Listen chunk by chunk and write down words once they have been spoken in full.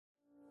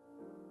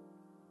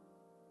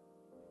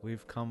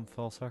We've come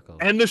full circle.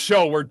 End the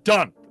show. We're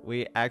done.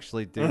 We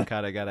actually do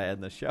kind of gotta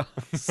end the show.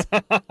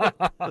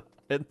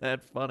 Isn't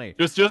that funny?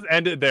 Just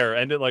end it there.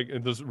 End it like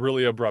just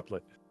really abruptly.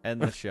 End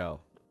the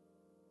show.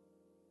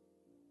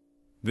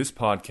 This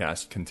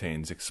podcast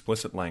contains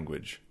explicit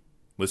language.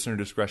 Listener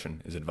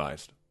discretion is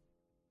advised.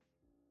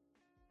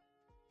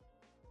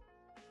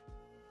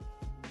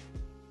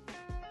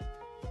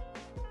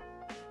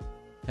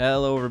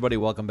 Hello, everybody.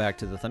 Welcome back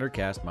to the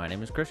ThunderCast. My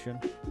name is Christian.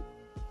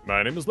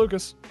 My name is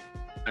Lucas.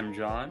 I'm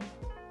John.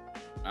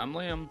 I'm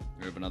Liam.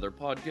 We have another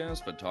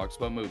podcast that talks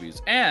about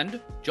movies.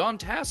 And John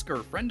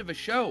Tasker, friend of a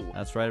show.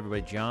 That's right,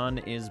 everybody. John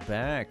is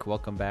back.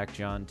 Welcome back,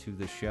 John, to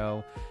the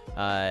show.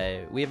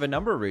 We have a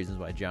number of reasons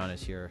why John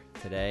is here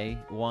today.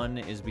 One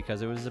is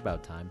because it was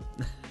about time.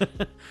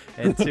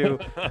 And two,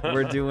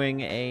 we're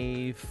doing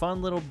a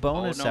fun little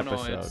bonus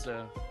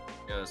episode.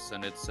 Yes,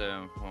 and it's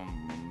a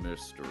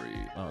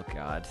mystery. Oh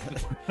God!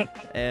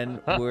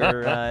 And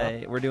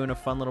we're doing a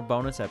fun little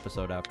bonus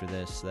episode after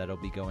this that'll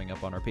be going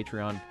up on our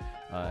Patreon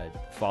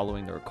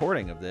following the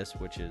recording of this,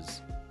 which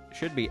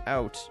should be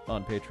out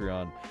on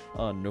Patreon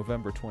on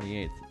November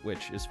 28th.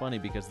 Which is funny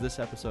because this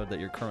episode that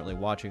you're currently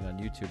watching on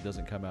YouTube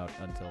doesn't come out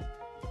until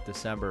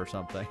December or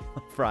something,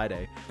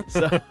 Friday.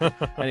 So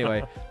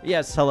anyway,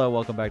 yes, hello,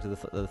 welcome back to the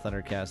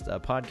ThunderCast, a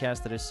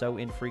podcast that is so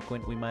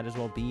infrequent we might as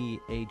well be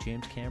a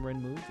James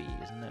Cameron movie.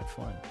 Isn't that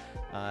fun?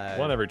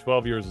 One every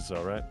 12 years or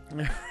so, right?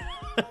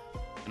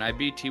 Can I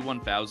be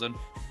T-1000?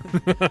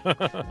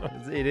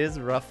 It is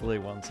roughly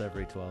once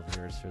every 12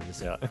 years for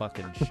this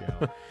fucking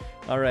show.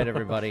 All right,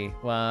 everybody.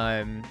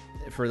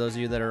 For those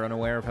of you that are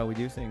unaware of how we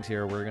do things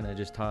here, we're going to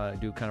just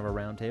do kind of a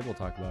round table,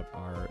 talk about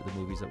the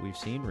movies that we've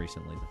seen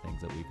recently, the things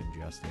that we've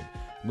ingested.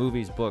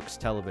 Movies, books,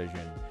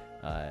 television,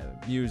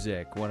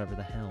 music, whatever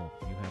the hell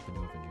you happen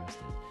to have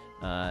ingested.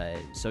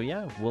 So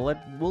yeah,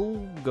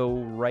 we'll go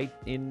right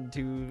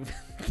into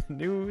the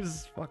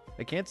news. Fuck,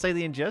 I can't say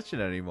the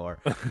ingestion anymore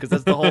because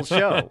that's the whole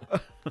show.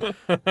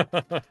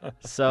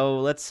 So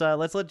let's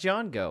let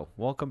John go.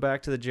 Welcome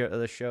back to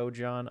the show,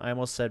 John. I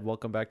almost said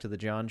welcome back to the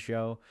John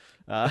show.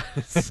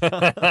 This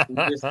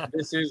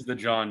is the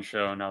John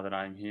show now that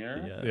I'm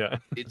here. Yeah.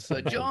 It's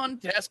a John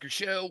Tasker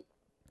show.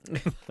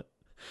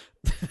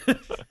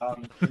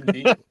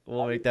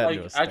 We'll make that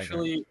into a stinger.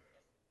 Actually,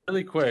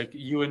 really quick,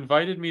 you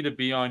invited me to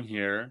be on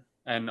here,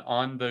 and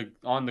on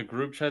the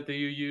group chat that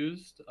you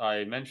used,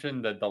 I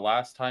mentioned that the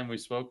last time we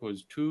spoke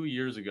was 2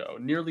 years ago,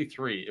 nearly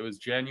 3. It was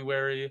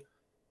January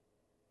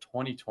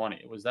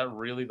 2020. Was that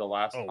really the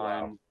last time?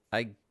 Wow.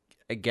 I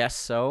guess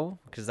so,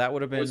 because that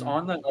would have been. I was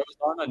on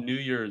a New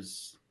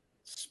Year's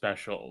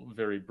special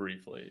very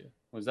briefly.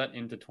 Was that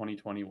into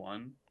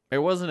 2021? It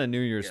wasn't a New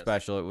Year's Yes.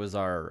 special. It was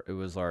our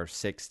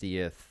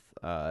 60th.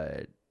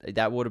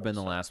 That would have been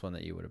the last one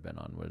that you would have been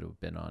on. Would have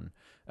been on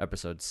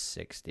episode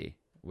 60,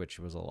 which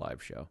was a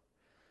live show.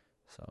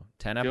 So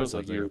 10 Feels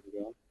episodes like years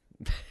ago.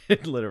 ago.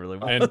 It literally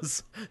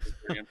was.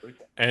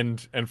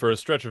 And for a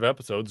stretch of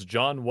episodes,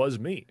 John was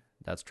me.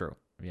 That's true.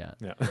 Yeah.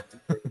 Yeah.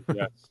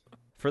 Yes.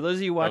 For those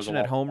of you was a watching lot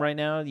at of home right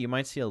now, you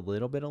might see a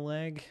little bit of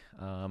lag.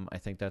 I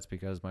think that's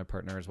because my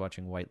partner is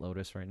watching White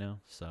Lotus right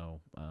now.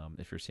 So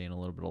if you're seeing a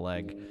little bit of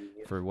lag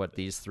for what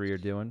these three are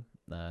doing,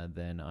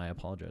 then I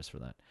apologize for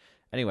that.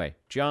 Anyway,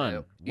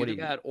 John, what do you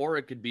that, or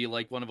it could be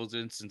like one of those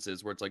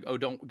instances where it's like, oh,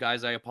 don't,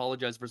 guys, I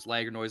apologize for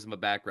slag or noise in the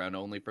background,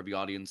 only for the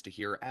audience to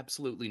hear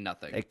absolutely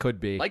nothing. It could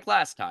be. Like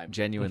last time.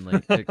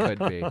 Genuinely, it could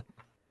be.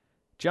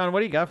 John, what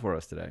do you got for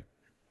us today?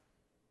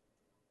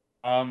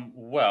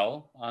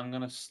 Well, I'm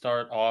gonna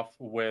start off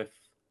with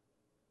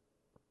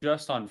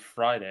just on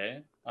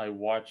Friday, I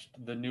watched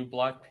the new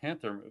Black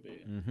Panther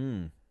movie.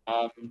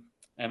 Mm-hmm.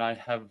 And I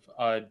have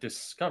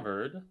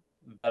discovered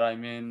that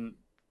I'm in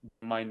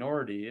the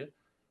minority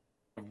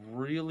of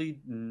really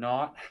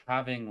not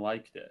having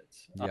liked it.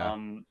 Yeah.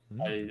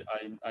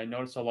 I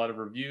noticed a lot of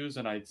reviews,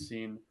 and I'd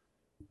seen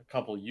a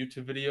couple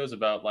YouTube videos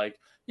about, like,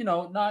 you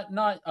know,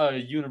 not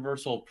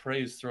universal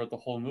praise throughout the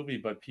whole movie,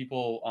 but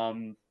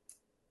people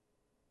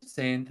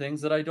saying things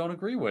that I don't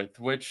agree with,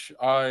 which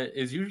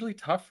is usually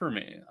tough for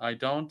me. I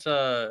don't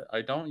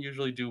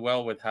usually do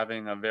well with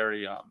having a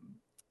very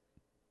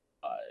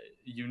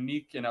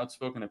unique and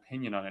outspoken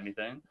opinion on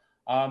anything.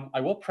 I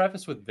will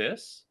preface with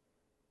this.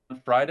 On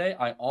Friday,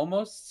 I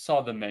almost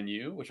saw the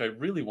menu, which I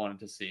really wanted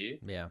to see.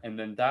 Yeah. And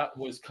then that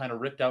was kind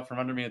of ripped out from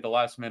under me at the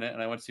last minute,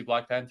 and I went to see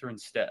Black Panther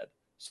instead.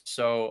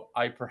 So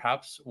I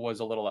perhaps was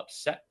a little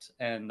upset,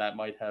 and that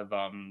might have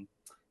been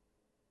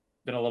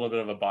a little bit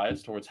of a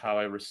bias towards how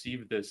I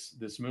received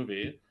this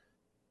movie.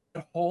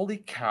 But holy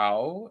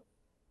cow,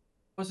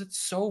 was it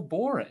so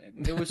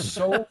boring? It was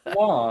so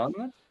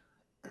long.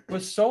 It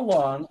was so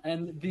long,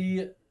 and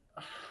the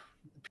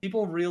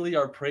people really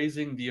are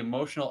praising the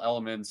emotional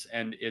elements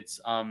and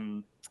its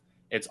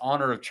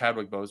honor of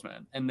Chadwick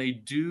Boseman, and they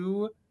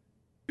do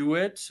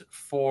it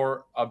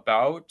for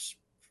about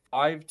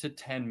 5 to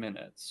 10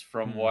 minutes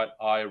from what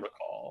I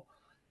recall,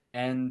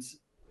 and it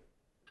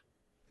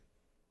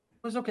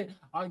was okay.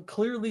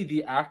 Clearly,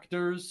 the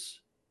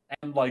actors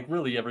and like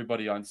really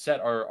everybody on set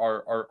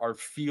are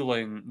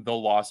feeling the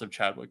loss of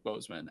Chadwick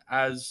Boseman,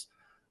 as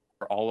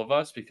for all of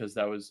us, because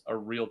that was a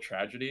real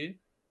tragedy.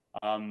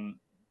 Um,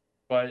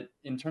 but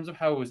in terms of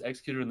how it was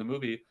executed in the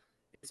movie,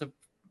 it's a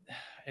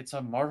it's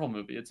a Marvel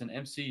movie, it's an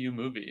MCU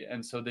movie,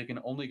 and so they can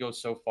only go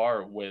so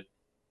far with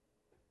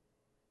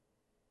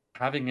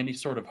having any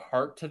sort of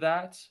heart to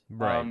that,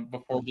 Right.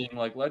 before being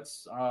like,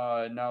 let's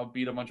now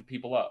beat a bunch of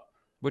people up.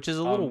 Which is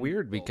a little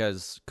weird well-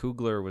 because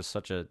Coogler was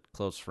such a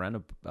close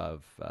friend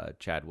of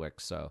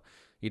Chadwick, so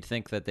you'd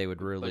think that they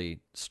would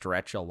really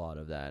stretch a lot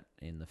of that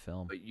in the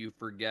film. But you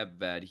forget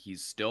that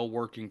he's still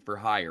working for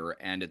hire,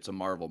 and it's a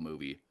Marvel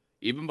movie.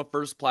 Even the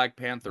first Black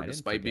Panther, I didn't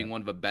despite being forget.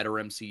 one of the better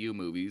MCU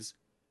movies,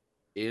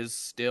 is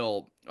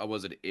still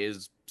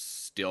is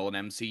still an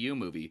MCU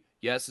movie.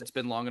 Yes, it's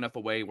been long enough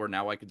away where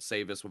now I could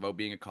say this without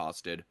being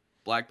accosted.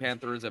 Black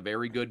Panther is a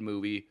very good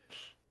movie,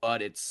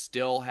 but it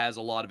still has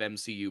a lot of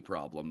MCU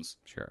problems.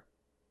 Sure.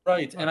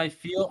 Right, and I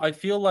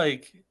feel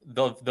like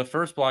the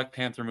first Black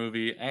Panther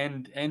movie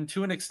and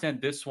to an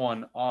extent this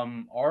one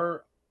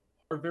are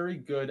very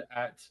good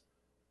at,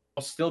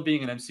 while still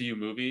being an MCU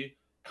movie,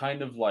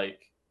 kind of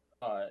like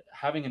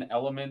having an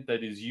element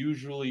that is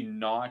usually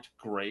not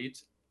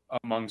great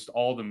amongst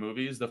all the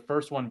movies. The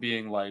first one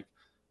being like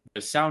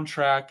the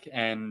soundtrack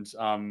and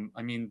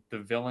I mean the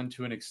villain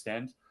to an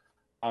extent.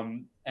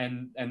 And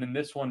then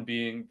this one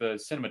being the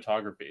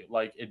cinematography.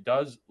 Like it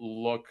does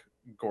look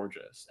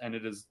gorgeous, and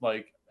it is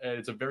like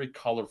it's a very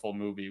colorful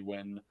movie.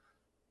 When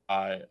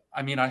I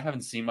mean I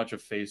haven't seen much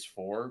of Phase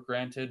 4,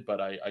 granted,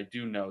 but I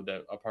do know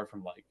that apart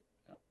from like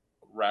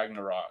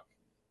Ragnarok,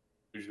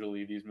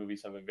 usually these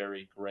movies have a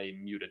very gray,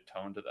 muted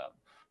tone to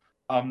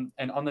them.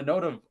 And on the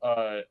note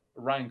of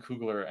Ryan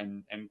Coogler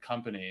and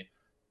company,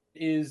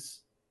 it is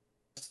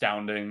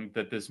astounding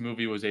that this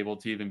movie was able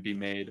to even be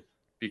made,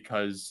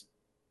 because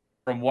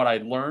from what I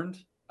learned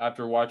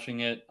after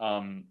watching it,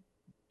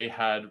 they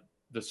had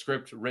the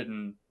script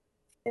written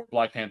for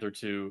Black Panther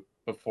 2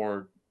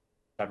 before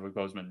Chadwick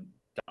Boseman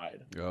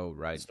died. Oh,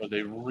 right. So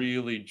they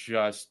really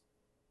just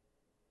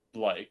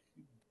like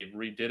they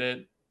redid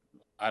it.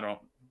 I don't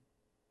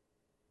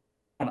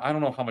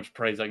know how much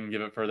praise I can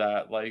give it for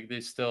that. Like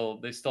they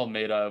still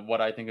made a what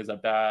I think is a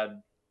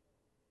bad,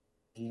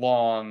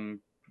 long,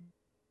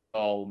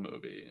 dull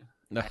movie.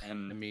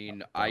 And I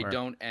mean, I Bummer.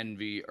 don't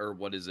envy, or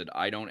what is it?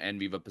 I don't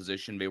envy the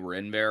position they were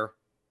in there.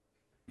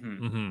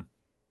 Mm-hmm.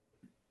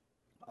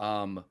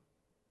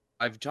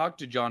 I've talked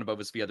to John about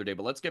this the other day,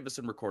 but let's get this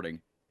in recording.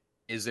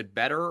 Is it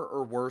better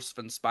or worse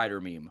than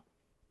Spider Meme?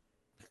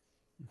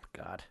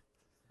 God.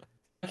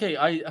 okay,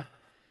 I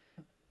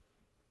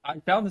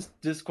found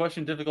this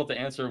question difficult to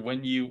answer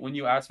when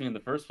you asked me in the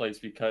first place,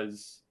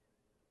 because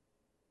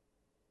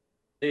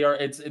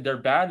they're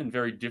bad in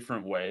very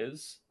different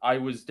ways. I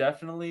was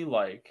definitely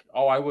like,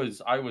 I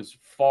was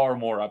far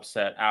more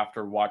upset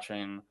after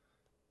watching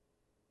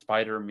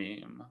Spider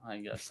Meme, I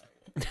guess.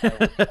 You'll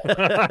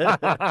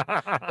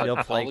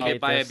Calling placate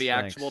it by this? the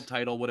actual Thanks.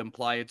 title would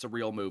imply it's a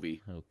real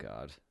movie. Oh,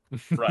 God.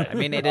 Right. I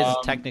mean, it is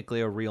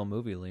technically a real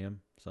movie, Liam,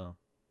 so.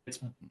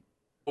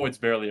 It's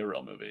barely a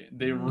real movie.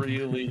 They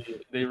really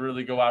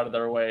go out of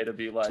their way to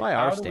be like, It's by how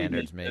our do we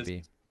standards, make this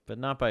maybe, but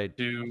not by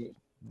do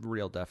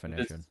real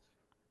definition.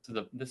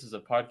 this is a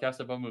podcast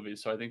about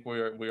movies, so I think we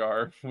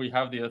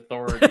have the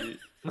authority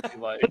to be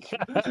like,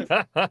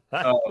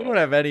 We don't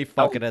have any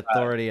fucking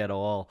authority at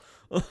all.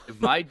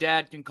 If my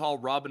dad can call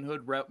Robin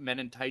Hood Men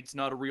in Tights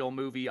not a real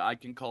movie, I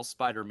can call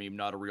Spider Meme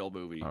not a real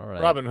movie. All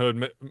right. Robin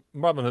Hood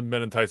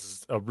Men in Tights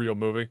is a real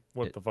movie.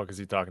 What the fuck is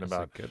he talking That's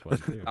about? a good one,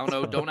 too. I don't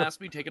know. Don't ask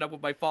me. Take it up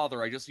with my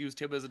father. I just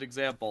used him as an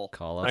example.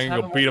 Call I us.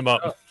 can go beat him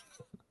up.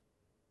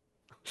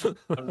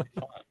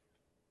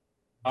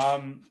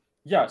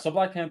 Yeah, so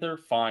Black Panther,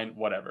 fine,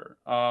 whatever.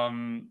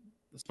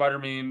 Spider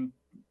Meme,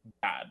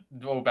 bad.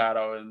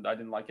 And I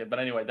didn't like it. But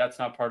anyway, that's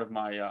not part of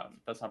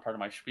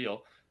my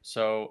spiel.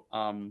 So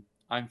I'm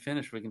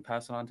finished. We can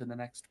pass it on to the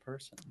next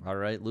person. All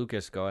right,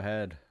 Lucas, go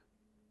ahead.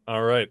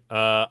 All right.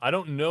 I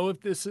don't know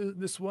if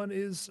this one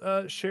is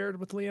shared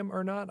with Liam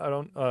or not. I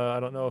don't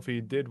know if he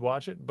did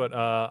watch it, but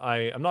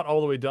I'm not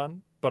all the way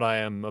done, but I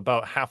am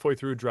about halfway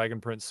through Dragon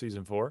Prince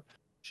season 4.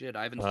 Shit,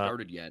 I haven't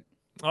started yet.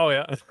 Oh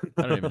yeah.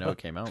 I don't even know it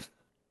came out.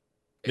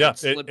 Yeah, It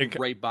slipped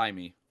right by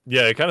me.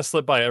 Yeah, it kind of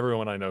slipped by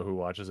everyone I know who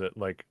watches it.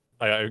 Like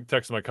I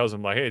texted my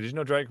cousin like, "Hey, did you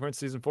know Dragon Prince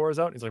season 4 is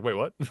out?" He's like, "Wait,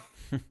 what?"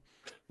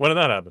 When did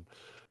that happen?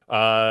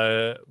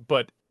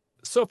 But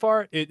so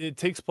far it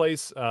takes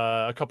place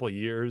a couple of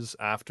years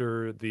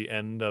after the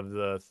end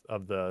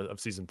of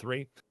season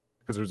 3,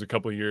 because there's a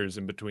couple of years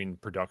in between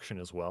production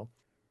as well.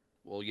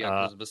 Well,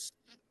 yeah, because this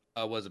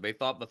was it? They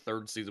thought the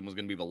third season was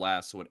going to be the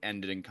last, so it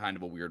ended in kind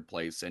of a weird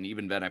place. And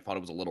even then, I thought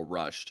it was a little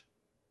rushed.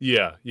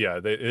 Yeah.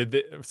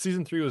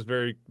 Season 3 was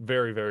very,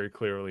 very, very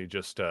clearly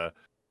just they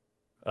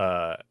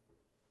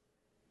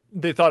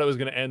thought it was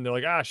going to end. They're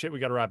like, shit, we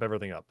got to wrap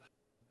everything up.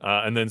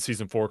 And then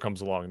season 4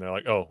 comes along, and they're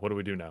like, oh, what do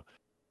we do now?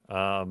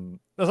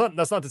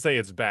 That's not to say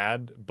it's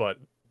bad, but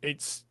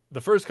it's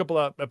the first couple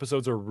of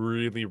episodes are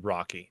really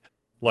rocky.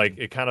 Like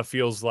it kind of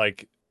feels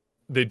like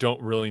they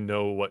don't really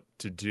know what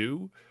to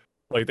do.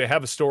 Like they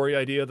have a story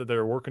idea that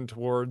they're working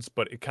towards,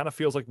 but it kind of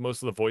feels like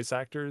most of the voice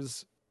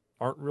actors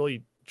aren't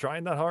really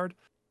trying that hard.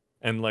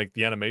 And like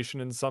the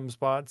animation in some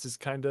spots is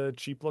kind of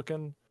cheap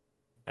looking.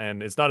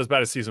 And it's not as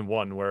bad as season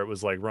 1 where it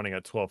was like running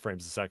at 12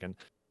 frames a second.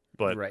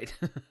 But right.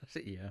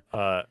 Yeah.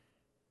 I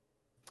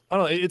don't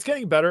know, it's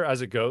getting better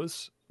as it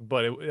goes,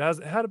 but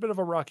it had a bit of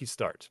a rocky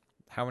start.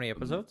 How many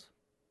episodes?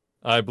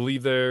 I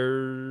believe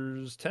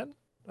there's 10,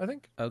 I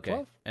think. Okay.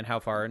 12? And how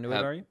far into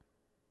it are you?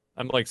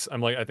 I'm like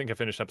I think I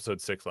finished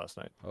episode 6 last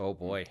night. Oh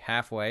boy,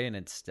 halfway and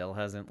it still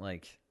hasn't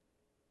like.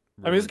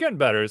 I mean, it's getting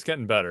better. It's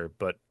getting better,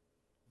 but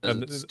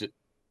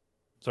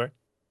sorry.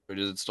 Or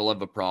does it still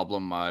have a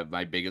problem?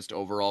 My biggest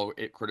overall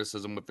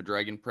criticism with the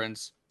Dragon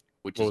Prince,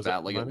 which What is was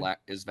that that,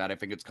 is that I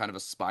think it's kind of a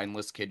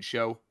spineless kid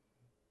show.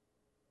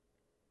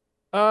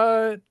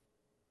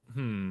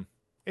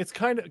 It's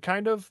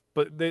kind of,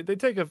 but they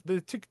take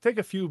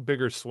a few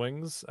bigger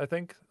swings, I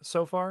think,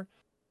 so far.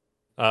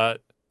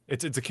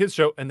 It's a kids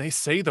show, and they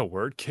say the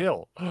word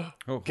kill.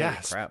 Oh,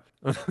 Gasp. crap!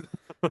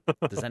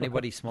 Does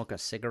anybody smoke a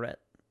cigarette?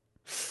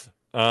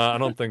 I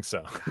don't think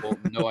so. Well,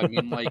 no, I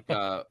mean like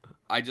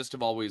I just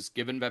have always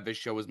given that this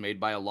show was made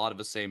by a lot of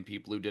the same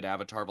people who did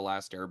Avatar: The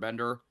Last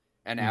Airbender,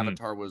 and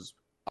Avatar was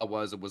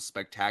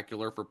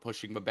spectacular for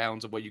pushing the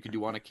bounds of what you can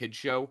do on a kid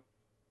show.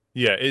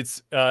 Yeah,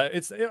 it's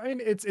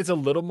a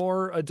little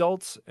more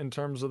adult in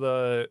terms of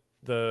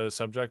the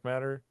subject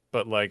matter,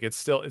 but like it's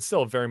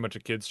still very much a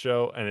kids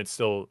show, and it's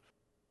still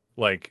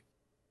like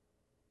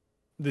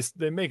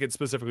they make it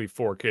specifically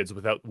for kids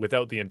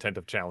without the intent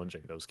of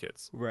challenging those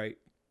kids. Right.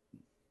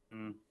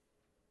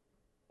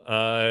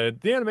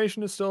 The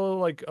animation is still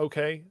like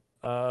okay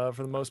for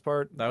the most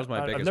part. That was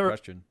my biggest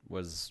question.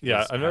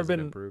 I've never been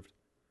improved.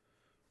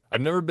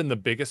 I've never been the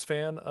biggest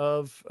fan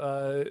of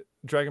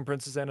Dragon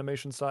Prince's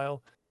animation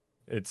style.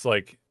 It's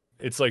like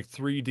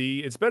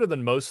 3D. It's better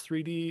than most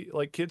 3D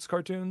like kids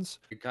cartoons.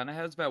 It kind of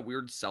has that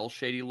weird cell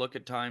shady look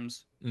at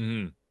times.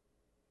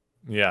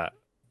 Yeah.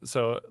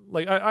 So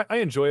like I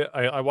enjoy it.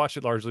 I watch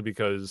it largely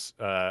because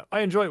I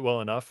enjoy it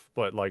well enough.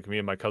 But like me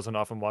and my cousin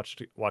often watch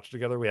it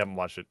together. We haven't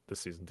watched it this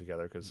season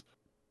together because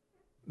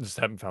just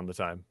haven't found the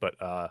time. But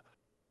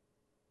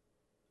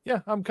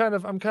yeah, I'm kind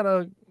of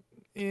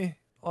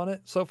on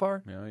it so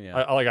far. Oh yeah.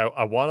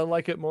 I want to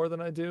like it more than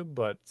I do,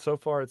 but so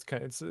far it's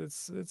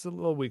a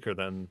little weaker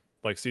than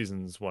like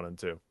seasons 1 and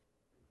 2.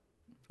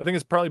 I think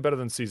it's probably better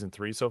than season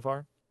 3 so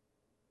far.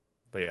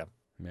 But yeah.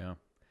 Yeah.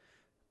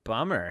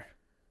 Bummer.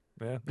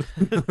 Yeah.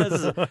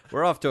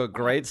 We're off to a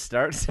great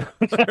start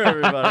for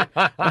everybody.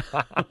 All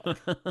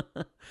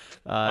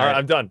right,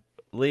 I'm done.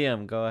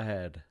 Liam, go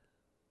ahead.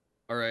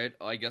 All right,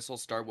 I guess I'll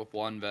start with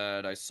one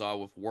that I saw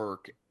with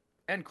work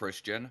and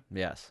Christian.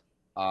 Yes.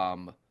 We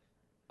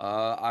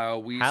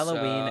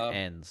Halloween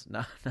ends.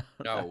 No,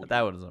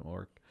 that one doesn't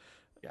work.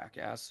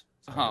 Jackass.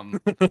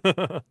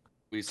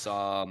 We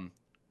saw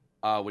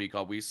what do you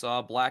call? We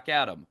saw Black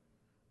Adam.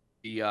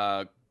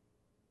 The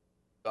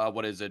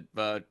what is it?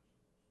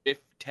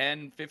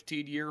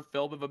 10-15-year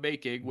film of a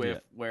making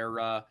where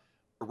The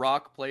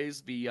Rock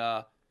plays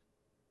the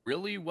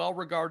really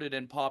well-regarded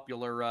and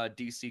popular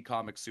DC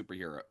comic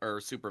superhero or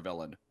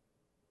supervillain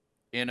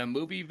in a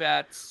movie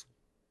that's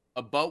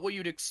about what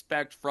you'd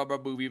expect from a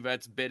movie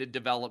that's been in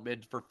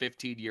development for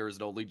 15 years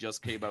and only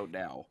just came out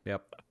now.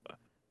 Yep.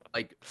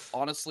 Like,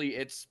 honestly,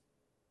 it's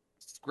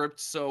script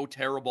so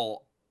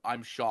terrible,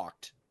 I'm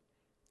shocked.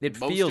 It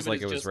feels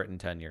like it was written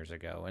 10 years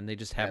ago, and they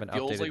just haven't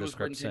updated the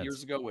script since. 10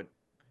 years ago. It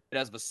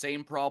has the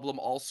same problem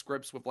all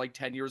scripts with like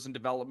 10 years in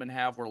development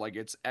have, where like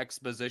it's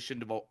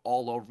exposition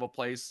all over the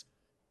place.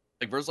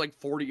 Like there's like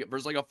a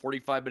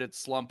 45-minute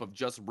slump of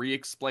just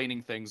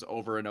re-explaining things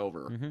over and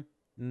over.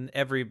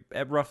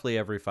 Mm-hmm. Roughly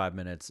every 5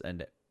 minutes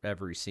and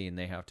every scene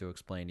they have to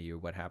explain to you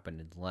what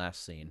happened in the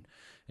last scene.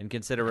 And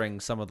considering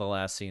some of the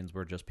last scenes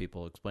were just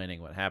people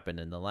explaining what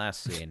happened in the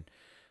last scene,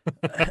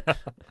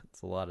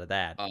 it's a lot of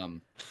that.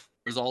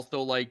 There's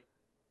also like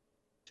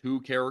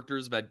 2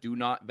 characters that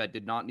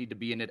did not need to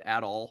be in it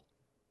at all.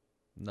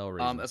 No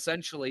reason.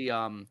 Essentially,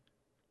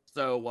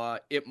 so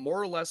it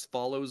more or less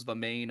follows the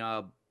main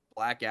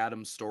Black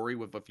Adam story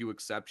with a few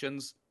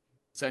exceptions.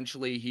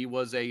 Essentially, he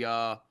was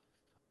a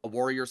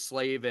warrior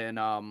slave in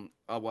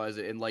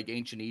like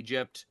ancient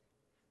Egypt.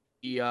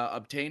 He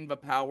obtained the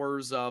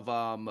powers of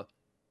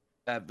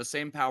the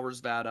same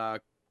powers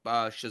that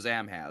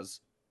Shazam has.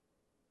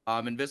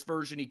 In this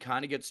version, he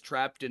kind of gets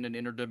trapped in an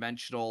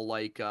interdimensional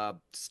like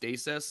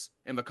stasis.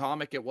 In the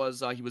comic, it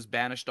was he was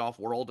banished off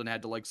world and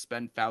had to like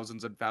spend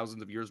thousands and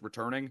thousands of years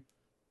returning.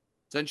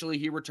 Essentially,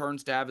 he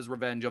returns to have his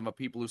revenge on the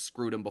people who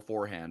screwed him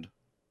beforehand.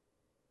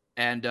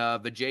 And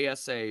the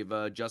JSA,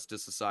 the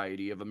Justice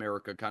Society of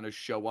America, kind of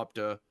show up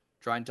to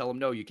try and tell him,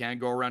 no, you can't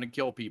go around and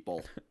kill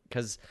people.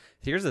 Because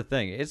here's the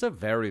thing, it's a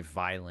very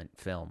violent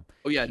film.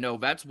 Oh yeah, no,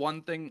 that's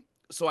one thing.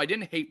 So I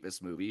didn't hate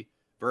this movie.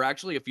 There are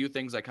actually a few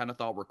things I kind of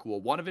thought were cool.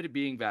 One of it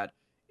being that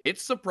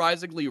it's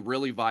surprisingly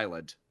really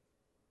violent.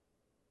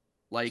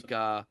 Like,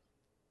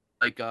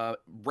 Like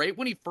right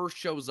when he first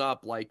shows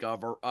up, like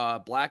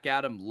Black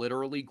Adam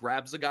literally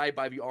grabs a guy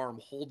by the arm,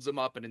 holds him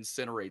up, and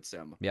incinerates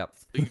him. Yep.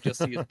 So you just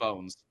see his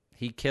bones.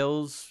 He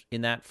kills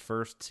in that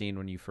first scene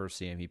when you first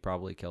see him. He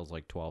probably kills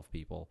like 12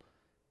 people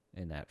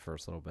in that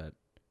first little bit.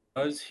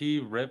 Does he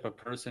rip a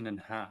person in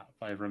half?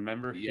 I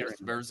remember Yes, hearing.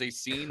 there's a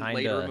scene Kinda.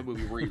 later in the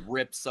movie where he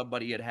rips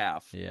somebody in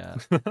half. Yeah,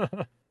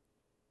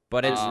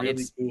 but It's Um,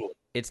 really cool.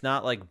 it's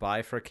not like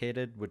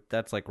bifurcated.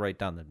 That's like right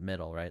down the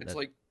middle, right? It's That,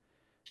 like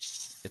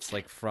it's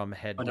like from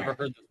head I've to never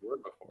heard this word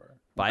before.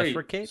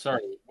 Bifurcate? Wait,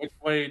 sorry, which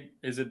way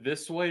is it?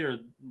 This way or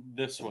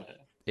this way?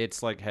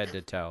 It's like head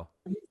to toe.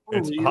 For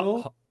It's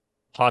real?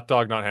 hot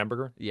dog, not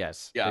hamburger.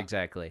 Yes, Yeah.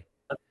 exactly.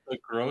 That's the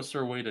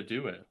grosser way to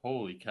do it.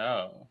 Holy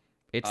cow!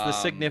 It's the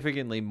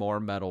significantly more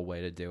metal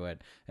way to do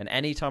it. And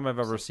anytime I've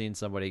ever So- seen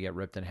somebody get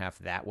ripped in half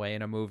that way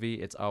in a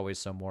movie, it's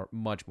always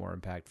much more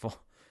impactful.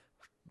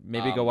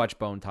 Maybe go watch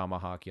Bone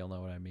Tomahawk. You'll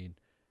know what I mean.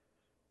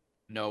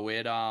 no,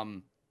 it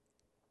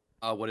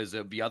what is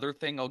it? The other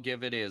thing I'll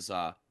give it is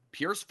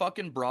Pierce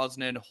fucking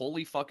Brosnan.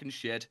 Holy fucking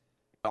shit!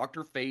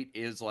 Dr. Fate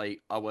is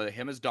like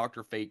him as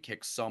Dr. Fate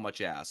kicks so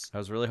much ass. I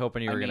was really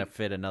hoping you I were gonna mean-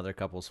 fit another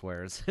couple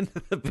swears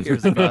into the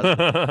Pierce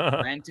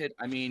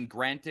Brosnan.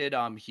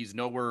 Granted, he's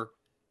nowhere.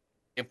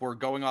 If we're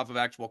going off of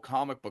actual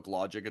comic book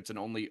logic, it's an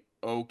only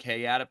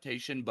okay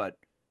adaptation, but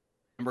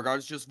in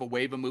regards to just the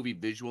way the movie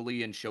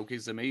visually and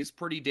showcase him, he's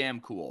pretty damn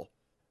cool.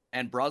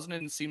 And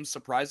Brosnan seems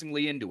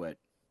surprisingly into it.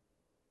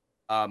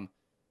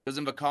 Because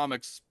in the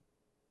comics,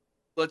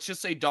 let's just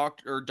say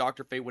Dr.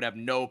 Fate would have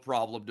no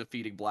problem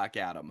defeating Black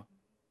Adam.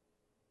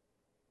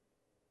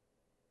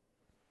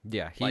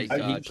 Yeah, Like,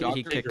 he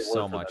Dr. kicks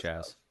so much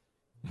ass.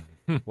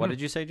 What did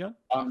you say, John?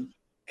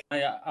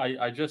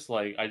 I just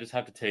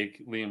have to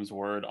take Liam's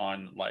word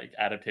on like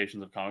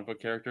adaptations of comic book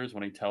characters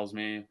when he tells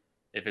me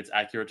if it's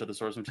accurate to the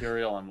source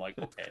material. I'm like,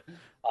 okay.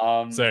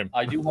 Same.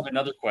 I do have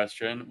another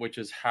question, which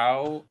is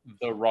how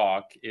The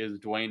Rock is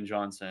Dwayne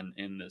Johnson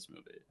in this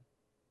movie?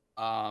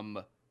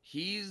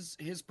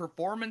 His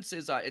performance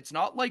is it's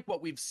not like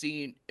what we've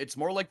seen. It's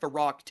more like The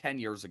Rock 10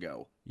 years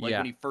ago, like Yeah.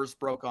 when he first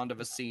broke onto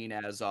the scene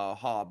as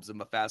Hobbs in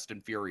the Fast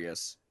and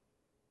Furious.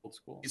 Old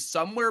school. He's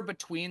somewhere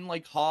between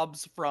like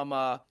Hobbs from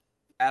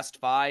Fast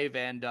 5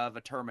 and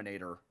the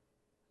Terminator.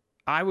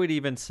 I would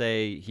even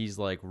say he's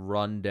like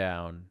run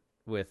down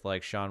with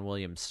like Sean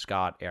William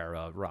Scott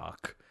era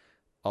Rock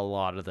a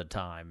lot of the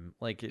time.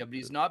 Like Yeah, but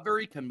he's not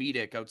very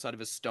comedic outside of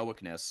his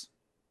stoicness.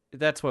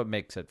 that's what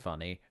makes it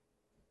funny.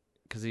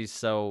 Because he's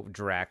so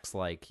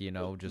Drax-like, you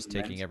know, just Is it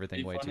meant taking to everything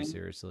be way too funny?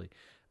 seriously.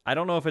 I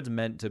don't know if it's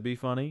meant to be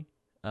funny,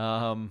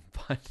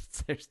 but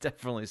there's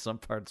definitely some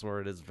parts where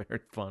it is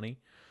very funny.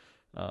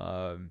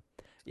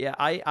 Yeah,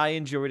 I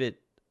enjoyed it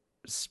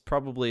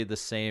probably the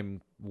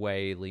same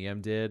way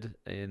Liam did,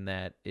 in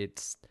that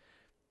it's,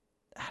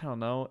 I don't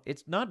know,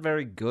 it's not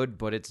very good,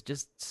 but it's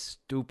just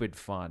stupid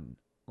fun.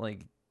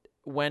 Like,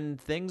 when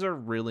things are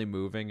really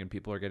moving and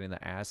people are getting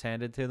the ass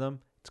handed to them,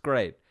 it's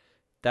great.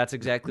 That's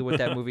exactly what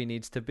that movie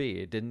needs to be.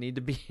 It didn't need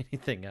to be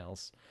anything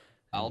else.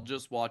 I'll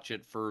just watch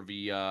it for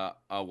the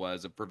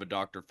for the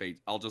Dr. Fate.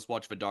 I'll just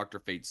watch the Dr.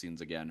 Fate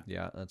scenes again.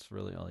 Yeah, that's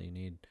really all you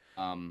need.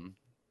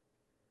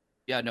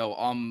 Yeah, no,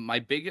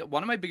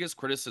 one of my biggest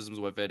criticisms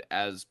with it,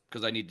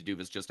 because I need to do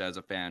this just as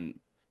a fan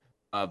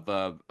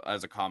of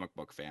as a comic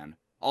book fan.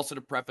 Also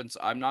to preference,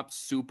 I'm not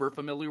super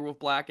familiar with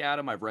Black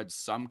Adam. I've read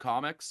some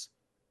comics,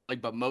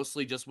 but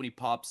mostly just when he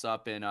pops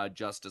up in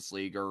Justice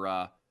League or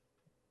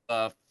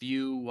a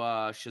few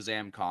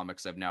Shazam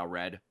comics I've now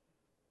read.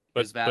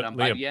 But- Is that but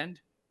by Liam- the end?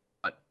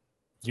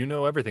 You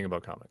know everything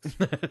about comics.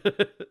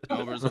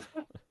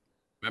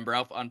 Remember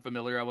how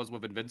unfamiliar I was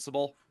with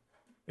Invincible?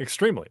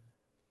 Extremely.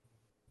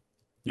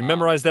 You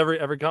memorized every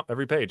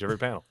page, every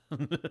panel.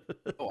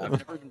 Oh, I've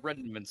never even read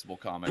an Invincible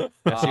comic.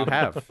 Yes, you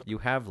have. You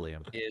have,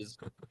 Liam.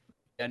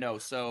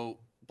 So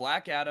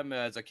Black Adam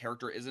as a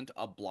character isn't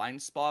a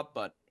blind spot,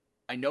 but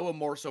I know him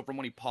more so from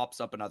when he pops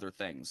up in other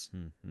things.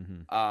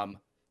 Mm-hmm.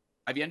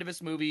 At the end of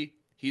this movie,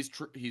 he's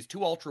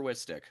too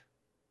altruistic.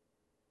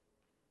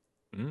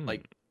 Mm.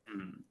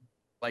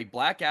 Like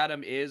Black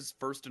Adam is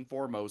first and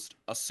foremost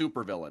a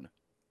supervillain.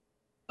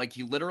 Like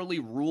he literally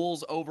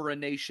rules over a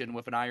nation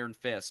with an iron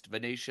fist, the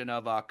nation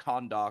of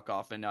Kahndaq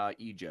off in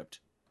Egypt.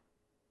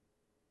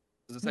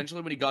 Because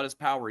essentially, when he got his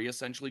power, he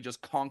essentially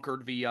just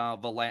conquered the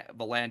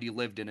land he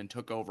lived in and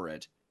took over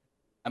it.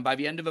 And by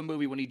the end of the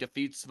movie, when he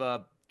defeats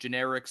the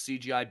generic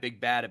CGI big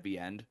bad at the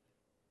end,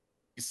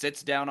 he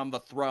sits down on the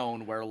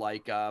throne where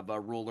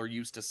the ruler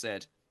used to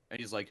sit, and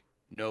he's like,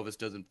 "No, this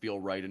doesn't feel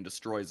right," and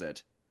destroys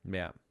it.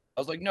 Yeah.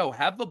 I was like, "No,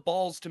 have the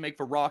balls to make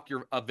The Rock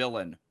a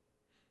villain."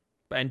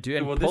 And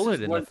Well, pull this it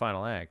is in what- the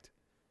final act.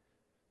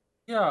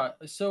 Yeah,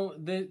 so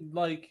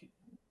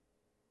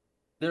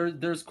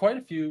there's quite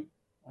a few.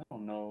 I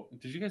don't know.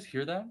 Did you guys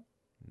hear that?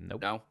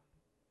 Nope. No,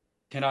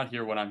 Cannot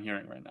hear what I'm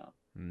hearing right now.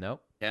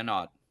 Nope.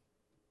 cannot.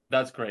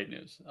 That's great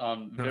news.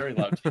 Very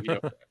loud TV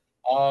over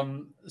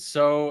there.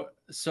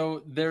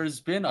 So there's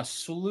been a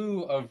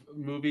slew of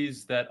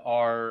movies that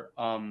are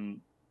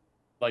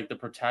like the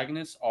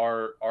protagonists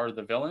are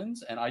the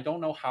villains, and I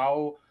don't know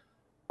how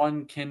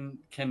one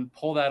can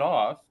pull that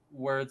off,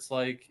 where it's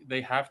like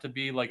they have to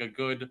be like a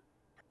good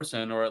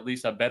person or at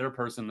least a better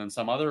person than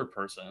some other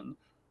person.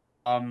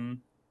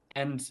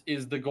 And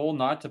is the goal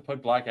not to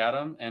put Black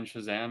Adam and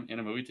Shazam in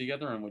a movie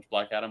together in which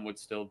Black Adam would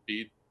still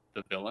be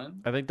the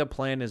villain? I think the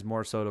plan is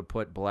more so to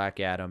put Black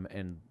Adam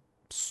and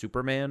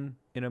Superman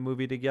in a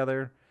movie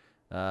together.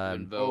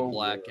 Even though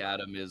Black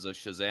Adam is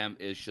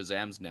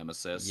Shazam's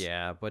nemesis.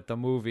 Yeah, but the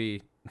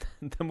movie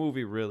the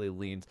movie really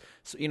leans.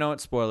 So, you know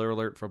what? Spoiler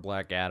alert for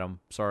Black Adam.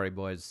 Sorry,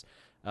 boys.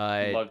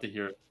 I'd love to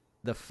hear it.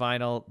 The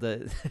final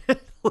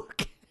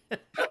look.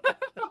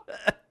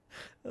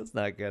 That's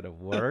not gonna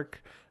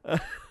work.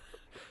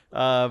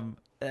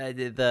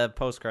 The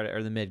post credit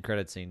or the mid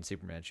credit scene,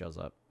 Superman shows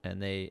up,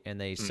 and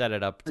they set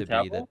it up to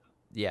be that.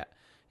 Yeah,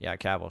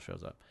 Cavill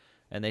shows up,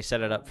 and they set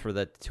it up for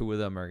the two of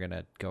them are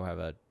gonna go have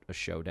a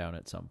showdown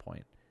at some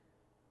point.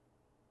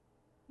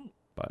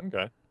 But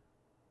Okay.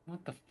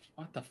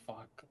 What the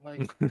fuck?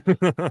 Like,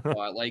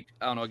 Like,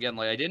 I don't know. Again,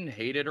 like I didn't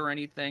hate it or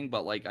anything,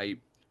 but like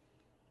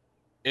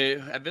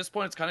at this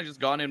point, it's kind of just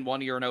gone in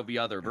one ear and out the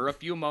other. There are a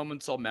few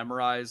moments I'll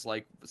memorize,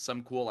 like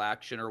some cool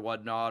action or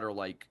whatnot, or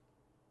like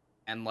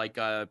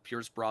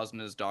Pierce Brosnan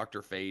as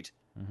Dr. Fate.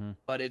 mm-hmm.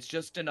 But it's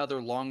just another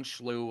long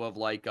slew of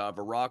like The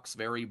Rock's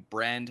very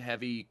brand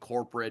heavy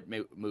corporate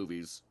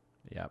movies.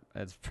 Yeah,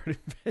 that's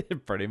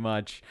pretty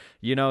much.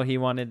 He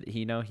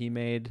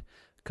made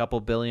a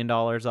couple $1 billion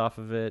off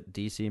of it.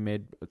 DC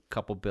made a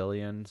couple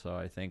billion, so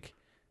I think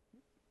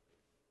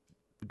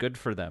good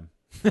for them.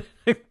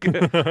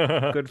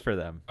 good for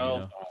them.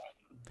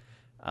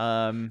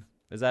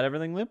 Is that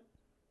everything, Lip?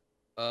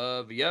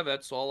 Yeah,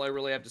 that's all I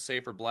really have to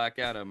say for Black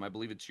Adam. I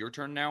believe it's your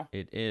turn now.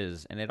 It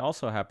is, and it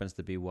also happens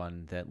to be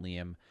one that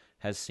Liam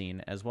has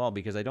seen as well,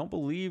 because I don't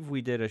believe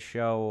we did a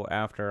show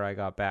after I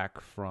got back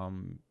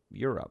from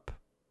Europe,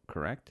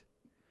 correct?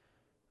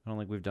 I don't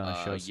think we've done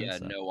a show since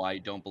then. No, I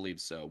don't believe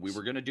so. We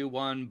were going to do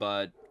one,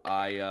 but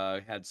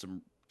I had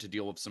to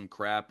deal with some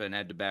crap and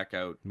had to back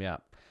out. Yeah.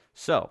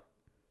 So,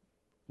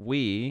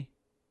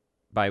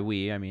 by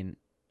we, I mean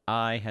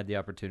I had the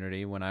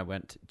opportunity when I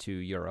went to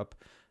Europe.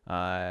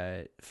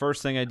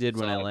 First thing I did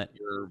when I went...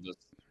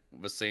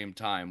 The same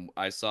time.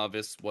 I saw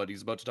what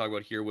he's about to talk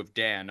about here with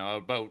Dan,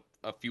 about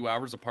a few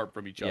hours apart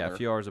from each other. Yeah, a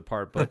few hours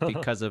apart, but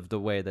because of the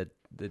way that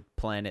the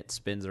planet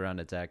spins around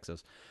its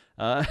axis.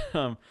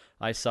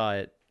 I saw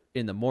it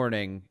in the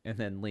morning, and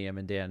then Liam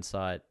and Dan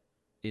saw it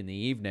in the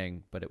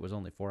evening, but it was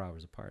only 4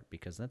 hours apart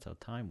because that's how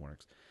time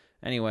works.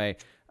 Anyway,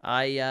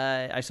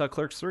 I saw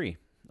Clerks 3.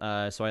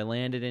 So I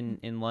landed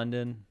in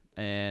London,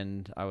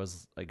 and I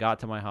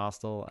got to my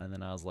hostel, and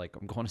then I was like,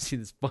 I'm going to see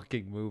this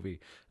fucking movie.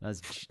 And I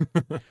was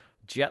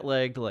jet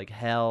lagged like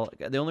hell.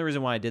 The only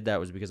reason why I did that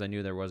was because I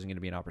knew there wasn't going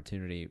to be an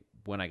opportunity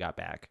when I got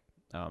back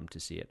to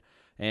see it.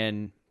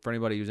 And for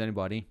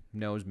anybody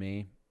knows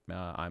me,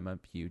 I'm a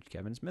huge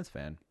Kevin Smith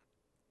fan.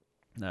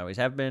 I always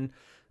have been,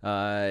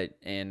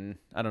 and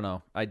I don't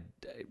know. I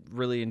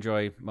really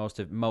enjoy most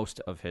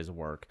of his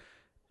work.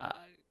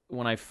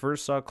 When I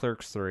first saw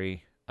Clerks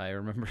 3, I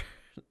remember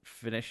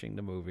finishing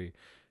the movie,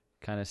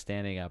 kind of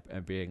standing up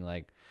and being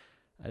like,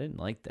 I didn't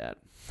like that.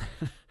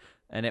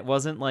 And it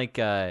wasn't like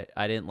I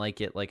didn't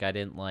like it like I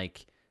didn't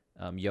like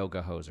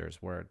Yoga Hosers,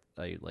 where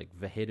I like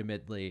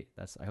vehemently,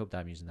 I hope that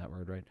I'm using that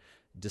word right,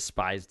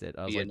 despised it.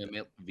 I was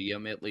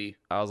vehemently.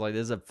 I was like,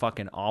 this is a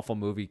fucking awful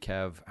movie,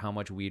 Kev. How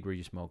much weed were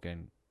you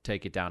smoking?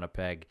 Take it down a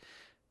peg.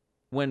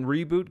 When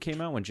Reboot came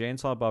out, when Jay and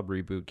Silent Bob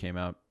Reboot came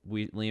out,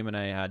 Liam and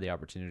I had the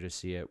opportunity to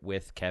see it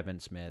with Kevin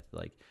Smith,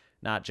 like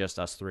not just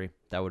us three.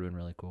 That would have been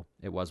really cool.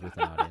 It was with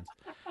an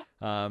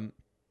audience.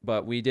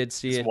 But we did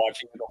see it.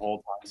 Watching it the whole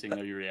time, seeing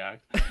how you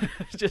react.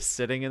 Just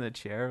sitting in the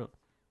chair.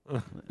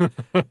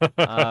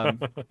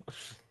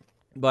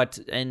 But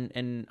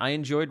I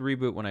enjoyed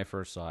Reboot when I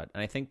first saw it,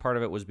 and I think part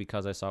of it was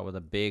because I saw it with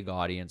a big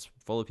audience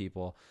full of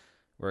people.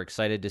 We're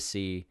excited to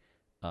see.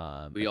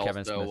 We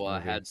Kevin Smith also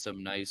movie. had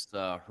some nice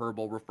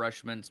herbal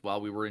refreshments while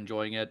we were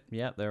enjoying it.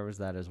 Yeah, there was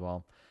that as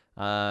well.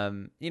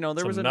 There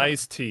was a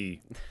nice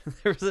tea.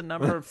 There was a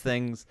number of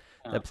things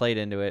that played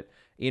into it.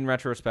 In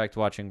retrospect,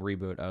 watching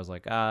Reboot, I was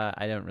like, I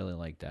don't really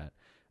like that.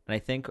 And I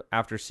think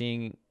after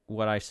seeing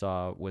what I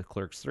saw with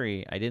Clerks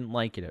 3, I didn't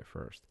like it at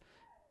first.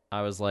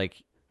 I was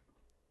like,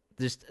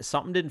 just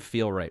something didn't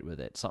feel right with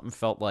it. Something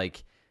felt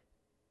like,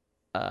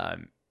 I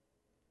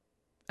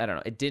don't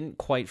know. It didn't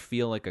quite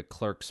feel like a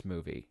Clerks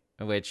movie,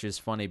 which is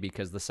funny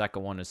because the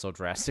second one is so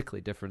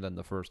drastically different than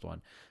the first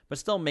one, but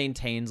still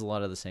maintains a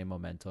lot of the same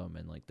momentum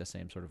and like the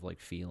same sort of like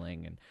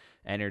feeling and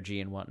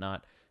energy and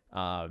whatnot.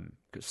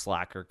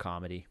 Slacker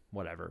comedy,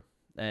 whatever.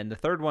 And the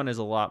third one is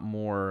a lot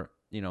more,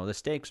 the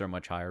stakes are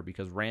much higher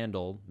because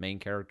Randall, main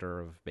character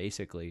of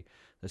basically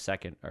the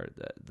second or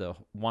the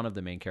one of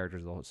the main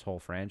characters of this whole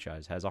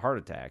franchise, has a heart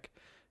attack,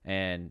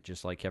 and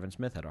just like Kevin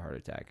Smith had a heart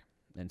attack.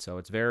 And so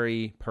it's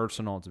very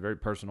personal. It's a very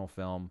personal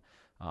film.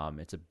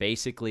 It's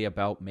basically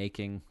about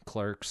making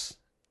Clerks,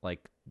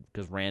 like,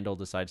 because Randall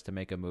decides to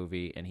make a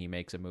movie and he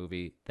makes a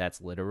movie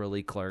that's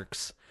literally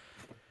Clerks.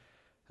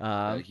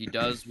 He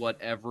does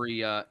what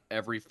every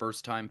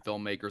first time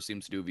filmmaker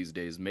seems to do these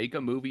days: make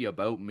a movie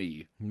about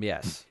me.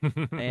 Yes.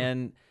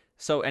 And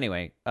so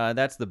anyway,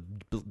 that's the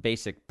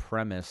basic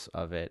premise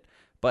of it.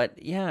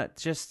 But yeah,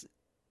 just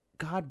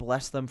God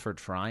bless them for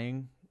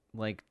trying.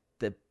 Like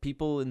the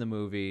people in the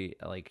movie,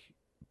 like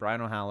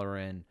Brian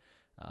O'Halloran,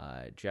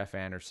 Jeff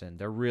Anderson,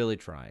 they're really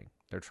trying.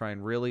 They're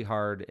trying really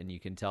hard, and you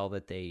can tell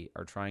that they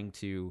are trying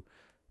to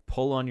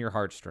pull on your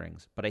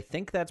heartstrings. But I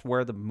think that's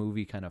where the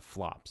movie kind of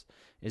flops,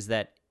 is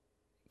that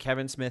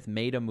Kevin Smith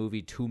made a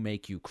movie to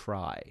make you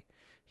cry.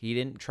 He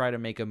didn't try to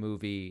make a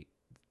movie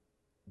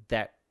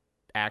that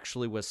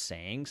actually was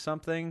saying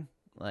something.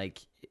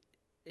 Like,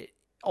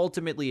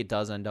 ultimately, it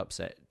does end up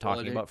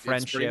talking about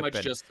friendship. It's pretty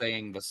much just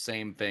saying the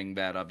same thing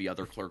that the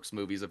other Clerks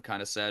movies have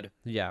kind of said.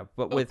 Yeah,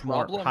 but with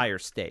more higher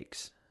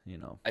stakes, you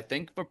know. I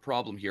think the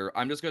problem here,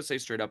 I'm just going to say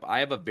straight up, I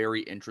have a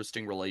very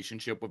interesting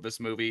relationship with this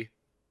movie.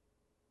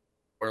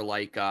 Where,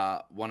 like,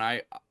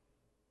 there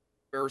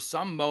are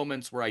some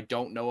moments where I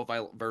don't know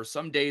there are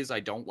some days I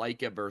don't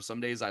like it, there are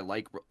some days I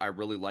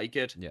really like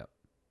it. Yeah.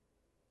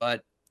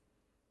 But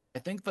I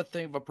think the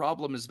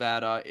problem is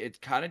that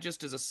it kind of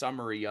just is a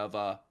summary of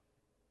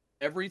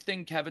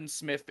everything Kevin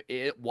Smith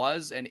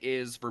was and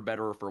is, for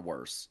better or for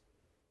worse.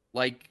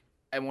 Like,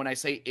 and when I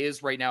say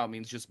is right now, it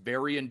means just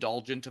very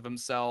indulgent of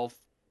himself,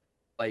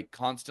 like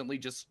constantly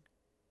just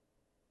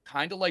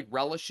kind of like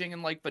relishing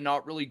in like, but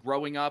not really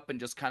growing up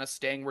and just kind of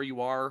staying where you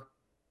are.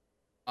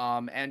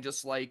 And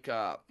just like,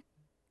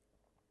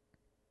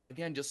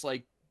 again, just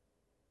like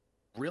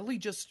really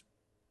just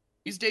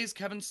these days,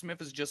 Kevin Smith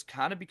has just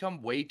kind of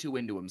become way too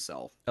into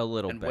himself. A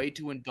little and bit. way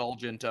too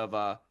indulgent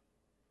of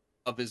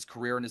his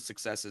career and his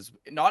successes.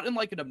 Not in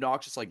like an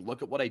obnoxious, like,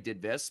 look at what I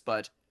did this,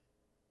 but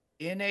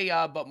in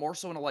a, but more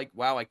so in a like,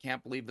 wow, I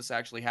can't believe this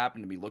actually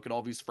happened to me. Look at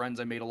all these friends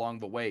I made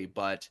along the way.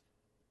 But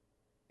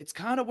it's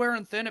kind of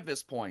wearing thin at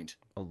this point.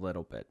 A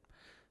little bit.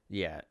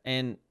 Yeah.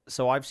 And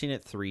so I've seen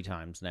it 3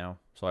 times now.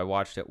 So I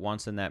watched it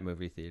once in that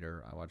movie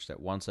theater. I watched it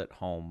once at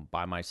home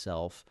by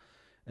myself.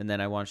 And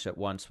then I watched it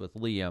once with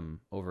Liam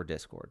over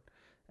Discord.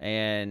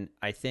 And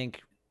I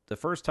think the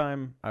first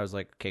time I was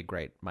like, okay,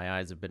 great. My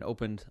eyes have been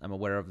opened. I'm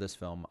aware of this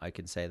film. I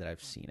can say that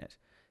I've seen it.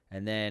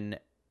 And then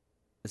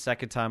the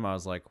second time I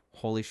was like,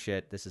 holy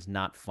shit, this is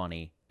not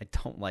funny. I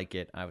don't like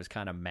it. I was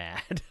kind of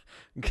mad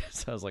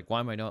because I was like,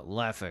 why am I not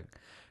laughing?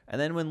 And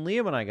then when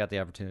Liam and I got the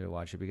opportunity to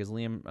watch it, because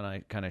Liam and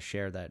I kind of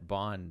share that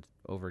bond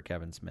over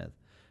Kevin Smith,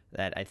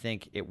 that I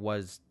think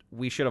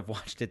we should have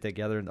watched it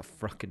together in the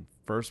fucking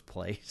first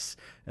place,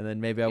 and then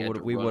maybe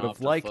we would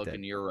have liked it.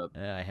 Europe.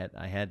 Yeah,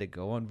 I had to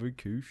go on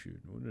vacation.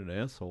 What an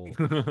asshole!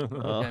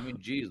 I mean,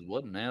 geez,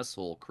 what an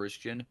asshole,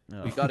 Christian.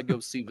 We got to go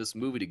see this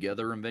movie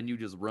together, and then you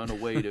just run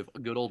away to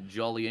good old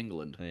jolly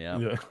England.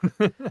 Yeah.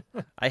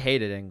 I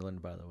hated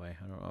England, by the way.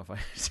 I don't know if I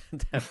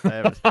said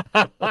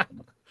that.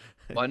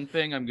 One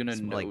thing I'm gonna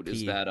note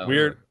is that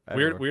weird.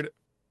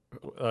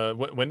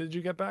 When did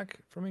you get back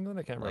from England?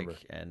 I can't remember.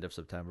 Like end of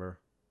September.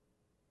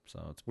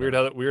 So it's weird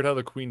how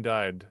the Queen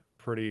died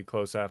pretty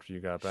close after you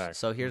got back.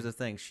 So here's the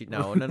thing.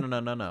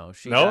 No.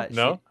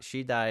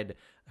 She died.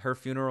 Her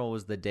funeral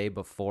was the day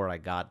before I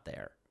got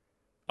there.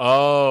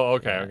 Oh,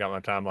 okay. Yeah. I got my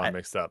timeline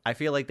mixed up. I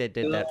feel like they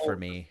did that for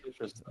me.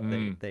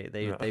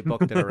 They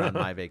booked it around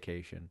my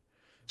vacation.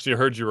 She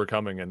heard you were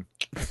coming, and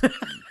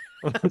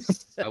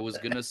I was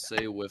gonna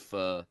say with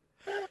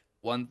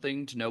one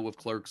thing to know with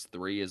Clerks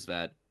 3 is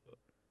that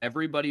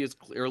everybody is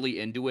clearly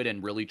into it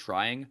and really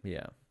trying.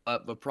 Yeah.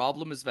 The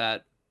problem is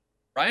that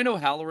Brian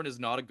O'Halloran is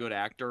not a good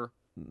actor.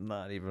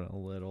 Not even a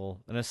little,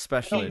 and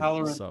especially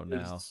so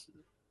now.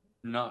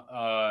 Not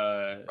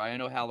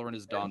Brian O'Halloran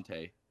is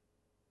Dante.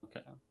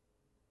 Okay.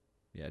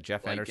 Yeah,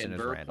 Jeff Anderson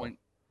is Randall.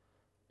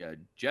 Yeah,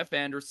 Jeff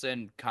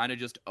Anderson kind of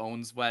just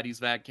owns that he's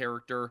that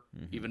character,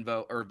 even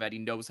though, or that he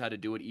knows how to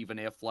do it, even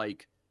if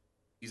like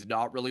he's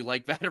not really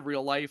like that in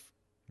real life.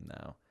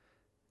 No.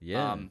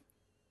 Yeah.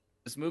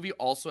 This movie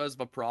also has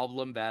the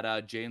problem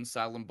that Jay and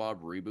Silent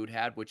Bob reboot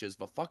had, which is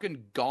the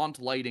fucking gaunt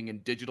lighting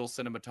and digital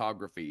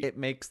cinematography. It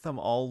makes them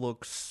all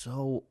look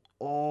so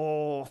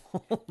old.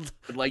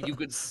 Like you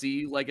could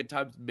see like at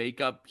times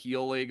makeup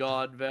peeling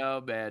on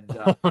them, and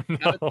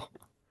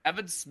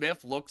Evan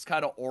Smith looks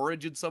kind of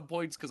orange at some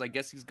points because I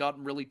guess he's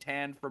gotten really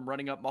tanned from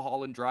running up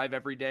Mulholland Drive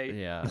every day.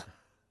 Yeah.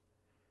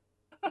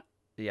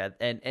 Yeah,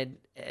 and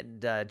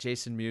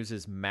Jason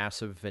Mewes'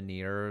 massive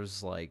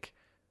veneers, like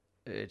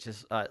it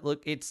just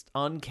look, it's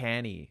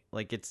uncanny.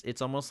 Like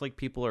it's almost like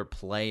people are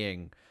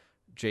playing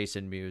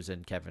Jason Mewes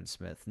and Kevin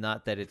Smith.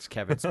 Not that it's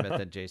Kevin Smith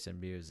and Jason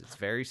Mewes. It's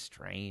very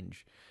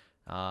strange.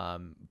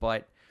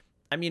 But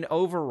I mean,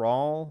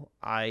 overall,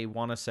 I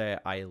want to say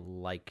I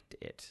liked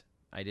it.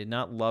 I did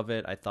not love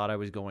it. I thought I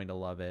was going to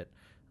love it.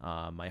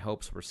 My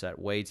hopes were set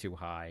way too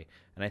high.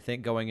 And I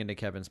think going into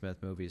Kevin Smith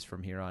movies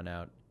from here on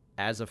out,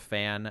 as a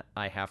fan,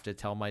 I have to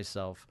tell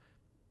myself,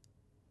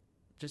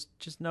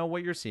 just know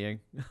what you're seeing.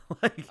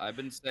 Like, I've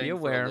been saying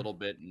for a little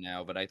bit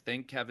now, but I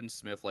think Kevin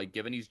Smith, like,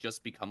 given he's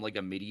just become like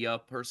a media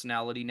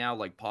personality now,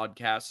 like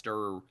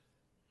podcaster,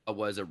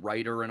 was a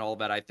writer and all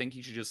that, I think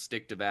he should just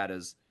stick to that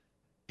as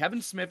Kevin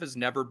Smith has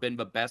never been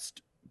the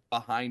best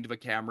behind the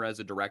camera as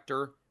a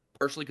director,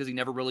 partially because he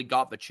never really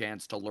got the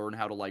chance to learn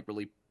how to like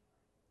really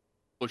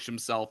push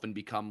himself and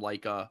become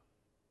like a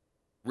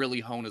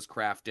really hone his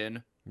craft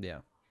in.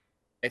 Yeah.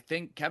 I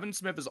think Kevin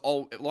Smith is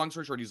long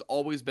story short, he's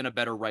always been a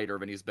better writer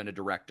than he's been a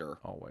director.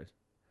 Always.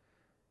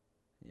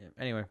 Yeah.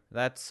 Anyway,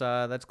 that's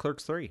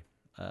Clerks 3.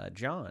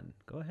 John,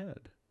 go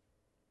ahead.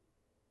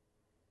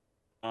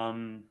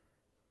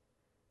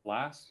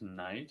 Last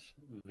night,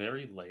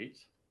 very late,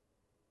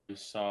 we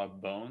saw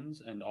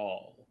Bones and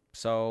All.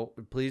 So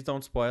please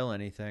don't spoil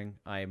anything.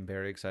 I am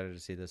very excited to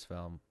see this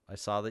film. I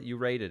saw that you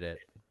rated it.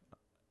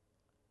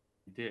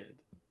 I did.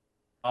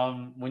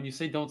 When you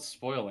say don't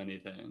spoil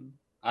anything,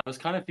 I was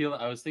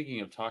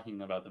thinking of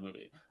talking about the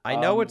movie. I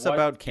know it's What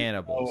about do you know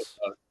cannibals.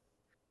 about-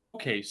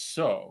 Okay,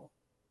 so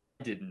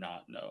I did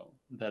not know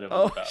that it was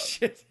Oh about.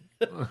 shit!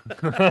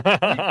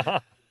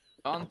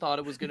 John thought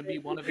it was going to be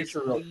one of his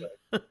Picture real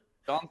sweet.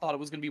 John thought it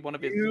was going to be one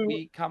of his You-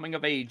 sweet coming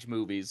of age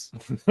movies.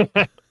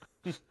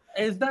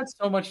 Is that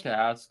so much to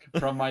ask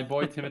from my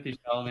boy Timothy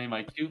Chalamet,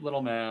 my cute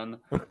little man?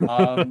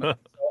 So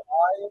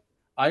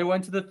I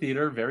went to the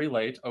theater very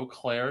late, Eau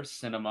Claire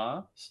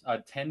Cinema, a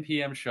 10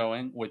 p.m.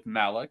 showing with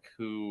Malik,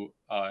 who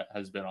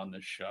has been on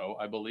this show,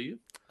 I believe.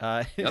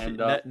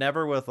 And,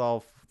 Never with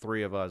all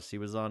three of us. He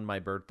was on my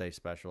birthday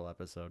special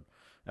episode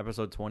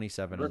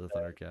 27 of the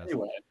ThunderCast.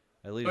 Anyway,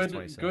 At least good-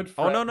 27. good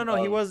Oh no, friend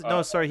he of,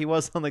 was sorry, he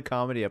was on the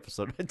comedy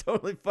episode. I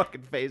totally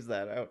fucking phased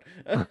that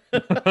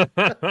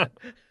out.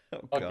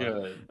 Oh,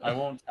 good. I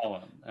won't tell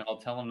him, and I'll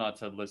tell him not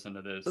to listen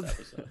to this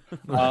episode.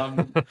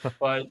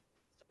 But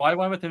I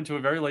went with him to a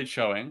very late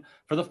showing.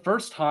 For the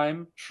first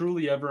time,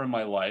 truly ever in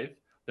my life,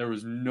 there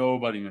was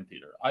nobody in the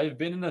theater. I've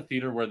been in a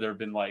theater where there have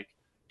been like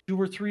 2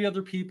 or 3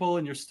 other people,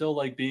 and you're still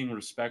like being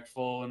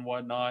respectful and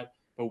whatnot.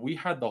 But we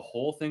had the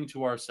whole thing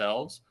to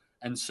ourselves,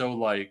 and so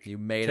like You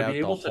made to out be the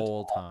able to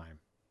whole time.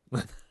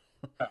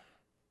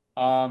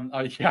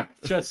 yeah,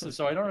 just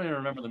so I don't even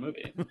remember the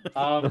movie.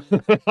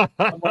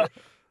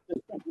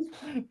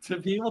 To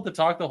be able to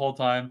talk the whole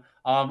time,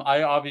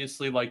 I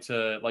obviously like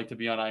to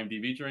be on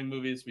IMDb during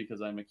movies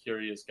because I'm a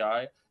curious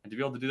guy, and to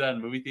be able to do that in a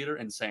movie theater,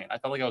 insane. I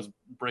felt like I was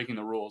breaking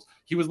the rules.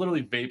 He was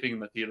literally vaping in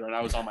the theater, and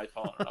I was on my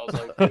phone, and I was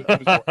like, it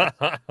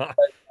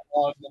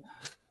was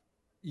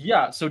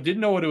yeah. So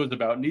didn't know what it was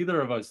about. Neither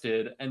of us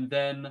did, and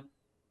then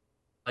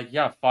like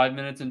 5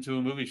 minutes into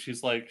a movie,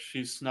 she's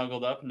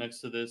snuggled up next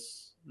to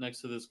this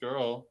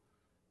girl.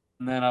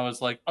 And then I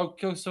was like,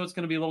 okay, so it's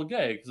gonna be a little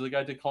gay because the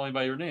guy did call me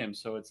by your name,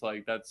 so it's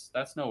like that's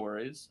no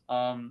worries.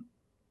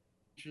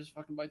 She just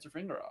fucking bites her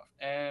finger off,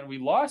 and we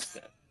lost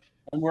it,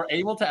 and we're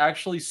able to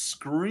actually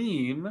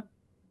scream,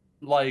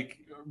 like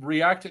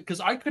react, because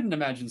I couldn't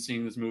imagine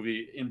seeing this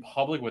movie in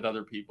public with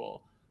other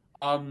people.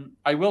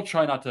 I will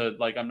try not to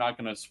I'm not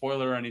gonna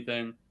spoil it or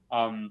anything.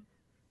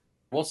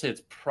 We'll say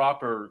it's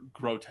proper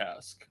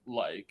grotesque,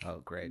 Oh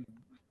great.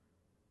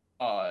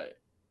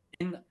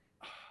 In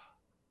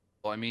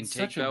Well, I mean,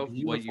 such a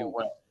beautiful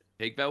way.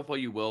 take that what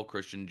you will,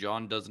 Christian.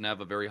 John doesn't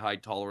have a very high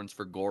tolerance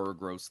for gore or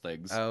gross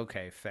things.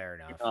 Okay, fair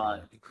enough.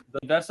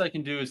 The best I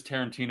can do is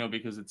Tarantino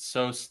because it's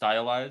so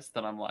stylized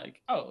that I'm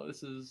like, oh,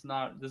 this is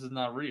not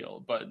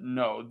real. But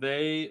no,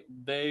 they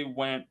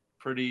went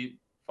pretty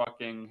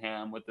fucking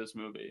ham with this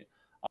movie.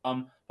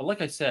 But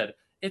like I said,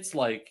 it's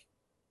like,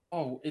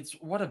 oh, it's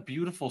what a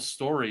beautiful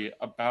story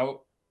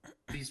about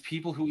these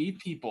people who eat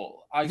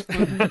people. I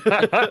couldn't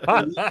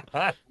believe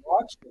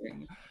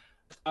watching.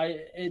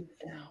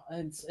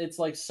 It's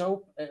like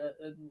so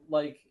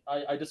like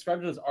I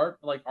described it as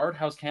art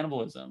house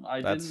cannibalism.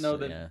 I didn't know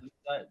that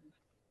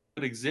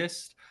could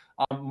exist.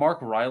 Mark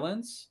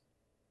Rylance,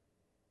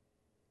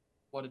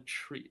 what a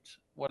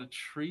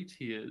treat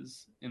he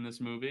is in this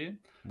movie.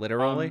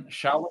 Literally.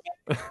 Chalamet,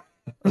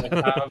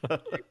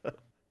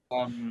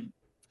 I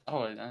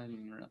didn't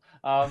even realize.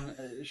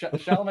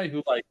 Chalamet,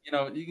 who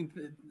you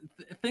can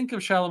think of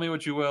Chalamet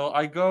what you will.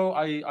 I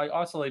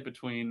oscillate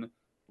between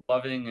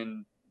loving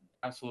and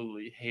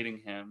absolutely hating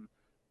him.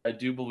 I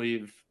do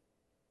believe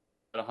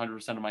that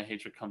 100% of my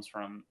hatred comes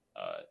from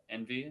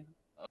envy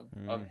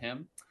of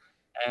him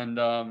and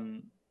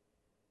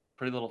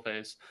Pretty Little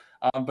Face.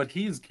 But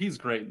he's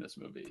great in this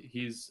movie.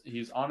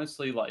 He's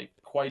honestly like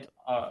quite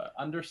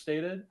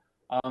understated.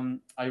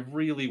 I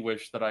really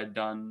wish that I'd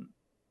done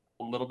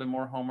a little bit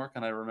more homework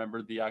and I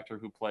remembered the actor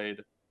who played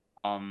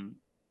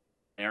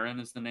Erin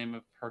is the name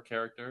of her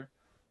character.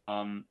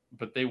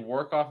 But they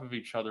work off of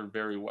each other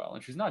very well.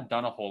 And she's not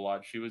done a whole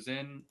lot. She was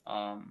in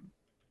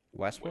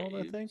Westworld,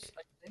 Waves, I think. Is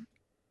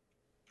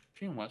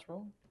she in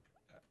Westworld?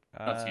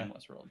 Not seen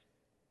Westworld.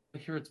 I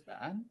hear it's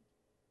bad.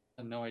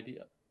 I had no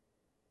idea.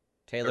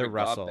 Taylor Heard it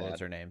got Russell bad. is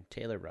her name.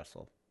 Taylor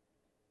Russell.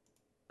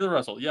 Taylor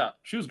Russell, yeah,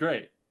 she was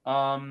great.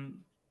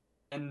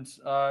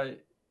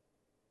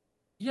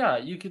 Yeah,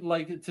 you could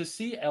like to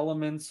see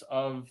elements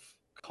of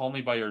Call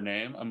Me by Your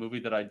Name, a movie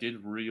that I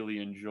did really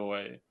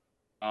enjoy.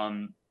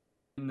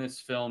 In this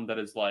film that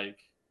is like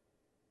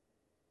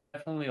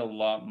definitely a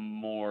lot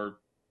more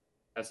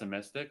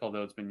pessimistic,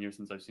 although it's been years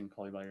since I've seen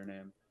Call Me by Your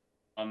Name.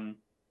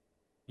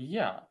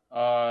 Yeah,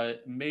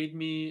 made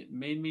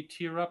me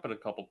tear up at a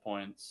couple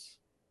points.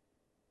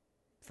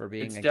 For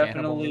being It's a cannibal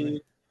definitely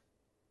movie?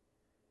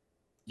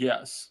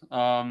 yes.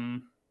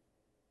 Couldn't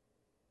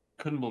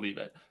believe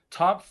it.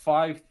 Top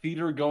 5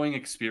 theater going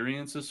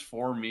experiences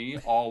for me,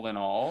 all in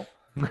all.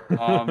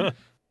 Um,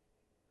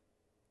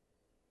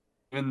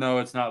 even though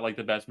it's not like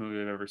the best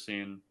movie I've ever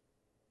seen,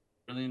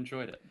 really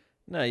enjoyed it.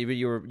 No,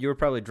 you were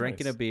probably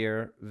drinking a Nice.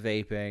 beer,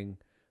 vaping,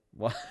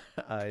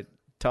 uh,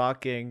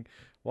 talking.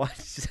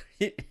 Watch.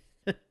 You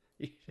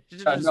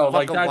should have just No,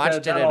 like fucking watched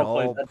it that at all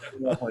plays. home. That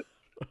definitely all plays.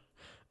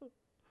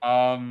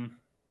 Um,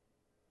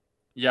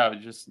 yeah,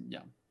 just yeah,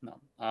 no.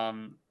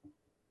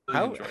 Really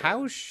How enjoyed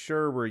how it.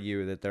 sure were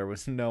you that there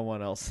was no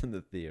one else in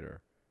the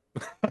theater?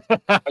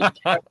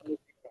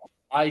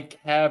 I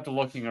kept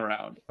looking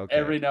around. Okay.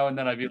 Every now and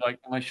then I'd be like,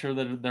 "Am I sure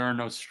that there are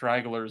no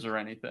stragglers or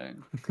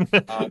anything?"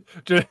 Um,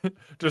 just,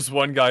 just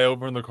one guy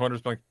over in the corner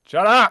is like,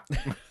 "Shut up!"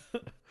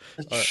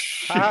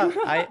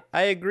 I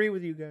agree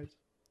with you guys.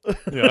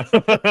 Yeah,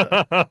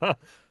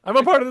 I'm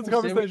a part of this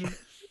conversation.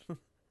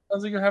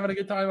 Sounds like you're having a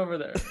good time over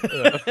there.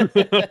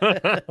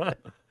 Yeah.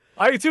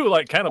 I too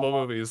like cannibal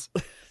movies.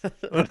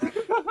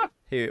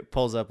 He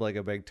pulls up like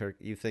a big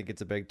turkey. You think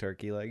it's a big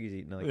turkey leg? He's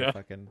eating like Yeah. a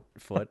fucking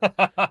foot.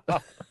 Oh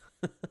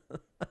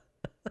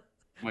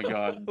my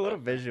god. What a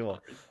visual.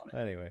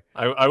 Anyway,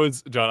 I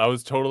was John. I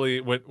was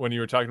totally when you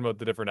were talking about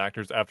the different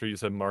actors after you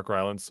said Mark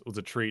Rylance was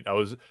a treat. I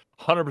was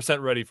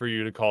 100% ready for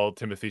you to call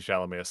Timothy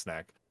Chalamet a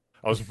snack.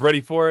 I was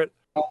ready for it,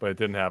 but it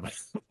didn't happen.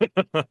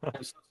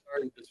 I'm so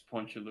sorry to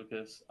disappoint you,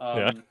 Lucas.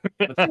 Yeah.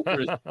 The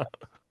filter is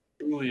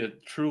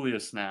truly a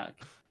snack.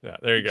 Yeah,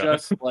 there you go.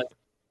 Just like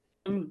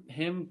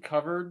him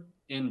covered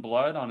in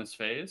blood on his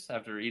face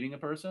after eating a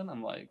person,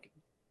 I'm like,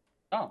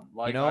 oh,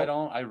 like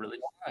know, I really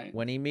don't mind.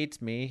 when he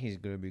meets me, he's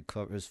gonna be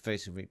his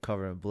face will be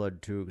covered in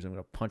blood too, because I'm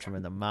gonna punch him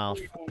in the mouth.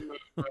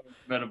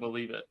 Better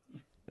believe it.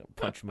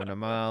 Punch him in the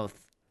mouth.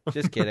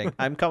 Just kidding.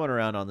 I'm coming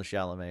around on the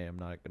Chalamet. I'm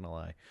not gonna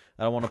lie.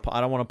 I don't want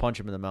to punch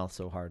him in the mouth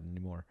so hard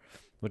anymore.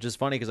 Which is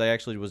funny because I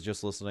actually was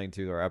just listening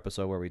to our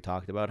episode where we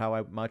talked about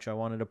how much I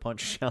wanted to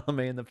punch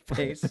Chalamet in the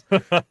face,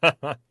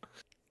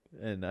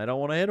 and I don't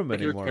want to hit him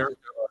Like your anymore. character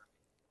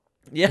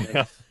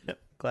Yeah. Yeah.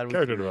 Glad we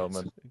Character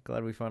development.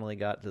 glad we finally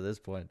got to this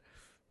point.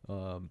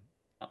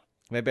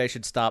 Maybe I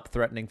should stop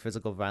threatening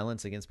physical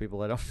violence against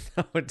people I don't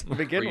know to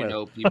begin Or, you with.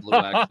 know,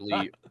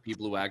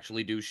 people who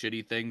actually do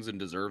shitty things and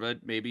deserve it.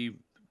 Maybe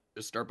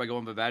just start by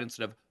going with that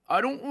instead of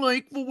I don't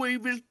like the way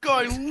this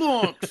guy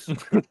looks.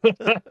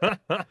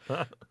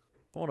 I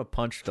want to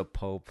punch the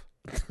Pope.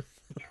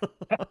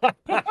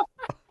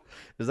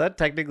 Is that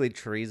technically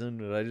treason?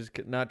 Did I just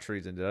not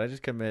treason? Did I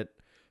just commit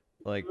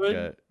like?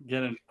 Get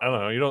in. I don't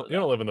know. You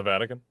don't live in the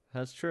Vatican.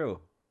 That's true.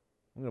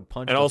 I'm gonna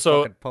punch And the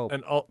also fucking Pope.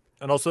 and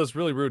also it's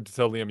really rude to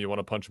tell Liam you want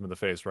to punch him in the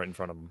face right in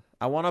front of him.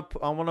 I want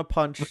to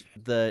punch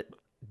the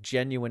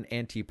genuine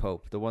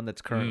anti-Pope, the one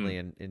that's currently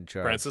in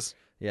charge. Francis?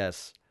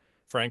 Yes.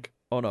 Frank?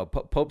 Oh no,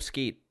 Pope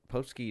Skeet.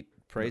 Pope Skeet.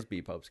 Praise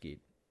be Pope Skeet.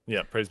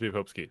 Yeah, praise be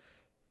Pope Skeet.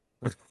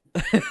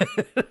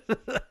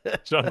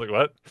 John's like,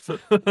 what?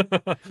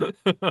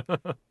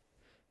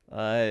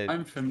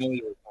 I'm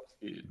familiar with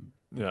Speed.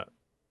 Yeah.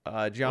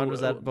 John,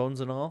 was that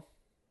Bones and All?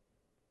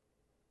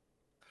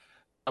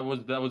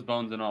 That was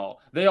Bones and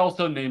All. They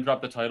also name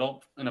dropped the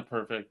title in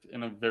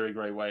a very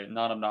great way.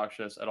 Not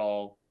obnoxious at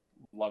all.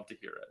 Love to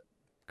hear it.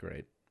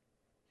 Great.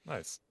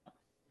 Nice.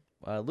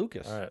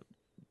 Lucas. All right.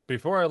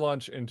 Before I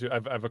launch into, I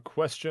have a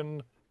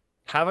question.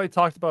 Have I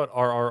talked about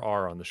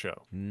RRR on the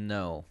show?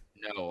 No.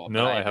 No,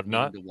 No, but I have need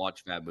not. to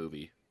watch that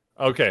movie.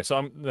 Okay, so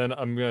I'm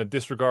going to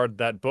disregard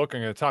that book.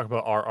 I'm going to talk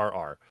about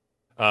RRR.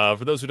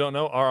 For those who don't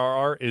know,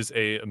 RRR is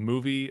a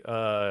movie.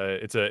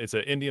 It's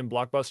an Indian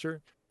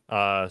blockbuster,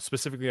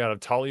 specifically out of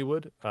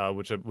Tollywood,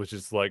 which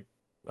is like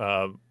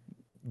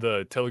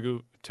the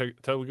Telugu.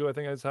 I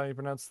think is how you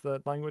pronounce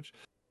that language.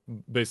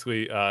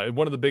 Basically,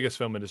 one of the biggest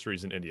film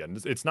industries in India. And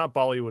it's not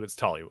Bollywood; it's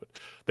Tollywood.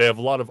 They have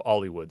a lot of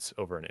Ollywoods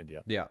over in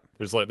India. Yeah.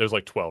 There's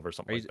like 12 or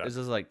something like that. Is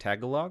this like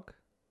Tagalog?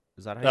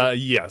 Is that how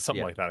you... Yeah,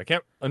 something like that. I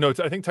can't. No,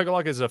 I think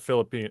Tagalog is a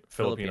Filipino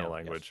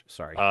language. Yes.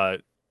 Sorry.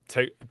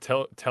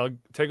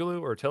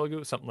 Telugu or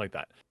Telugu, something like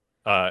that.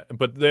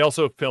 But they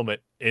also film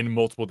it in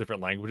multiple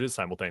different languages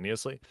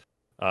simultaneously.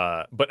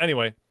 But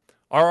anyway,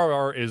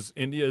 RRR is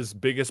India's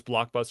biggest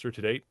blockbuster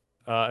to date,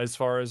 as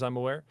far as I'm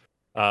aware.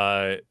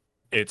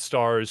 It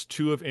stars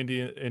two of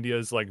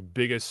India's like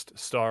biggest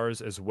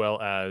stars, as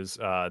well as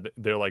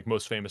their like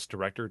most famous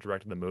directed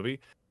the movie.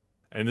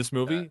 And this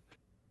movie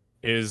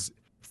is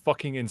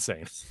fucking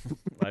insane.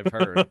 I've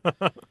heard.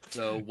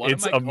 So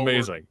It's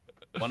amazing.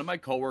 One of my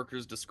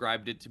coworkers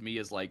described it to me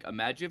as like,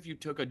 imagine if you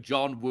took a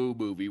John Woo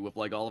movie with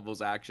like all of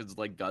those actions,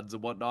 like guns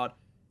and whatnot,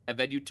 and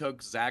then you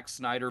took Zack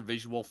Snyder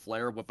visual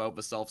flair without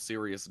the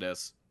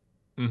self-seriousness.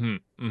 And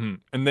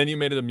then you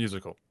made it a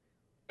musical.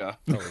 Yeah.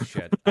 Holy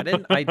shit!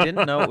 I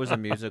didn't know it was a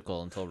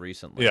musical until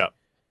recently. Yeah,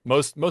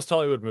 most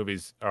Hollywood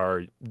movies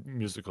are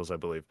musicals, I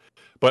believe.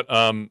 But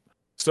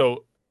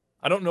so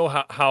I don't know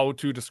how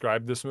to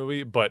describe this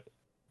movie, but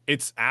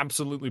it's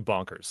absolutely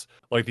bonkers.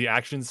 Like the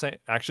action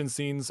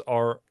scenes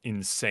are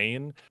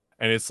insane,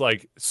 and it's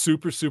like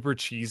super super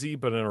cheesy,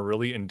 but in a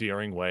really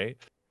endearing way.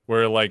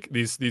 Where like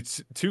these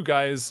two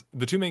guys,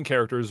 the two main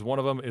characters, one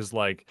of them is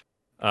like,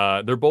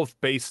 they're both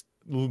based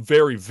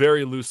very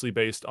very loosely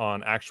based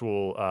on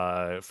actual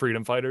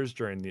freedom fighters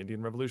during the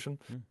Indian Revolution,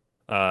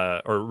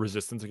 or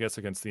resistance, I guess,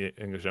 against the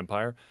English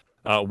Empire.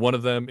 One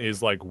of them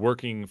is like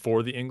working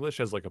for the English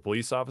as like a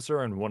police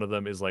officer, and one of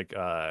them is like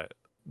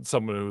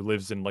someone who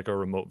lives in like a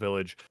remote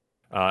village,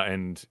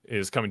 and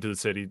is coming to the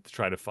city to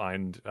try to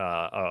find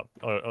a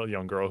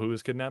young girl who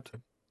was kidnapped.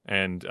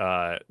 And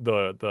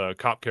the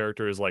cop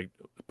character is like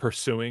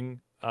pursuing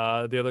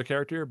the other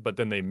character, but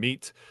then they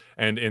meet,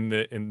 and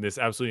in this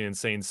absolutely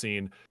insane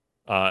scene,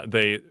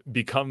 they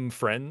become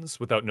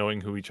friends without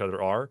knowing who each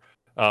other are.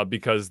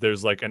 Because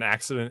there's like an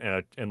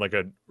accident, and like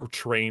a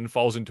train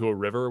falls into a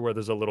river where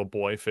there's a little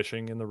boy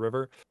fishing in the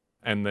river,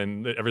 and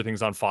then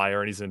everything's on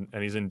fire,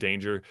 and he's in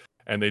danger.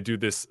 And they do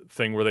this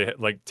thing where they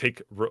like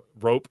take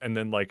rope and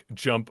then like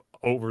jump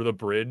over the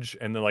bridge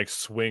and then like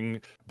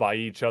swing by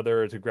each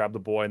other to grab the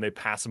boy, and they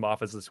pass him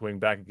off as they swing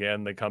back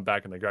again. They come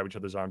back and they grab each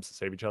other's arms to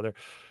save each other,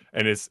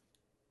 and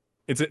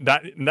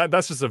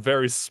that's just a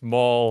very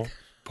small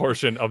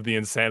portion of the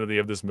insanity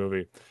of this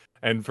movie.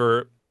 And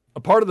for a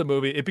part of the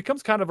movie, it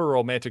becomes kind of a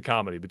romantic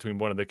comedy between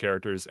one of the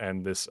characters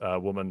and this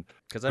woman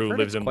Because I've who heard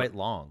lives it's in quite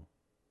long.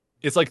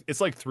 It's like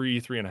 3.5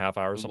 hours, From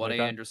something what like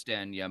I that.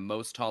 understand, yeah,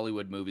 most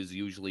Hollywood movies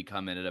usually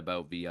come in at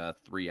about the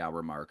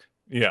 3-hour mark.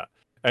 Yeah,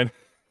 and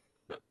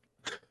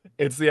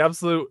it's the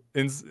absolute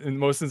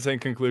most insane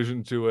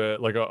conclusion to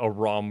a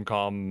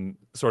rom-com,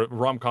 sort of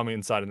rom-com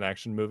inside an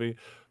action movie,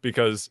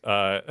 because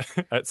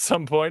at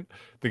some point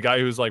the guy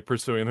who's like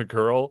pursuing the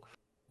girl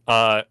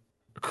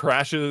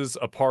crashes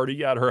a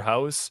party at her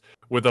house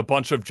with a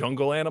bunch of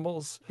jungle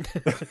animals.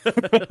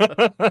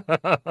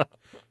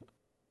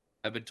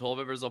 I've been told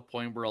there's a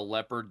point where a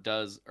leopard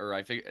does, or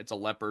I think it's a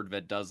leopard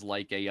that does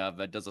like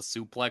that does a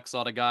suplex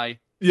on a guy.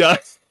 Yeah.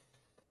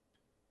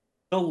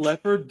 The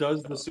leopard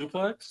does the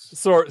suplex?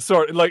 Sort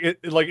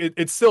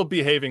it's still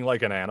behaving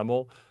like an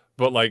animal,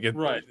 but like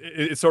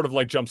it sort of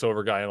like jumps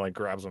over a guy and like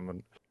grabs him,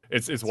 and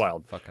it's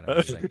wild. Fucking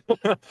amazing.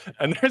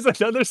 And there's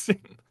another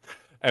scene,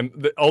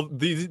 and all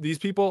these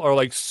people are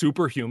like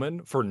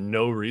superhuman for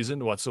no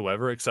reason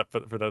whatsoever, except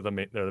for they're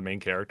the main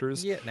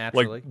characters. Yeah,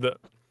 naturally. Like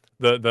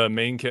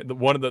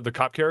one of the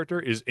cop character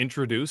is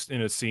introduced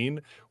in a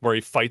scene where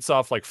he fights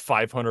off like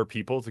 500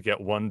 people to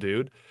get one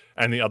dude,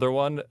 and the other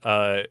one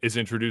is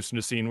introduced in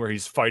a scene where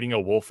he's fighting a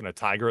wolf and a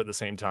tiger at the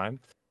same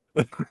time.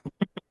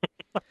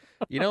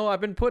 You know,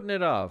 I've been putting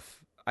it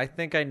off. I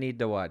think I need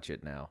to watch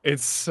it now.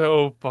 It's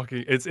so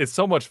fucking it's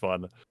so much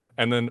fun.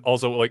 And then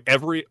also like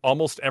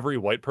almost every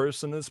white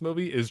person in this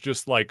movie is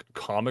just like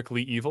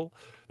comically evil.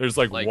 There's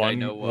like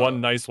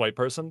one nice white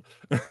person.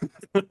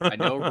 I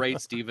know Ray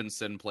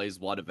Stevenson plays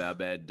one of them,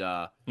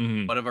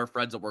 and one of our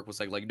friends at work was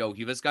like, no,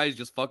 this guy is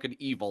just fucking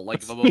evil.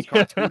 Like the most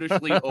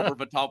cartoonishly over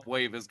the top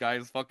way, this guy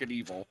is fucking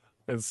evil.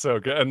 It's so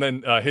good. And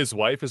then his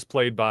wife is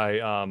played by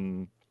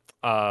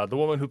the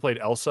woman who played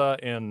Elsa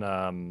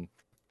in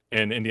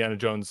Indiana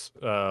Jones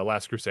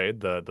Last Crusade,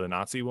 the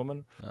Nazi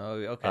woman. Oh,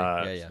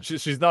 okay. Yeah.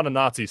 She's not a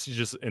Nazi. She's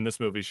just in this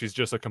movie. She's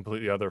just a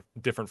completely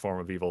different form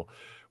of evil.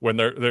 When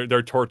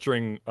they're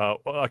torturing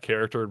a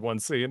character in one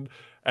scene,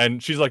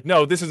 and she's like,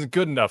 "No, this isn't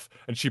good enough,"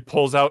 and she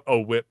pulls out a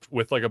whip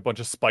with like a bunch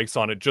of spikes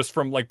on it just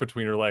from like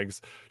between her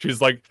legs. She's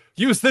like,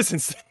 "Use this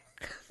instead."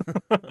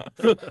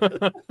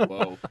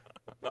 Whoa.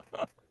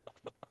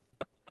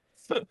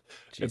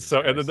 And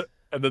so,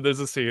 and then there's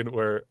a scene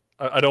where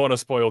I don't want to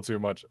spoil too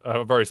much.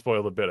 I've already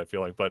spoiled a bit, I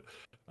feel like, but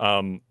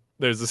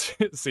there's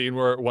a scene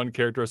where one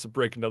character has to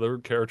break another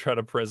character out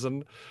of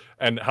prison,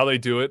 and how they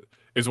do it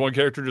is one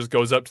character just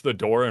goes up to the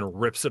door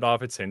and rips it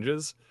off its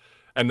hinges,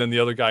 and then the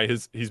other guy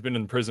he's been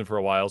in prison for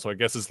a while, so I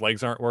guess his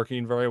legs aren't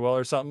working very well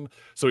or something.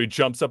 So he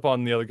jumps up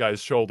on the other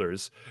guy's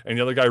shoulders, and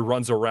the other guy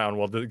runs around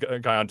while the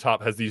guy on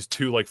top has these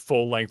two like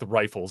full length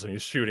rifles, and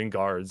he's shooting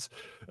guards,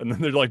 and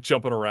then they're like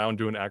jumping around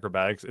doing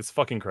acrobatics. It's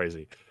fucking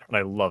crazy, and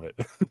I love it.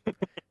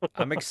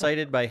 I'm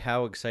excited by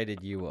how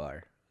excited you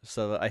are.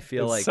 So I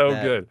feel It's like so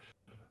good.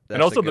 that's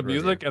And also a the good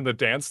music review. and the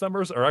dance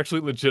numbers are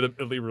actually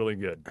legitimately really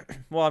good.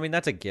 Well, I mean,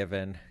 that's a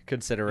given,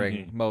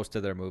 considering most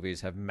of their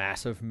movies have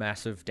massive,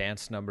 massive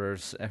dance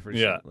numbers.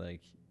 Yeah.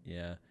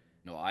 Yeah.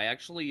 No, I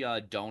actually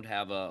don't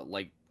have a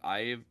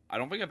I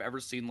don't think I've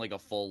ever seen like a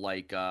full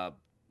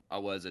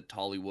was it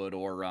Tollywood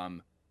or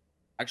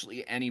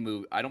actually any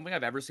movie. I don't think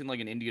I've ever seen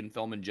like an Indian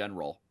film in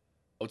general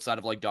outside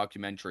of like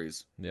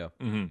documentaries. Yeah.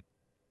 Mm-hmm.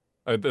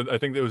 I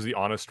think there was the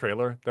Honest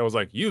trailer that was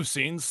like, "You've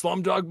seen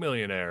Slumdog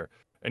Millionaire,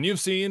 and you've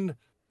seen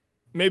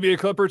maybe a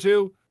clip or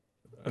two,"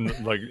 and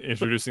like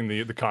introducing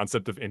the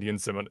concept of Indian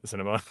cinema.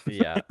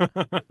 Yeah.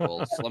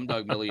 Well,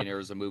 Slumdog Millionaire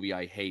is a movie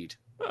I hate.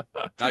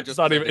 Not just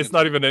It's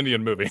not even an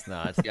Indian movie.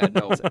 No, it's, yeah,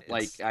 no,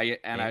 it's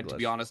to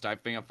be honest, I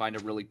think I find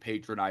it really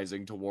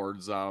patronizing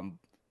towards at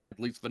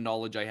least the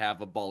knowledge I have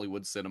of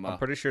Bollywood cinema. I'm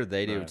pretty sure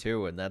they do Right.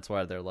 too, and that's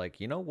why they're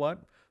like, you know what?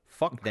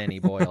 Fuck Danny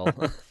Boyle.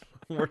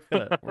 we're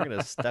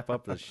gonna step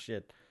up this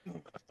shit.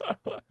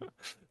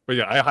 But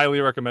yeah, I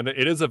highly recommend it.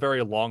 It is a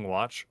very long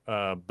watch,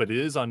 but it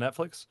is on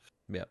Netflix.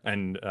 Yeah.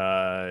 And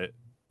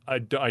I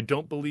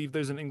don't believe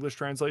there's an English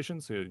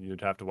translation, so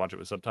you'd have to watch it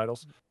with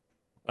subtitles.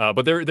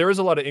 But there is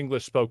a lot of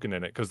English spoken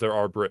in it because there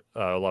are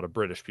a lot of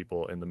British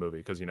people in the movie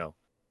because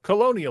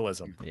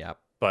colonialism. Yeah.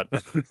 But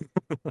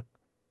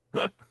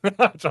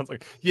John's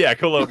like, yeah,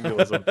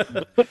 colonialism.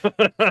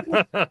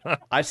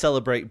 I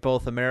celebrate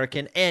both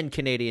American and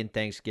Canadian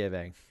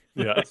Thanksgiving.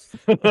 Yeah.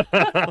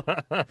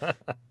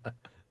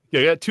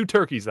 Yeah, 2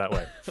 turkeys that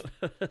way.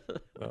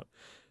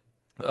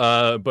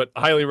 But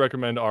highly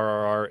recommend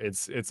RRR.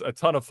 It's a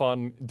ton of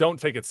fun. Don't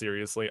take it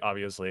seriously,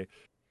 obviously.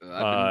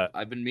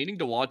 I've been meaning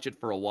to watch it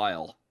for a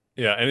while.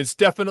 Yeah, and it's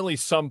definitely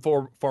some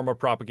form of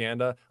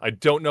propaganda. I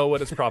don't know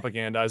what it's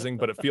propagandizing,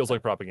 but it feels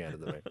like propaganda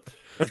to me.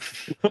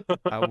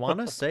 I want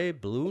to say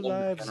Blue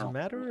Lives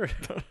Matter.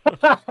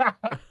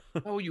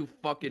 Oh, you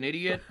fucking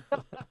idiot!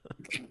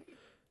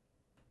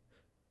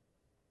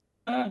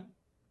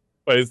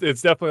 But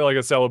it's definitely like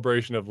a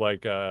celebration of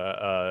like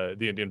the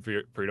Indian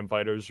freedom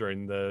fighters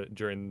during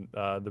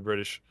the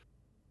British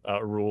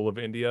rule of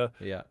India.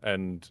 Yeah.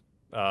 And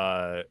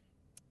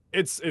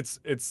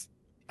it's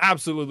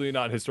absolutely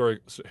not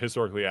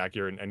historically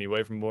accurate in any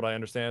way from what I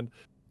understand.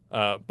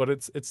 But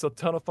it's a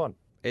ton of fun.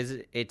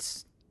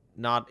 It's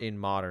not in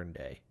modern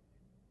day.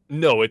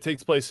 No, it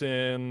takes place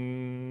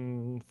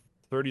in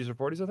 30s or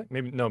 40s, I think.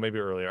 Maybe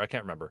earlier. I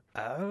can't remember.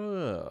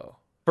 Oh.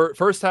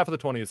 First half of the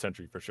 20th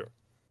century for sure.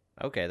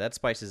 Okay, that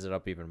spices it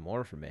up even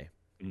more for me.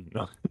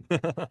 No.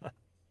 But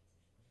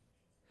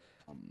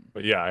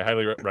yeah, I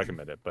highly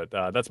recommend it. But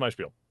that's my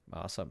spiel.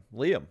 Awesome.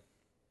 Liam.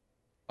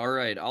 All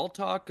right, I'll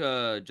talk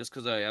just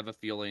because I have a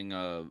feeling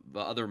the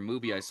other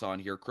movie I saw in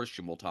here,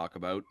 Christian will talk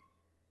about.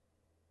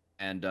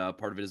 And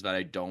part of it is that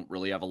I don't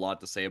really have a lot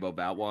to say about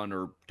that one,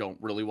 or don't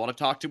really want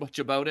to talk too much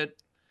about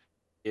it.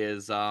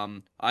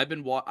 I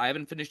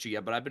haven't finished it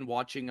yet, but I've been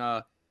watching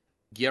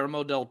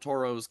Guillermo del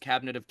Toro's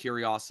Cabinet of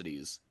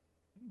Curiosities,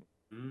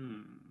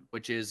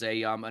 which is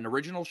an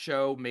original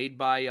show made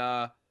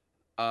by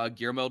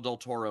Guillermo del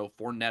Toro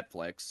for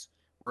Netflix,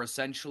 where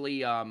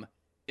essentially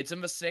it's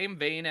in the same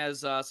vein as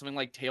something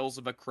like Tales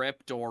of a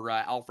Crypt or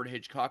Alfred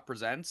Hitchcock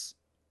Presents,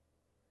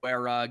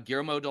 where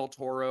Guillermo del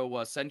Toro,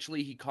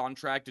 essentially he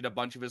contracted a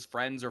bunch of his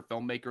friends or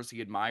filmmakers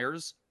he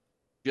admires,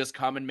 just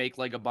come and make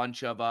like a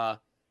bunch of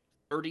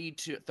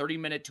 30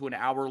 minute to an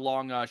hour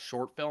long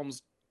short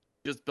films,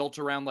 just built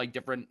around like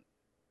different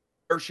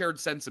or shared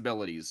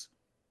sensibilities.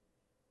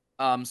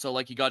 So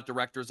like you got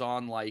directors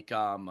on like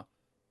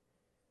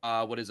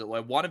what is it?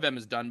 Like one of them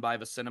is done by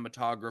the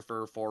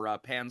cinematographer for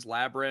Pan's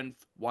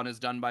Labyrinth. One is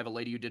done by the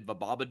lady who did the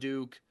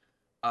Babadook.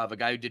 The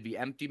guy who did The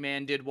Empty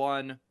Man did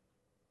one.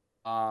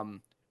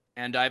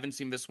 And I haven't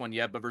seen this one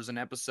yet, but there's an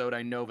episode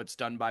I know that's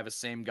done by the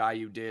same guy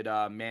who did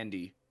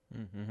Mandy.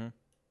 Mm-hmm.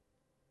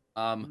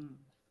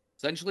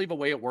 Essentially, the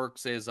way it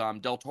works is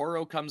Del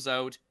Toro comes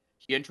out,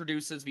 he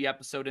introduces the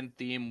episode and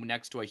theme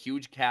next to a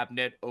huge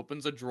cabinet,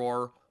 opens a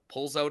drawer,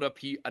 pulls out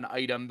an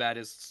item that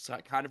is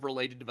kind of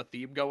related to the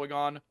theme going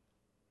on,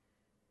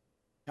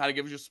 kind of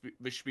gives you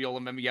the spiel,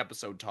 and then the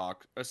episode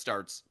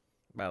starts.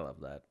 I love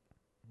that.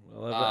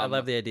 I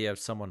love the idea of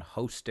someone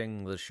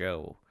hosting the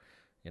show.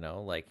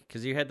 Like,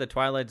 because you had the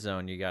Twilight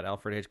Zone, you got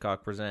Alfred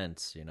Hitchcock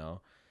Presents,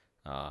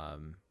 what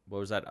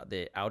was that?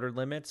 The Outer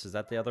Limits? Is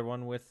that the other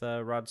one with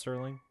Rod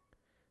Serling?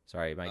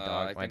 Sorry, my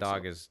dog. My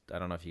dog is. I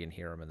don't know if you can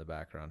hear him in the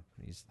background.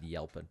 He's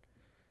yelping.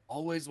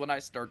 Always when I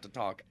start to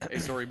talk. Hey,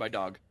 sorry, my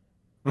dog.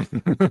 I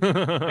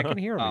can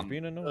hear him. He's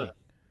being annoying.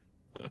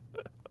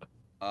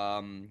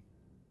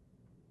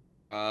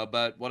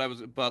 But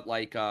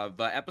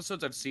the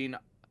episodes I've seen,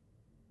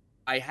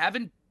 I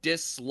haven't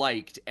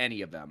disliked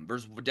any of them.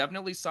 There's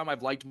definitely some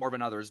I've liked more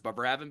than others, but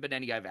there haven't been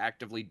any I've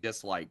actively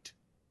disliked.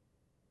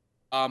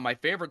 My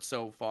favorite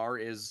so far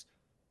is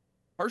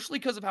partially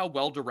because of how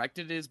well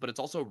directed it is, but it's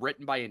also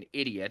written by an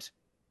idiot.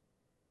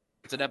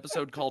 It's an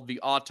episode called The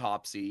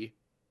Autopsy,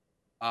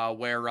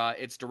 where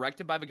it's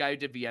directed by the guy who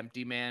did The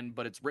Empty Man,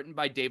 but it's written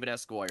by David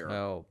S. Goyer.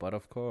 Oh, but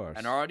of course.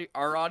 And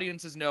our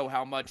audiences know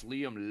how much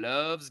Liam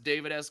loves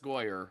David S.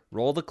 Goyer.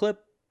 Roll the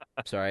clip.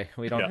 Sorry,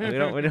 we don't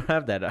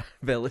have that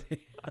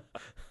ability.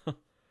 I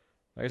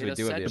guess It we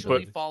do have the essentially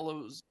ability.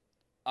 follows.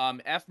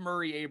 F.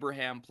 Murray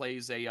Abraham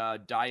plays a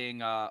dying,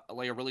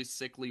 like a really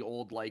sickly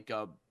old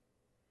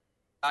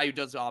guy who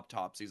does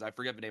autopsies. I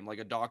forget the name, like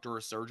a doctor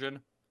or surgeon.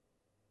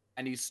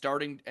 And he's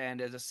starting,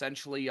 and it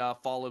essentially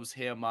follows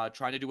him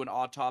trying to do an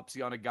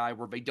autopsy on a guy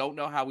where they don't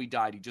know how he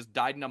died. He just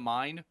died in a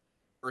mine,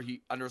 or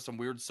he under some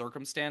weird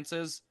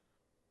circumstances.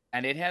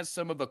 And it has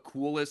some of the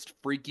coolest,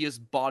 freakiest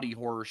body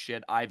horror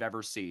shit I've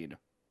ever seen.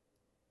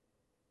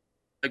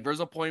 Like, there's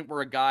a point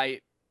where a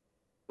guy,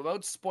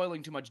 without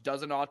spoiling too much,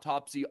 does an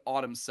autopsy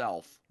on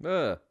himself.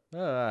 Like,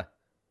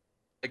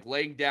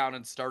 laying down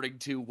and starting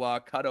to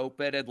cut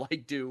open and,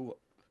 like, do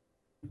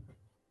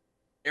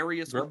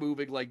areas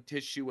removing, like,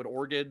 tissue and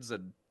organs,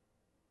 and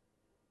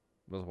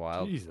it was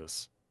wild.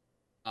 Jesus.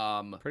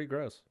 Pretty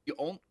gross.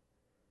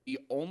 The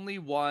only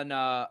one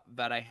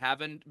that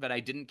I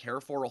didn't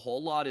care for a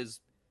whole lot is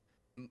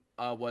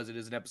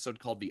an episode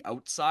called The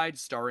Outside,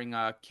 starring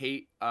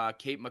Kate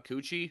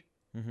Micucci.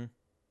 Mm-hmm.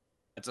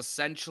 It's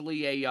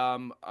essentially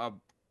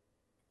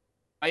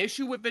my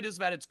issue with it is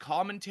that it's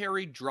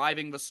commentary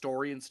driving the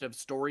story instead of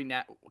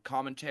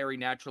commentary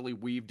naturally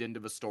weaved into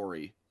the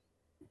story.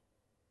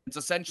 It's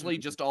essentially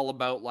just all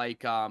about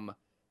like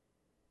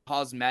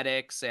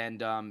cosmetics and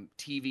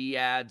TV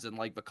ads and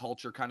like the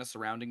culture kind of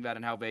surrounding that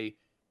and how they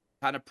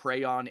kind of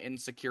prey on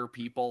insecure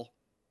people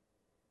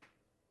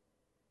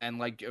and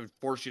like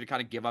force you to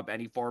kind of give up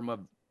any form of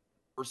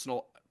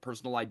personal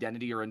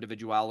identity or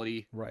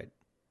individuality. Right.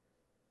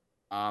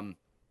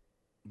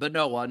 But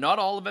no, not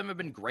all of them have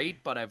been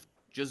great, but I've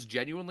just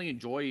genuinely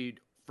enjoyed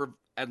for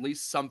at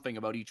least something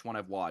about each one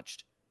I've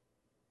watched.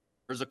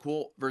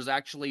 There's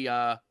actually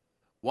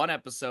one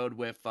episode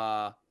with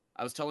I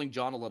was telling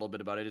John a little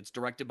bit about it. It's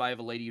directed by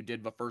the lady who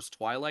did the first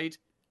Twilight,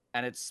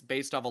 and it's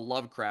based off a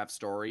Lovecraft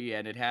story,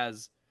 and it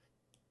has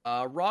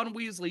Ron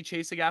Weasley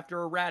chasing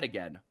after a rat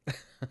again.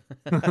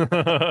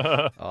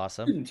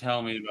 Awesome. Didn't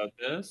tell me about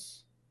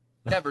this.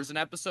 Yeah, there's an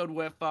episode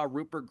with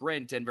Rupert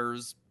Grint, and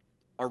there's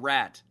a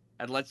rat,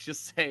 and let's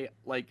just say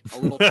like a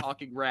little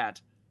talking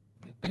rat.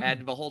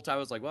 And the whole time I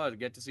was like, well, I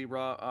get to see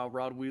Ron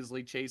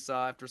Weasley chase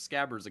after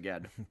Scabbers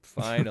again.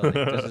 Finally,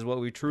 this is what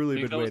we've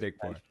truly been waiting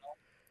for.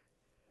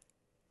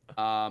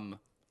 No,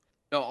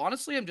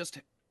 honestly, I'm just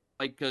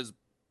like, because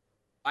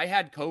I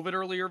had COVID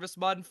earlier this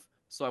month,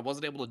 so I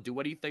wasn't able to do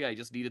anything. I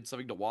just needed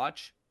something to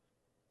watch.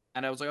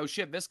 And I was like, oh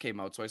shit, this came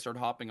out. So I started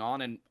hopping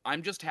on, and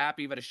I'm just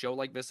happy that a show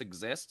like this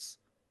exists.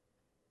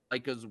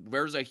 Like, because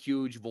there's a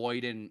huge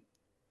void in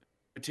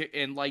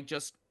like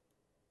just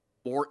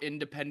more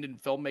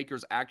independent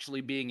filmmakers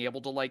actually being able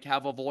to like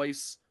have a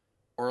voice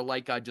or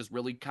like just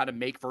really kind of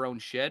make their own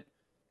shit.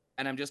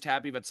 And I'm just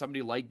happy that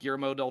somebody like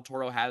Guillermo del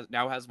Toro has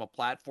a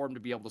platform to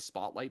be able to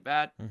spotlight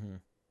that. Mm-hmm.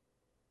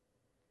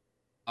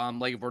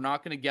 Like if we're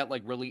not going to get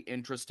like really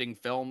interesting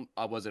full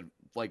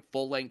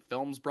length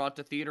films brought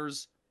to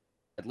theaters,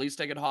 at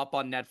least I could hop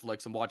on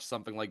Netflix and watch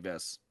something like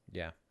this.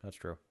 Yeah, that's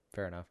true.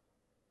 Fair enough.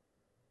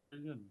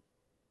 Very good.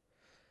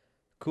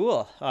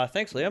 Cool.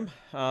 Thanks, Liam.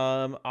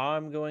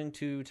 I'm going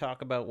to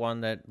talk about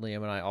one that Liam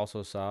and I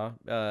also saw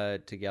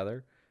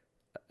together.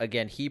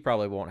 Again, he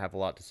probably won't have a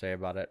lot to say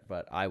about it,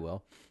 but I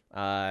will.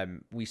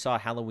 We saw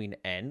Halloween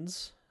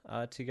Ends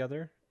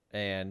together,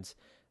 and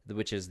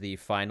which is the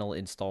final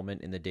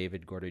installment in the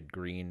David Gordon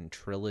Green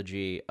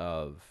trilogy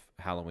of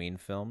Halloween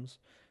films,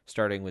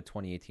 starting with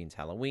 2018's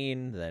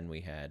Halloween. Then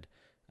we had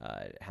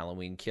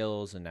Halloween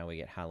Kills, and now we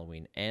get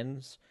Halloween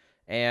Ends.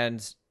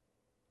 And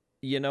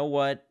you know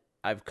what?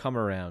 I've come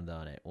around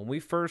on it. When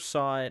we first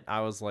saw it, I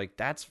was like,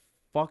 that's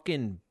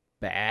fucking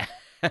bad.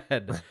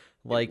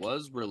 Like, it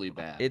was really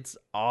bad. It's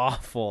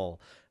awful.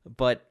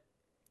 But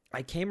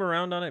I came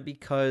around on it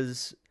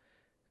because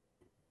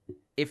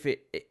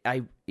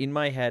in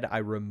my head, I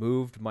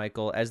removed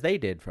Michael, as they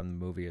did from the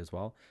movie as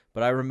well,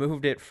 but I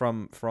removed it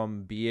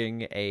from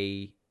being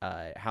a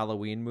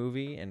Halloween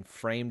movie and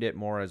framed it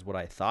more as what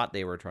I thought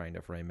they were trying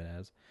to frame it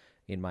as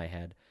in my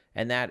head.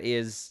 And that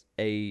is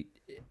a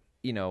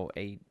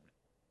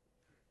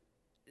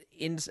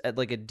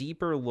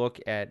deeper look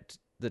at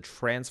the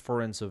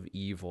transference of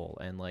evil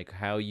and like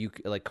how you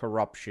like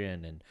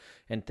corruption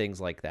and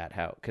things like that.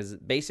 How, because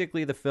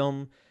basically the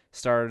film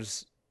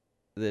stars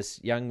this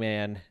young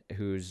man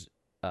whose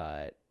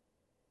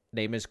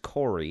name is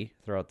Corey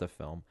throughout the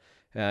film,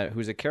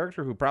 who's a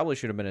character who probably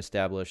should have been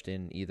established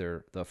in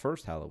either the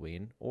first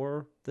Halloween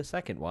or the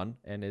second one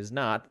and is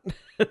not.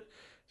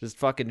 Just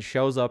fucking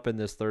shows up in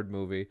this third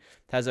movie.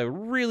 Has a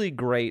really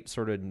great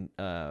sort of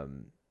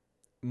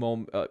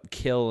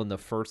kill in the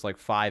first like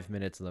 5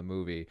 minutes of the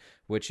movie,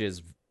 which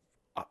is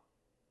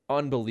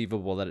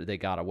unbelievable that they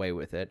got away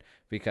with it,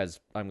 because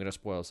I'm going to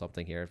spoil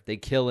something here. They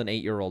kill an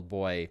 8-year-old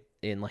boy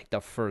in like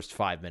the first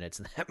 5 minutes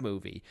of that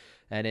movie,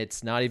 and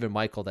it's not even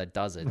Michael that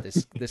does it.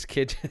 This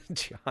kid,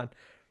 John.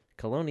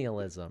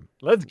 Colonialism.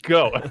 Let's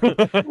go.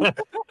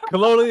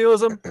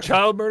 Colonialism,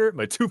 child murder,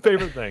 my two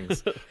favorite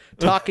things.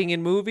 Talking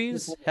in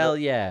movies? Hell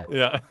yeah.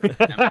 Yeah.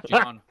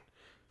 John.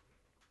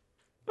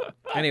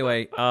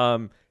 Anyway,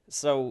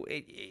 so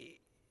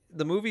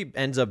the movie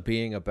ends up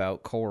being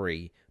about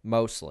Corey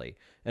mostly,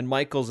 and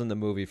Michael's in the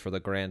movie for the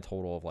grand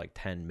total of like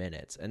 10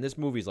 minutes. And this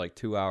movie's like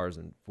 2 hours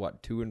and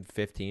 2 and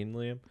 15,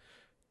 Liam?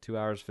 2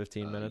 hours,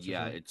 15 minutes?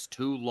 Yeah, it's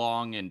too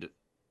long, and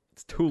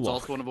it's too long. It's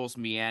also one of the most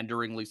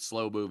meanderingly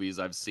slow movies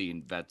I've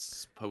seen that's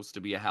supposed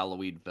to be a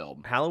Halloween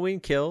film. Halloween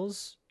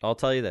Kills, I'll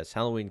tell you this,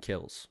 Halloween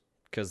Kills,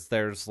 because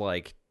there's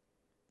like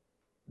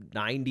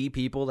 90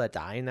 people that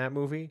die in that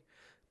movie,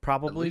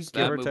 probably. At least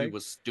that movie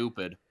was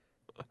stupid.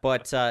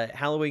 But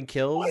Halloween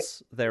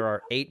Kills, there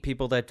are 8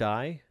 people that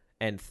die,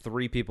 and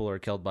 3 people are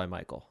killed by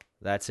Michael.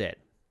 That's it.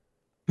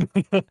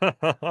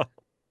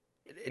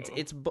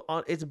 it's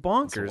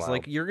bonkers. wild.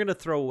 Like, you're gonna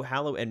throw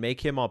Halloween and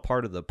make him a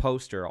part of the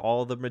poster,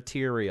 all the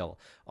material,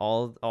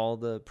 all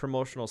the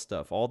promotional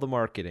stuff, all the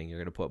marketing. You're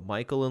gonna put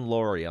Michael and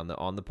Laurie on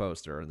the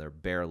poster, and they're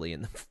barely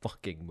in the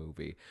fucking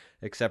movie,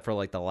 except for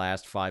like the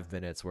last 5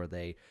 minutes where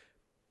they,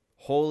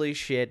 holy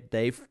shit,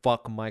 they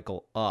fuck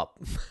Michael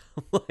up.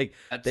 Like,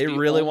 That's they the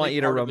really only want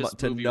you part of this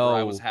to movie where I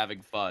know. was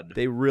having fun.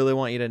 They really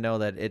want you to know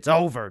that it's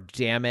over.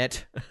 Damn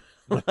it.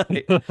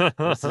 Like,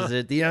 this is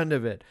at the end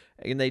of it,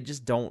 and they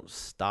just don't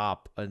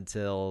stop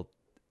until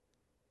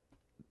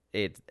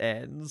it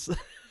ends.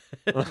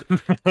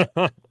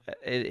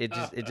 it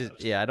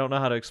just yeah, I don't know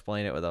how to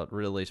explain it without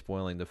really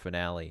spoiling the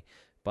finale.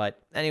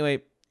 But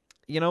anyway,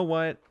 you know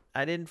what?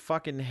 I didn't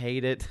fucking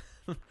hate it.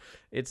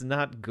 It's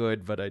not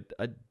good, but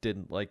I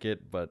didn't like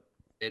it, but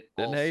It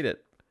didn't also, hate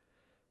it.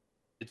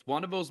 It's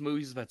one of those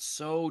movies that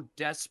so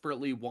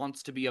desperately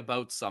wants to be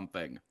about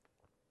something.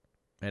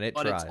 And it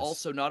But tries. it's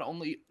also not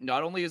only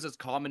is its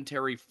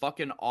commentary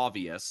fucking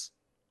obvious,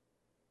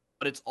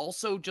 but it's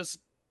also just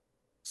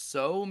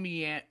so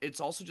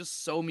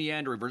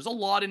meandering. There's a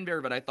lot in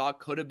there that I thought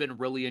could have been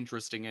really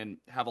interesting and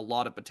have a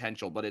lot of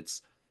potential, but it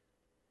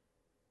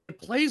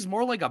plays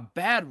more like a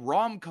bad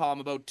rom-com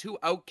about two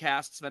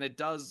outcasts than it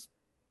does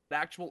an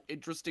actual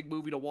interesting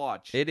movie to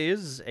watch. It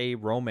is a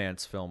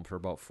romance film for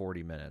about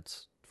 40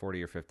 minutes,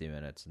 40 or 50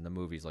 minutes, and the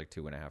movie's like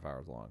 2.5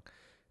 hours long.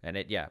 And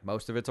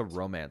most of it's a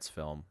romance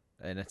film.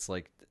 And it's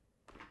like,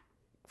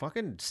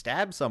 fucking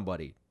stab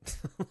somebody.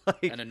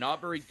 Like, And a not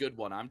very good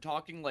one. I'm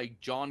talking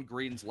like John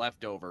Green's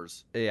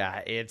Leftovers.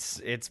 yeah,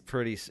 it's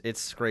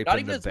scraping Not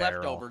even the his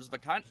barrel. leftovers,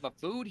 the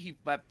food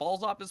that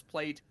falls off his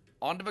plate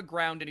onto the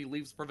ground and he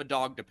leaves for the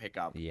dog to pick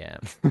up. Yeah.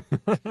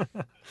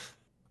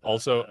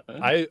 Also,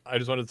 I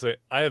just wanted to say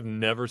I have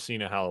never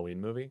seen a Halloween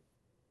movie,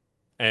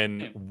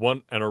 and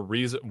one of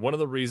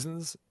the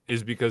reasons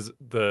is because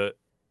the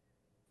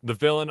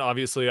villain,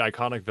 obviously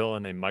iconic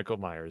villain named Michael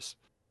Myers.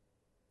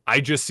 I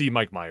just see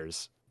Mike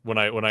Myers when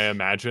I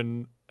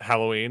imagine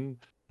Halloween.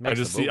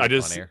 Makes the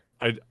movie funnier.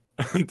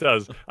 It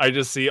does. I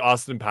just see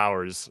Austin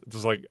Powers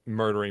just like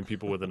murdering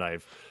people with a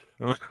knife.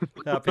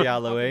 Happy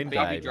Halloween,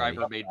 Baby baby.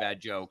 Driver made that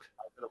joke.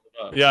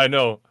 Yeah, I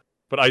know,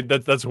 but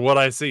that's what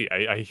I see.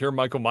 I hear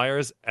Michael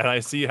Myers and I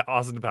see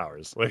Austin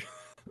Powers. Like,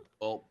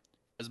 Well,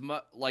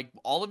 like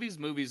all of these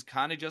movies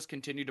kind of just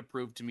continue to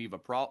prove to me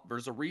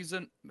there's a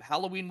reason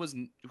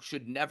Halloween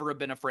should never have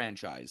been a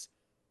franchise.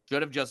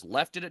 Should have just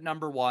left it at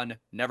number one,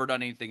 never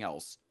done anything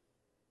else.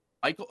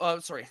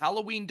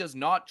 Halloween does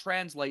not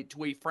translate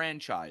to a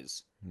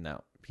franchise.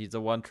 No, he's a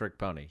one-trick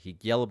pony. He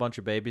yell a bunch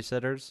of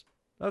babysitters.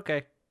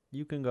 Okay,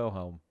 you can go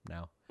home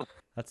now.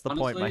 That's the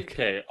point, Mike.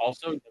 Okay,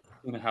 also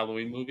in the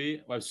Halloween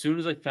movie, as soon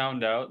as I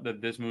found out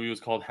that this movie was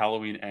called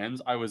Halloween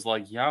Ends, I was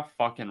like, yeah,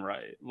 fucking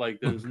right.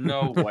 Like, there's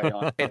no way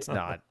on It's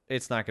not.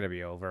 It's not going to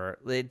be over.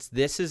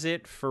 This is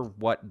it for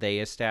what they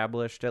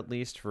established, at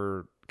least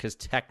because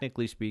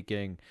technically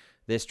speaking,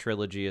 this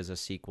trilogy is a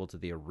sequel to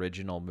the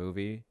original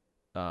movie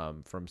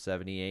from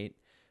 78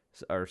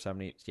 or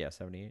 70. Yeah,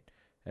 78.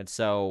 And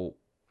so,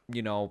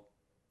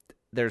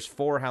 there's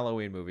 4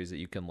 Halloween movies that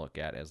you can look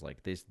at as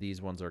like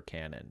these ones are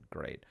canon.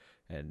 Great.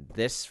 And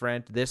this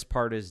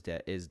part is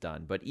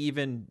done. But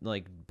even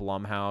like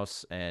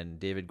Blumhouse and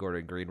David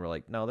Gordon Green were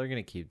like, no, they're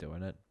going to keep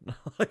doing it.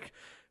 Like,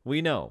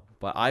 we know.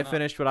 But I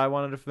finished what I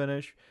wanted to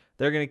finish.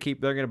 They're going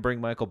to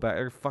bring Michael back.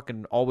 They're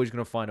fucking always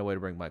going to find a way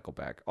to bring Michael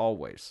back.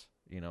 Always.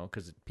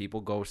 Because people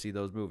go see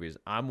those movies.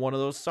 I'm one of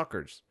those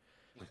suckers.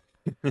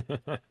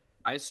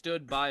 I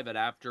stood by that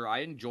after I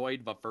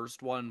enjoyed the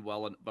first one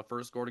the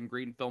first Gordon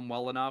Green film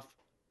well enough.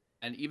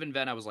 And even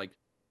then I was like,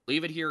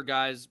 leave it here,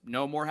 guys.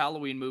 No more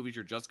Halloween movies.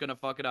 You're just going to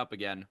fuck it up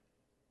again.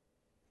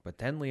 But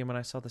then, Liam, and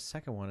I saw the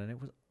second one, and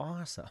it was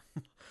awesome.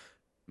 I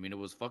mean, it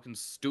was fucking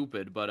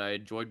stupid, but I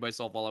enjoyed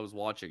myself while I was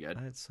watching it.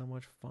 I had so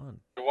much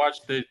fun.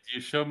 You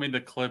showed me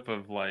the clip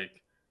of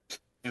like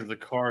the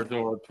car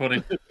door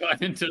putting the guy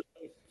into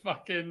the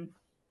fucking.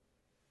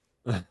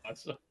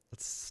 That's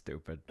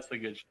stupid. That's the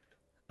good shit.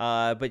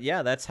 But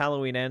yeah, that's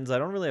Halloween Ends. I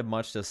don't really have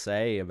much to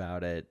say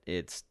about it.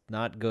 It's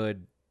not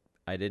good.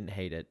 I didn't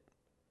hate it.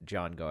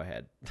 John, go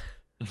ahead.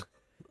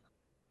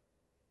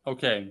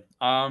 Okay.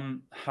 How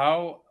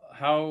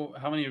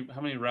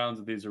many rounds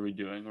of these are we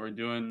doing? We're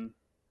doing.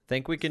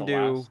 Think we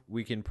can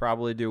we can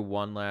probably do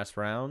one last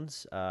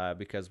rounds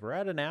because we're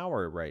at an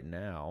hour right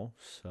now.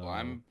 So Well,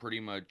 I'm pretty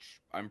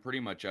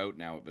much out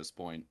now at this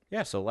point.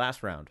 Yeah, so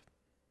last round.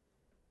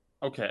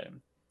 Okay.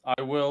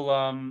 I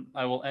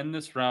will end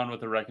this round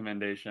with a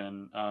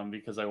recommendation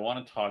because I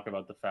want to talk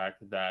about the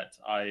fact that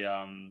I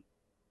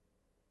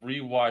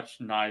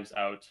rewatched Knives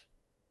Out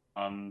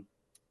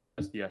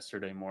just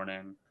yesterday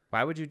morning.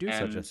 Why would you do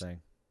such a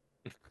thing?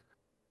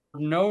 For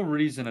no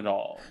reason at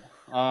all.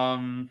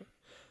 Well,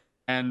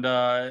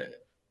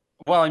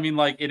 I mean,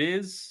 like it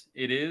is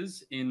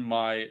in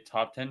my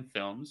top 10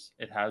 films.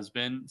 It has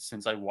been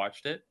since I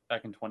watched it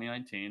back in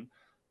 2019.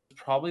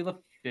 It's probably the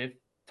 5th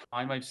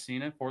time I've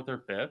seen it, 4th or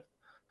 5th.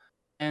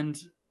 And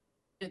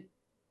it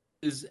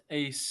is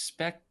a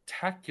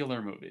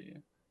spectacular movie.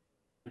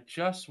 I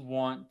just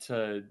want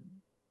to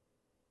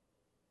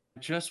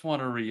just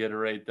want to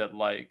reiterate that,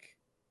 like,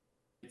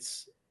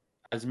 it's,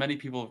 as many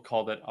people have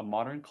called it, a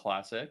modern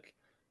classic.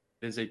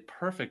 It is a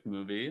perfect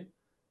movie.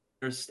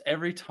 There's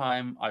every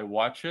time I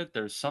watch it,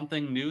 there's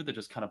something new that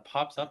just kind of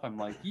pops up. I'm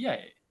like,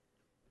 yay!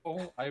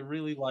 Oh, I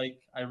really like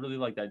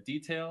that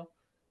detail,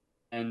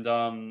 and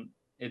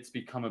it's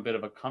become a bit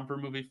of a comfort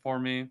movie for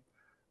me.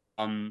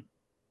 Um,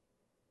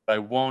 I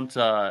won't,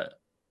 I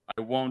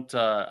won't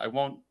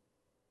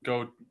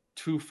go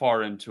too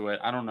far into it.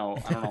 I don't know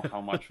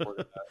how much we're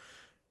gonna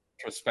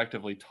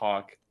retrospectively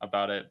talk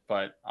about it,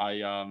 but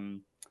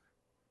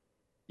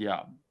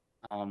yeah,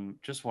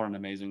 just what an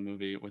amazing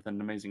movie with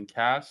an amazing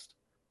cast,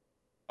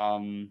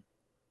 um,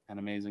 an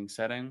amazing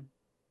setting.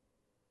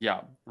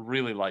 Yeah,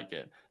 really like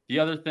it. The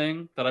other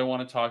thing that I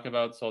want to talk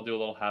about, so I'll do a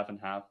little half and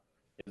half,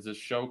 is this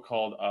show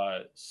called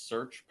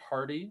Search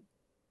Party.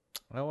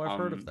 Oh, I've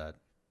heard of Um, that.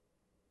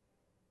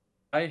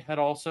 I had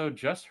also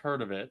just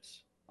heard of it,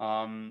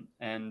 and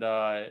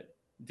didn't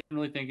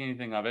really think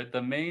anything of it.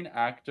 The main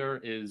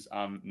actor is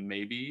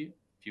maybe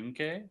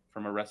Funke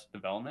from Arrested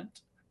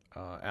Development,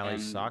 Ali and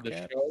the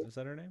Socket, show, is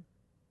that her name?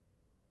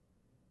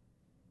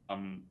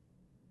 um,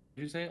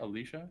 did you say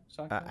Alicia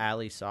Sakat?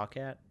 Ali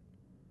Socket.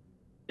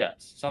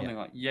 Yes, Yeah. something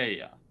like, yeah,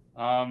 yeah.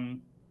 Yeah.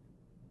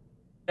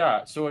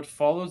 Yeah, so it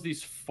follows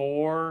these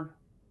four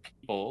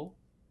people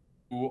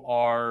who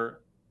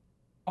are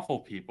awful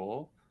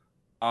people.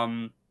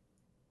 Um,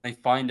 they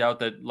find out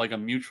that like a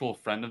mutual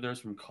friend of theirs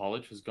from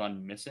college has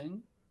gone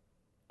missing.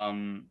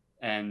 And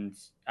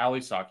Ali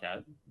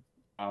Sakat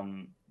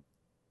um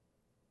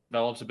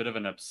develops a bit of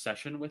an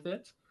obsession with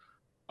it.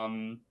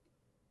 Um,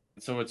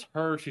 so it's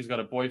her. She's got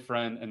a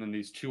boyfriend, and then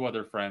these two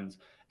other friends,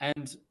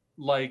 and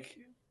like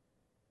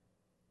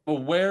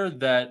aware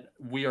that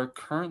we are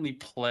currently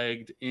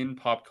plagued in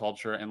pop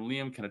culture, and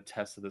Liam can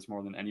attest to this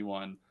more than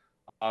anyone.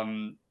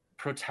 Um,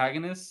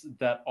 Protagonists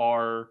that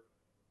are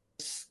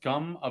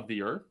scum of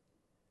the earth,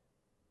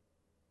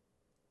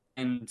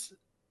 and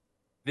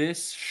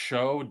this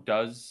show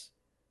does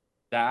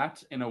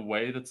that in a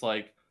way that's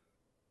like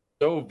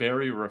so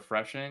very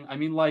refreshing. I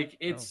mean, like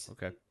Oh,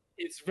 okay.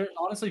 it's very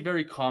honestly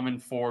very common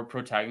for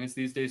protagonists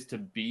these days to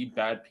be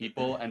bad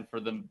people, and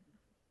for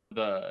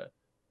the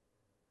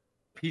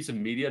piece of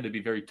media to be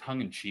very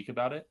tongue in cheek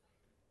about it.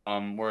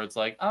 Where it's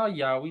like, oh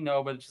yeah, we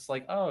know, but it's just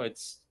like, oh,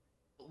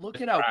 Look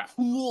it's at how crap.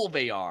 cool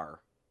they are.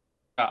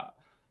 Yeah.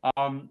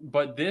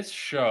 But this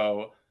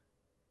show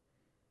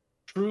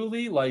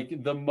truly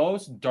like the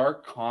most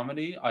dark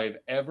comedy I've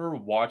ever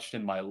watched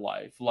in my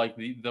life. Like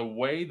the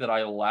way that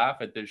I laugh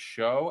at this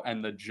show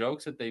and the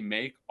jokes that they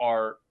make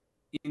are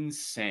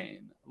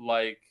insane.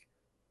 Like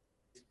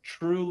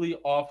truly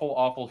awful,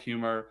 awful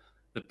humor.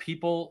 The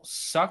people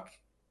suck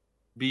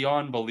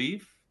beyond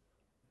belief,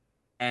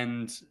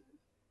 and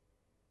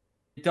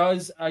it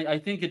does. I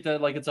think it does.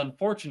 Like it's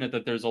unfortunate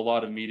that there's a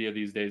lot of media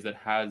these days that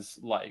has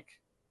like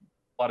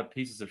a lot of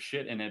pieces of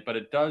shit in it, but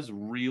it does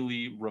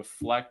really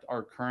reflect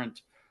our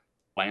current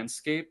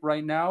landscape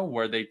right now,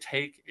 where they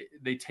take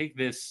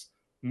this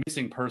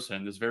missing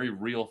person, this very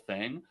real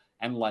thing,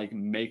 and like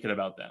make it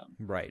about them.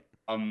 Right.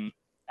 Um,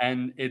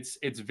 and it's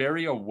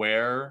very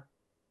aware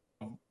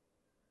who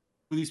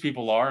these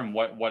people are and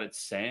what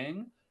it's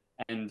saying.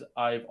 And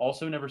I've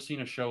also never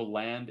seen a show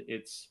land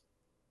its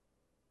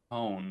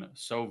tone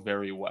so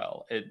very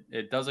well.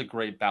 It does a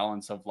great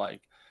balance of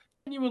like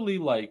genuinely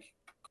like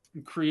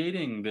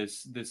creating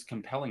this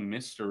compelling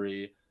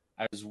mystery,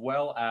 as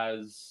well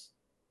as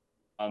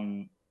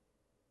um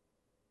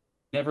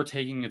never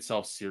taking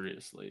itself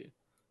seriously,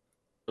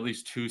 or at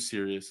least too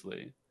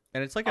seriously.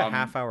 And it's like a Um,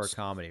 half-hour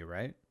comedy,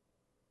 right?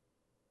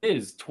 it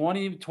is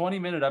 20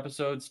 minute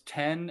episodes,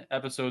 10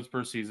 episodes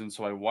per season.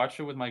 So I watched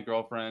it with my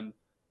girlfriend,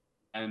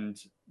 and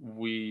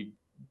we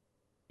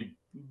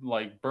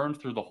like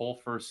burned through the whole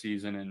first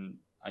season in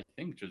I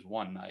think just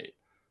one night.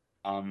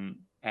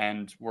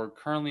 And we're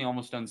currently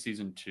almost done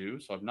season two,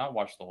 so I've not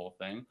watched the whole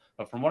thing.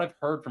 But from what I've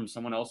heard from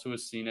someone else who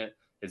has seen it,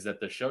 is that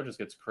the show just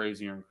gets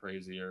crazier and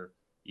crazier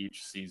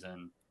each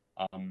season.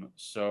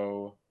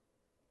 So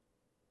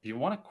if you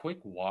want a quick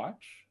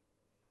watch,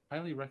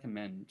 highly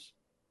recommend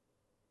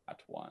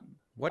that one.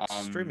 What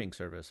Um, streaming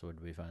service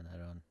would we find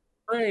that on?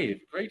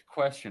 Crave, great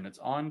question. It's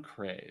on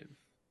Crave.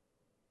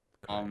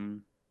 Correct.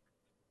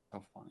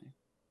 So funny.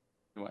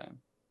 Anyway,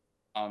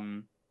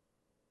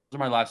 those are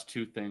my last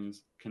two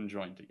things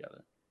conjoined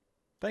together.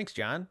 Thanks,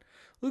 John.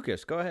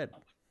 Lucas, go ahead.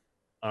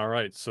 All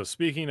right. So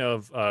speaking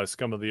of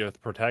scum of the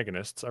earth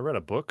protagonists, I read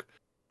a book.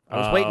 I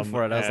was waiting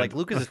for it. I was like, And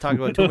Lucas is talking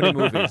about too many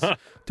movies.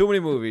 Too many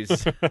movies.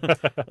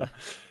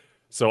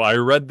 So I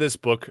read this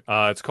book.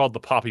 It's called The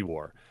Poppy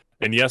War.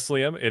 And yes,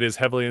 Liam, it is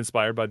heavily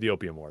inspired by the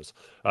Opium Wars.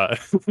 I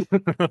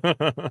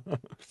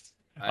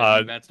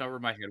mean, that's not where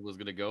my head was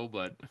gonna go,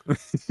 but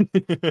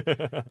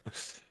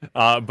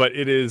but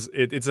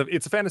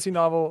it's a fantasy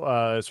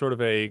novel, sort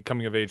of a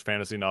coming of age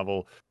fantasy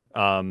novel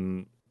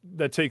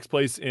that takes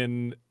place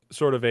in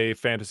sort of a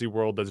fantasy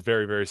world that's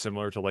very, very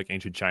similar to like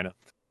ancient China,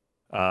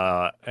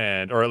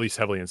 and or at least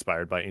heavily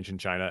inspired by ancient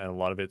China and a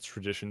lot of its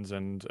traditions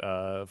and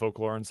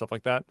folklore and stuff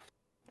like that.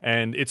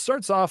 And it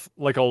starts off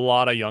like a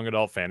lot of young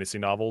adult fantasy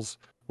novels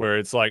where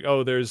it's like,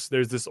 oh, there's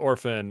this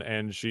orphan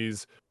and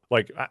she's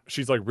like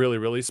really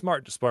really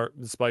smart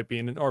despite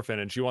being an orphan,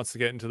 and she wants to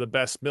get into the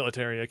best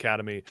military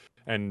academy,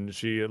 and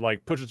she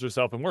like pushes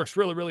herself and works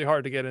really really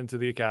hard to get into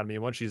the academy,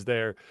 and once she's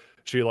there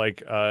she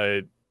like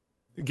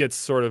gets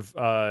sort of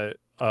a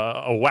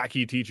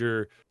wacky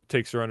teacher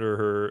takes her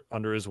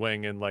under his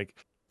wing and like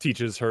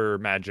teaches her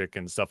magic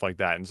and stuff like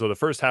that. And so the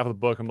first half of the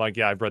book, I'm like,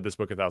 yeah, I've read this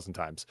book 1,000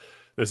 times.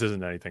 This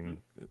isn't anything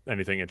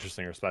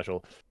interesting or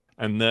special.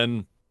 And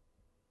then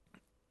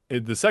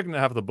in the second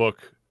half of the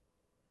book,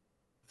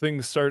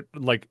 things start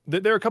like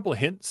there are a couple of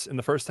hints in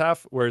the first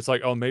half where it's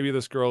like, oh, maybe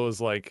this girl is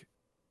like,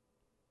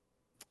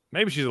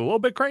 maybe she's a little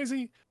bit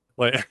crazy,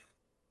 like,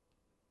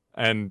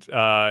 and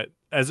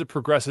as it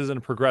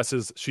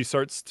progresses, she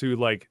starts to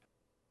like,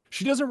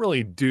 she doesn't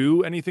really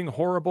do anything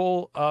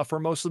horrible for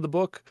most of the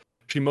book.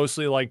 She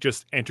mostly like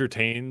just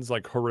entertains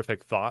like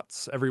horrific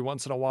thoughts every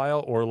once in a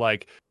while, or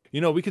like,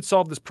 we could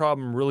solve this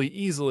problem really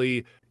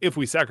easily if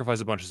we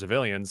sacrifice a bunch of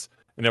civilians.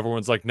 And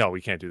everyone's like, no,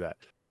 we can't do that.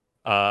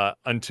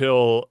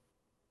 Until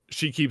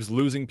she keeps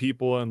losing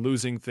people and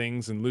losing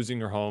things and losing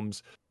her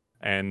homes.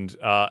 And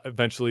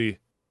eventually,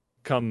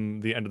 come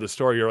the end of the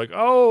story, you're like,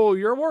 oh,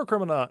 you're a war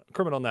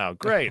criminal now.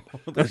 Great.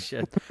 Holy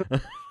shit.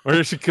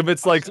 Where she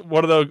commits like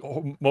one of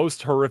the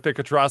most horrific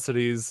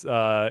atrocities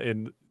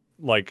in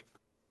like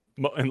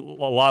in a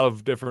lot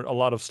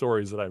of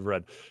stories that I've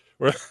read.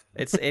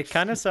 It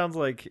kind of sounds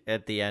like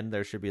at the end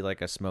there should be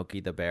like a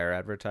Smokey the Bear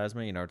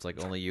advertisement. It's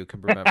like only you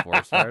can prevent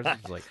forest fires.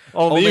 It's like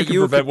only you can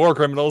prevent war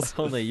criminals.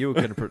 Only you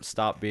can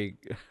stop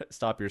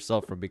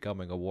yourself from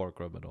becoming a war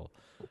criminal.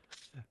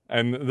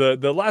 And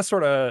the last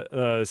sort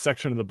of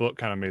section of the book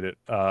kind of made it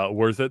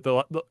worth it,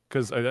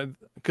 because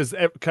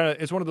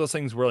it's one of those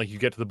things where like you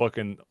get to the book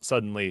and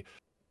suddenly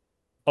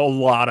a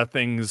lot of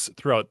things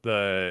throughout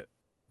the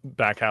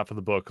back half of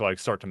the book like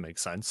start to make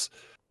sense.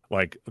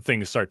 Like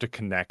things start to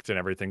connect and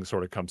everything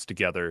sort of comes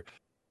together,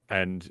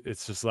 and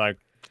it's just like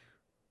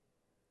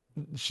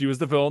she was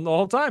the villain the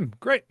whole time.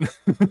 Great.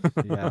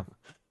 Yeah,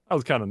 that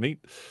was kind of neat.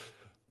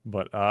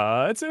 But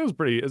it's a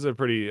pretty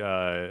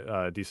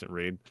decent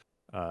read.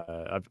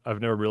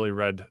 I've never really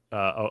read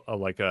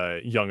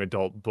a young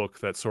adult book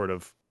that sort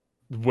of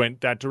went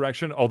that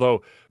direction.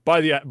 Although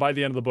by the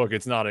end of the book,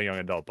 it's not a young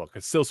adult book.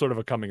 It's still sort of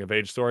a coming of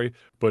age story,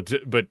 but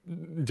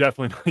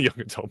definitely not a young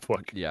adult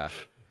book. yeah.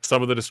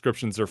 Some of the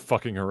descriptions are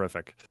fucking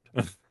horrific.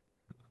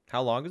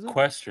 How long is it?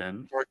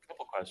 Question or a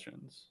couple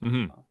questions.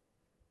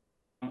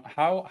 Mm-hmm.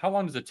 How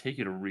long does it take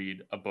you to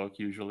read a book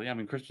usually? I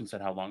mean, Christian said,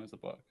 "How long is the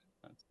book?"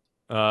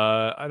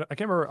 I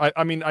can't remember.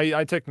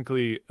 I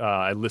technically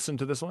I listened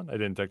to this one. I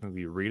didn't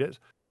technically read it,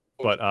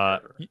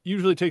 but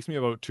usually it takes me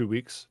about 2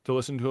 weeks to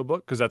listen to a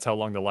book because that's how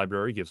long the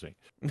library gives me.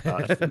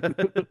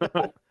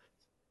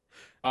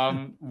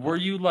 Were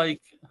you like,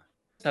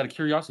 out of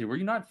curiosity, were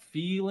you not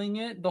feeling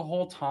it the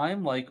whole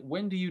time? Like,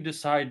 when do you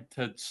decide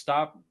to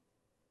stop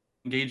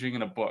engaging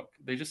in a book?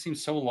 They just seem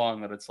so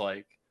long that it's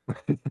like, I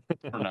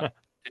don't know.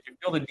 Did you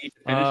feel the need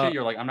to finish it?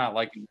 You're like, I'm not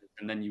liking this,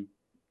 and then you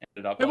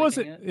ended up. It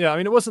wasn't. Yeah, I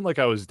mean, it wasn't like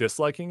I was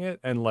disliking it,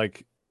 and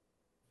like,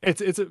 it's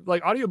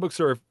like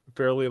audiobooks are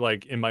fairly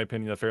like, in my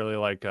opinion, a fairly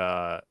like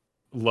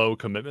low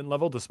commitment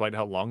level, despite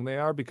how long they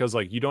are, because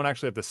like you don't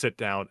actually have to sit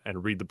down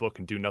and read the book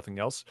and do nothing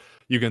else.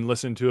 You can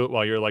listen to it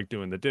while you're like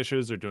doing the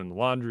dishes or doing the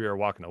laundry or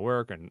walking to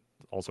work and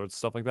all sorts of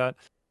stuff like that.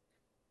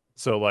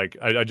 So like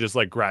I just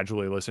like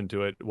gradually listen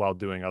to it while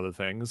doing other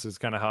things. Is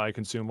kind of how I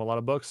consume a lot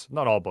of books.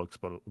 Not all books,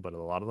 but a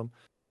lot of them.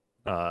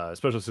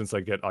 Especially since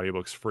I get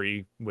audiobooks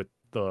free with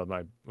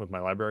my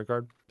library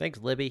card. Thanks,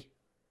 Libby.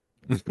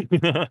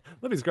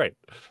 Libby's great.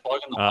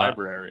 Plug in the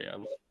library. I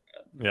love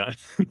that.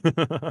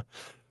 Yeah.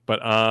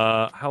 But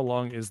how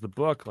long is the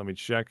book? Let me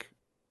check.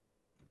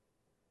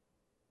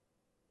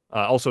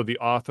 Also, the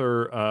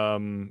author,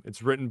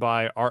 it's written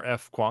by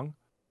R.F. Kuang.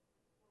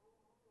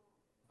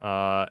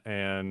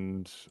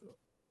 And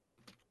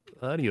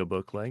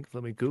audiobook length,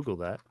 let me Google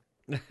that.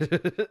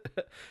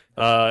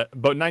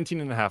 About 19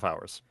 and a half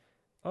hours.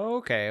 Oh,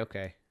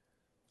 okay.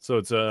 So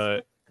it's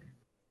a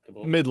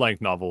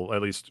mid-length novel,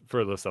 at least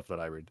for the stuff that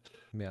I read.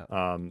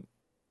 Yeah.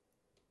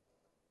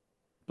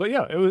 But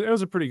yeah, it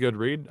was a pretty good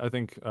read. I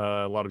think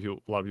a lot of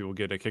people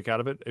get a kick out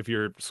of it. If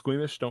you're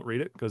squeamish, don't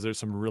read it because there's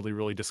some really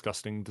really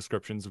disgusting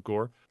descriptions of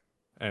gore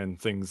and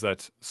things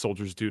that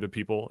soldiers do to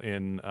people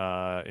in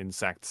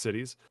sacked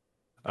cities.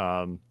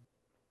 But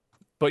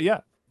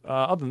yeah,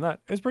 other than that,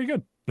 it's pretty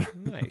good.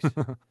 Nice.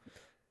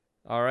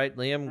 All right,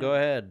 Liam, go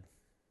ahead.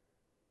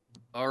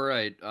 All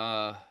right.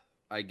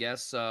 I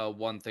guess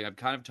one thing I've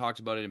kind of talked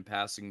about it in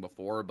passing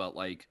before, but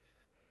like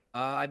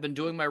I've been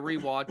doing my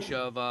rewatch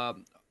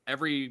of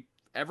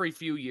every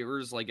few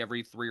years, like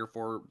every 3 or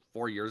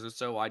 4 years or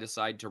so, I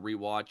decide to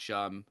rewatch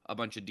a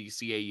bunch of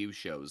DCAU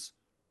shows.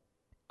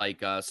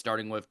 Like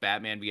starting with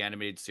Batman the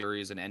Animated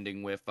Series and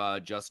ending with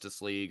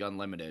Justice League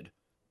Unlimited.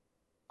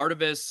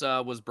 Artemis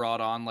was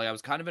brought on. Like I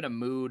was kind of in a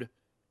mood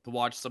to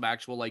watch some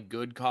actual like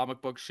good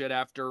comic book shit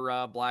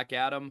after Black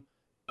Adam,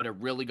 but it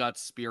really got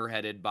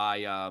spearheaded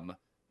by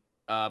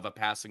of a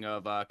passing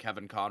of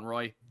Kevin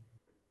Conroy,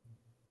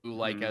 who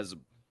like Mhm. has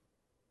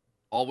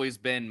always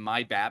been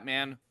my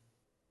Batman.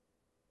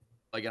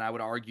 Like, and I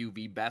would argue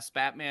the best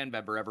Batman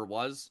that there ever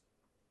was.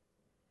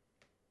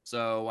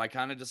 So I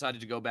kind of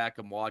decided to go back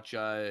and watch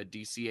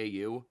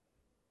DCAU,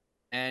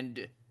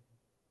 and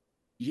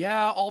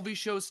yeah, all these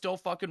shows still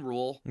fucking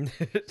rule.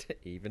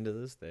 Even to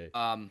this day.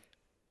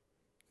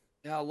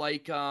 Yeah,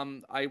 like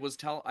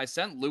I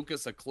sent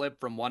Lucas a clip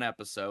from one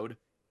episode,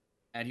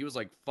 and he was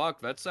like,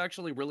 "Fuck, that's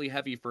actually really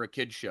heavy for a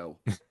kid show."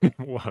 It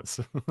was.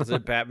 Is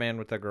it Batman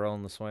with the girl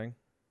in the swing?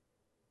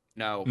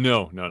 No,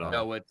 No.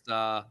 no, it's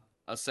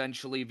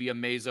essentially the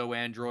Amazo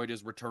android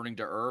is returning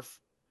to Earth,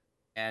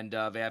 and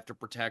they have to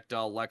protect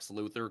Lex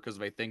Luthor because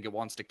they think it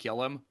wants to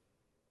kill him.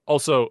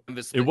 Also, And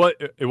this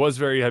it was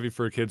very heavy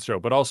for a kids show,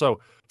 but also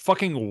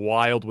fucking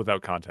wild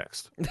without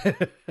context.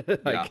 I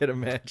Yeah. can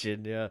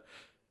imagine, yeah.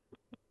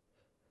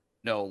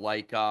 No,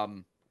 like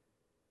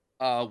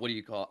what do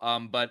you call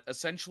but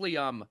essentially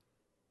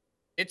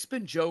it's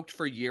been joked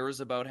for years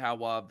about how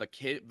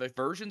the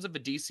versions of the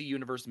DC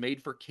universe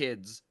made for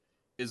kids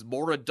is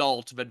more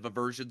adult than the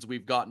versions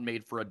we've gotten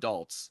made for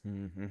adults.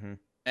 Mm-hmm.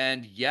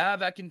 And yeah,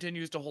 that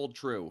continues to hold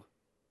true.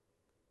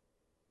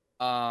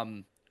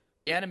 The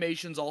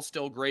animation's all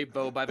still great,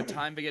 though by the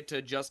time they get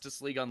to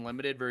Justice League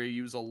Unlimited, they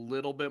use a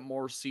little bit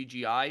more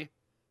CGI,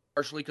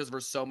 partially because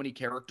there's so many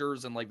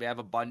characters and like they have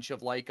a bunch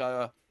of like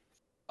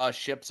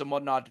ships and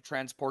whatnot to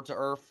transport to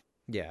Earth.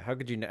 Yeah, how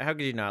could you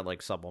not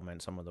like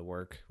supplement some of the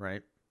work,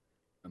 right?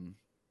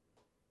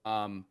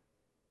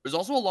 There's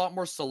also a lot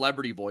more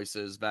celebrity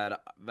voices that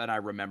I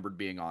remembered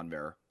being on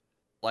there.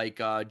 Like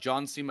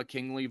John C.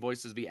 McKinley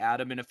voices the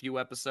Atom in a few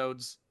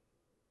episodes.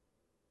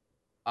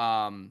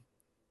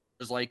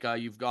 There's like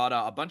you've got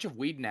a bunch of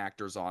Whedon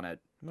actors on it.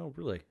 No,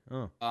 really.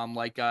 Oh.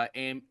 Like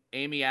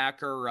Amy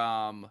Acker,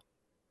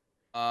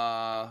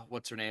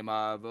 what's her name?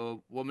 The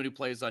woman who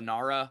plays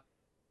Nara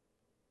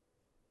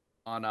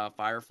on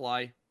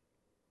Firefly.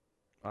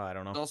 I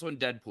don't know. She's also in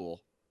Deadpool.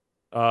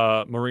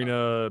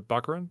 Marina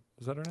Baccarin,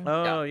 is that her name?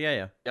 Oh,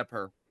 yeah. Yep,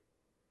 her.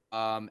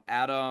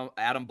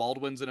 Adam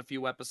Baldwin's in a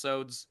few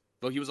episodes,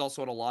 though he was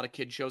also in a lot of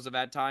kid shows of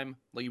that time.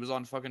 Like he was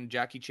on fucking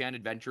Jackie Chan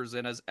Adventures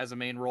as a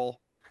main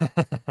role.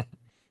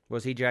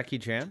 Was he Jackie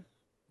Chan?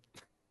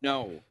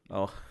 No.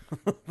 Oh.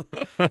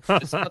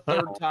 This is the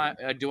third time.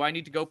 Do I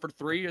need to go for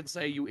 3 and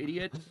say you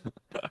idiot?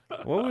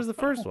 What was the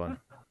first one?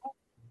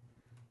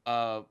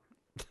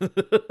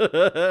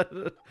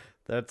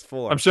 That's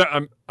 4. I'm sure.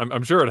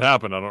 I'm sure it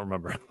happened. I don't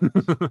remember.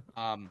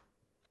 But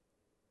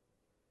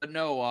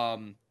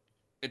no.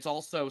 It's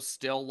also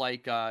still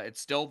like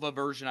it's still the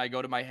version I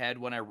go to my head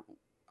when I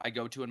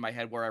go to in my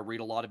head where I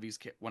read a lot of these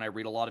when I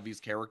read a lot of these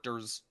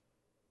characters.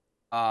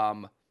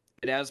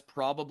 It has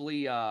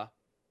probably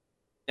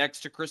next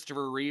to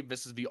Christopher Reeve,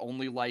 this is the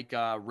only like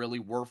really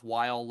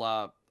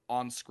worthwhile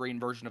on-screen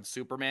version of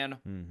Superman.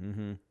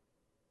 Mm-hmm.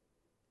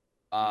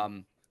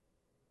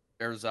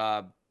 There's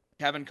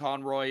Kevin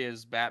Conroy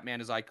as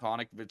Batman is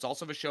iconic. It's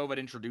also the show that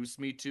introduced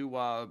me to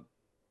a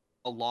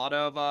lot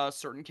of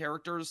certain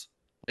characters.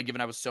 Like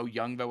given I was so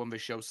young though when the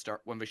show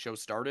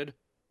started.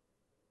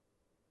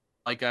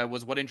 Like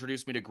was what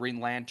introduced me to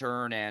Green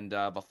Lantern and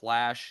the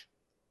Flash.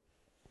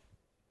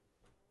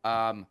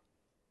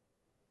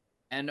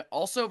 And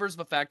also there's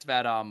the fact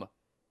that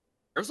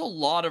there's a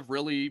lot of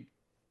really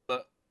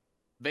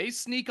they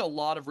sneak a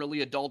lot of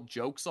really adult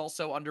jokes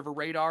also under the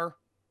radar.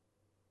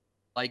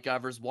 Like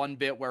there's one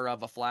bit where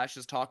the Flash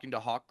is talking to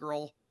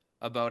Hawkgirl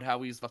about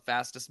how he's the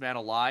fastest man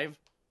alive,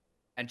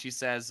 and she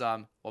says,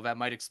 "Well, that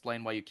might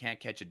explain why you can't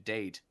catch a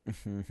date."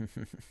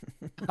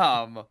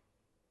 Because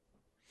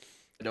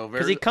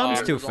he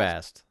comes too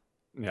fast.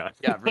 Yeah.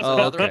 Yeah, there's Oh,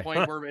 another okay.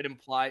 point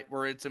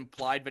where it's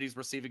implied that he's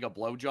receiving a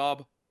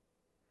blowjob.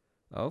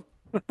 Oh,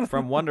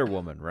 from Wonder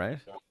Woman, right?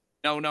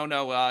 No.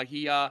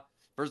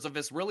 There's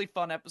this really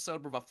fun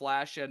episode where the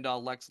Flash and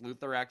Lex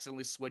Luthor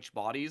accidentally switch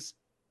bodies.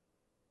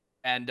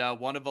 And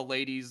one of the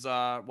ladies,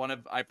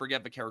 I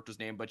forget the character's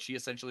name, but she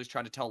essentially is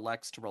trying to tell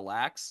Lex to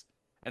relax.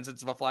 And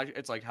since the Flash,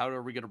 it's like, how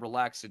are we going to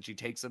relax? And she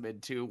takes him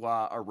into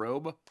a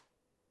robe.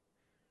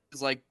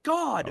 It's like,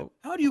 God,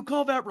 how do you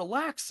call that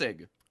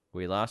relaxing?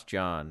 We lost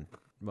John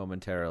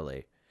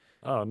momentarily.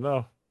 Oh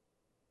no.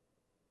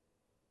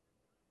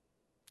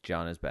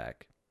 John is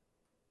back.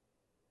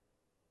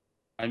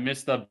 I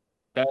missed the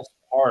best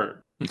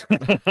part. They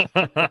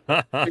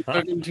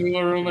took him to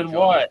a room and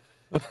what?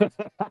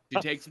 She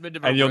takes him into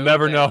the And you'll room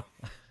never know.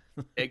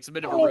 Takes him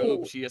into a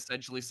room. She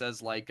essentially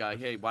says, like,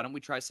 hey, why don't we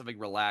try something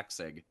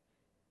relaxing?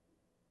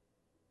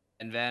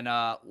 And then,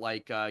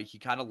 he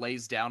kind of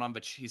lays down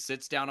he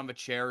sits down on the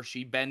chair.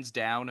 She bends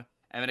down,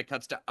 and then it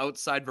cuts to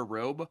outside the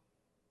robe. And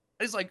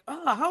he's like,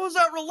 how is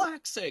that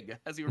relaxing?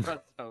 As he runs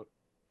out.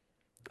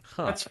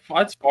 Huh.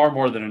 That's far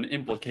more than an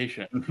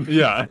implication.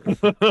 Yeah. And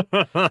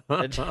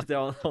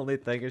the only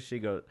thing is she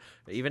goes,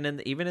 even in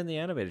the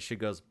animated, she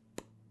goes.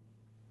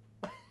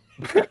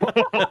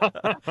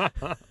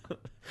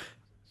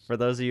 For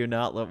those of you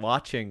not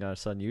watching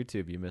us on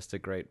YouTube, you missed a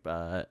great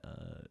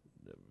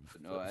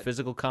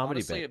physical comedy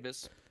honestly,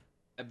 bit.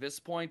 At this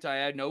point,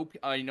 I know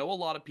a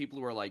lot of people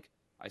who are like,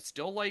 I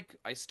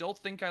still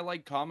think I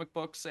like comic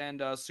books and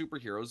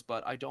superheroes,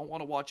 but I don't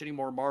want to watch any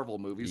more Marvel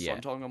movies. So Yeah.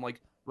 I'm telling them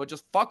like, well,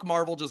 just fuck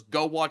Marvel, just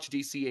go watch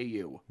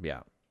DCAU.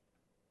 Yeah.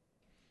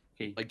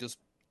 Okay. Like, just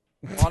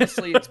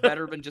honestly, it's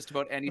better than just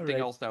about anything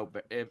Alright. else out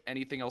there.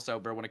 Anything else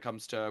out there when it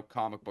comes to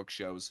comic book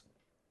shows.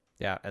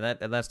 Yeah, and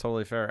that's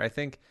totally fair. I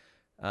think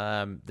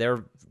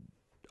there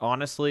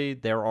honestly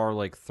there are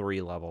like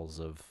 3 levels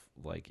of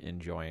like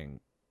enjoying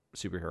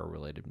superhero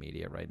related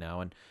media right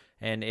now,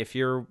 and if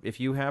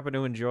you happen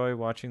to enjoy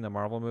watching the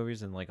Marvel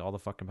movies, and like all the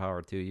fucking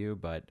power to you,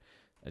 but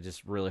I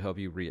just really hope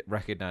you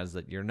recognize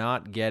that you're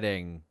not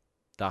getting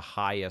the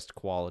highest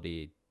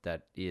quality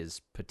that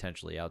is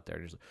potentially out there.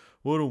 Just like,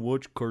 well, I don't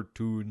watch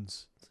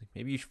cartoons. It's like,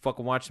 maybe you should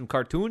fucking watch some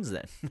cartoons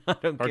then. I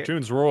don't care.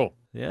 Cartoons rule.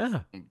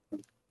 Yeah.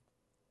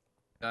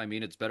 I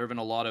mean, it's better than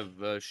a lot of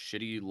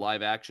shitty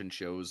live action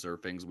shows or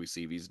things we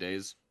see these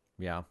days.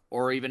 Yeah.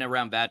 Or even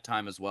around that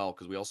time as well,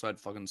 because we also had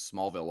fucking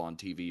Smallville on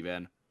TV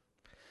then.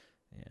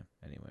 Yeah.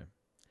 Anyway,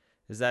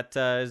 is that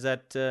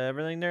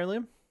everything there,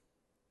 Liam?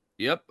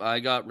 Yep, I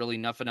got really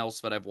nothing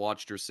else that I've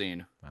watched or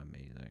seen.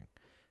 Amazing.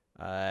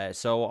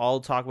 So I'll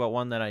talk about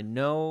one that I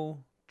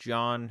know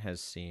John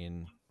has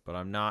seen, but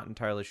I'm not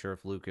entirely sure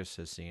if Lucas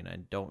has seen. I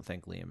don't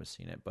think Liam has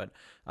seen it, but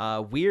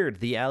Weird,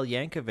 the Al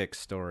Yankovic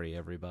story,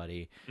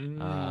 everybody,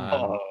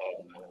 Oh.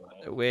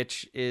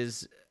 which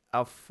is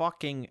a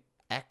fucking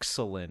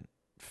excellent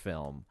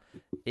film.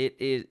 It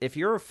is. If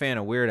you're a fan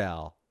of Weird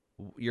Al,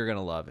 you're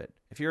gonna love it.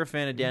 If you're a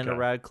fan of Daniel Okay.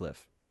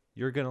 Radcliffe,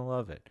 you're gonna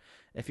love it.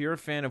 If you're a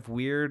fan of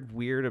weird,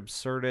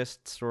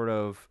 absurdist sort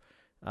of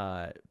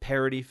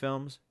parody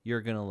films,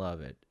 you're gonna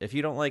love it. If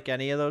you don't like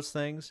any of those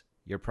things,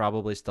 you're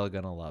probably still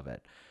gonna love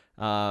it.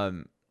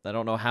 I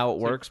don't know how it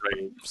works, but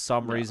for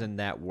some reason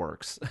that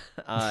works.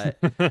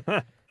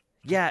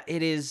 Yeah,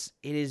 it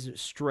is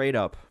straight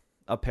up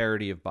a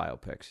parody of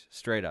biopics.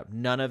 Straight up.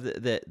 None of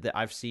the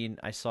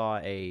I saw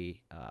a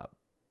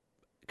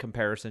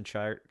comparison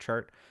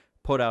chart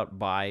put out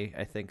by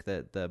I think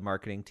the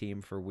marketing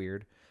team for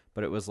Weird,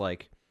 but it was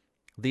like,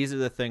 these are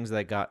the things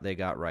they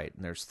got right,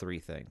 and there's 3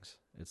 things.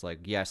 It's like,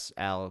 yes,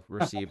 Al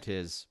received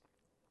his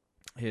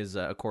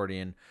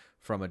accordion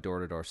from a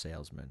door-to-door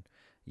salesman.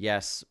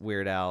 Yes,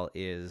 Weird Al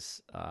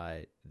is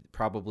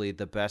probably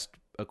the best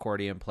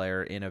accordion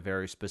player in a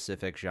very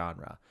specific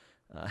genre.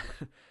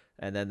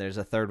 And then there's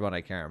a third one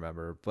I can't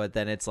remember. But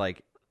then it's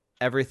like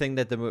everything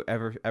that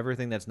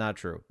everything that's not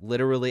true.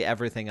 Literally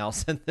everything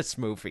else in this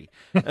movie.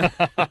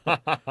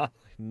 I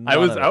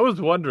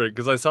was wondering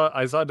because I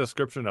saw a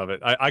description of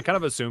it. I kind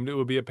of assumed it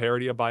would be a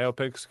parody of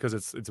biopics because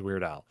it's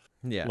Weird Al.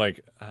 Yeah. Like,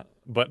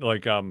 but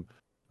like I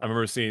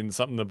remember seeing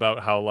something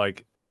about how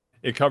like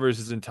it covers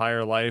his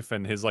entire life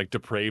and his like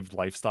depraved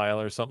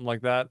lifestyle or something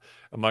like that.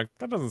 I'm like,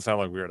 that doesn't sound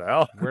like Weird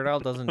Al. Weird Al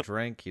doesn't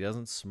drink. He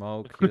doesn't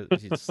smoke.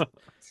 He's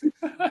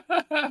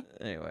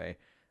anyway.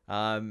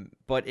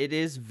 But it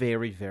is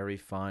very, very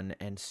fun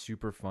and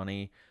super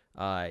funny.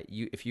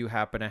 If you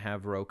happen to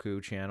have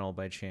Roku channel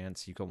by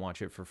chance, you can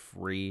watch it for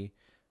free.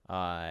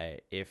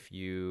 If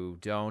you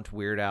don't,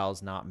 Weird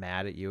Al's not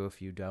mad at you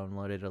if you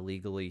download it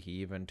illegally. He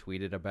even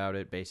tweeted about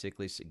it,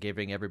 basically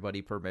giving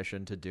everybody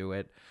permission to do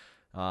it.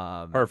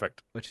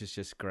 Perfect. Which is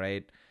just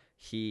great.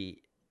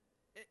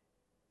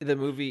 The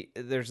movie,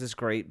 there's this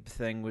great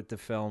thing with the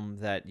film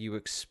that you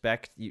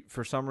expect.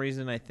 For some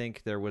reason, I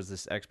think there was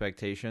this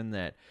expectation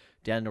that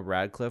Daniel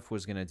Radcliffe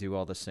was going to do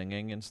all the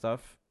singing and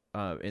stuff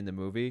in the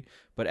movie,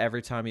 but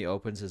every time he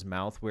opens his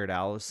mouth, Weird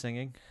Al is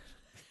singing.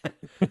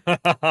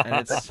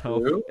 And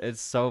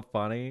it's so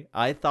funny.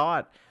 I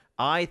thought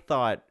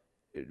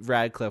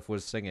Radcliffe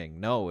was singing.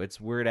 No, it's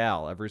Weird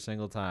Al every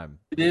single time.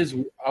 It is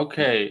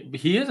okay.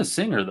 He is a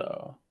singer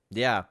though.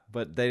 Yeah,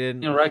 but they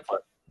didn't.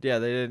 Radcliffe. Yeah,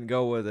 they didn't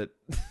go with it.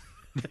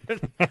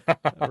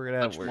 We're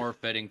gonna have Much more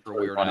fitting for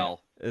Weird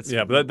Al.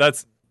 But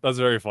that's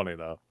very funny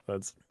though.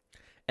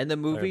 And the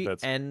movie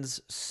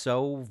ends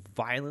so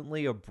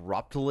violently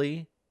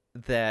abruptly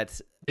that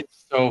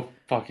it's so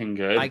fucking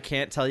good. I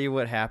can't tell you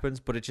what happens,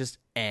 but it just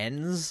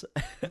ends,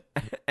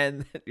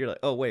 and you're like,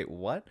 "Oh wait,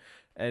 what?"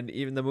 And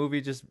even the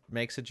movie just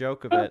makes a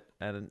joke of it,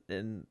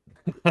 and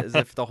as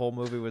if the whole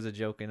movie was a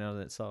joke in on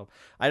itself.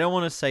 I don't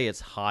want to say it's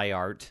high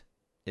art.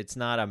 It's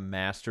not a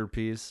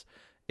masterpiece.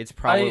 It's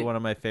probably one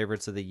of my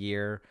favorites of the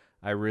year.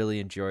 I really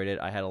enjoyed it.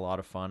 I had a lot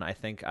of fun. I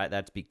think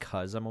that's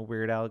because I'm a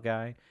Weird Al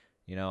guy.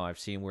 You know, I've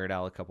seen Weird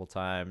Al a couple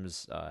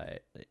times,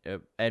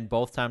 and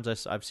both times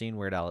I've seen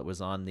Weird Al, it was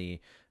on the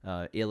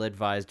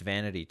Ill-Advised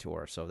Vanity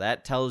Tour. So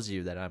that tells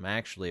you that I'm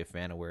actually a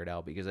fan of Weird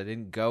Al, because I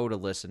didn't go to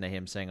listen to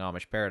him sing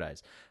Amish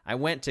Paradise. I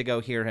went to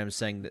go hear him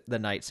sing The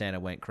Night Santa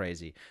Went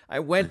Crazy. I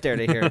went there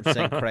to hear him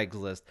sing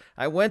Craigslist.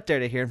 I went there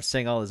to hear him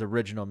sing all his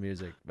original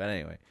music. But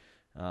anyway,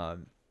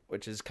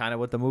 which is kind of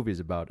what the movie's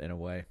about in a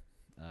way,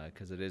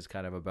 because it is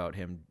kind of about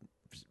him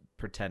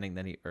pretending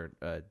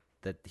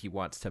that he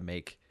wants to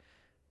make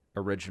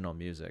original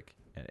music.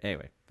 And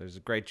anyway, there's a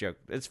great joke.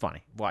 It's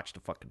funny. Watch the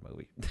fucking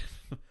movie.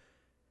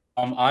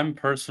 I'm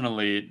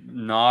personally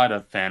not a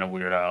fan of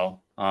Weird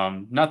Al.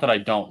 Not that I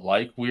don't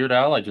like Weird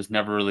Al, I just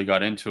never really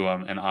got into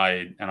him, and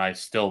I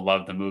still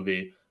love the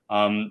movie.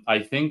 I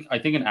think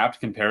an apt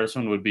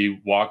comparison would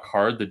be Walk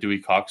Hard, the Dewey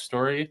Cox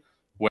story,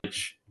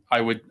 which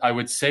I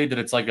would say that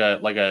it's like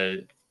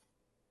a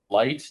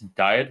light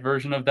diet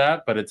version of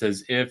that, but it's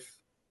as if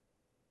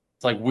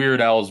it's like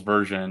Weird Al's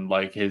version,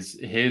 like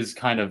his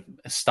kind of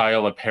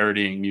style of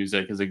parodying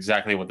music is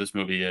exactly what this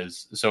movie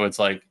is. So it's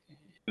like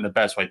in the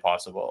best way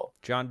possible.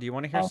 John, do you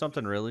want to hear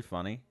something really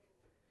funny?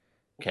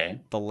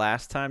 Okay. The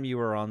last time you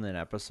were on an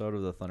episode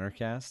of the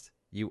ThunderCast,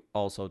 you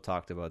also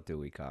talked about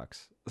Dewey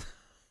Cox.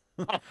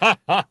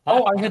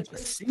 Oh, I had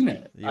just seen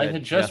it. You I had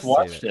had just just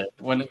watched seen it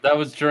when that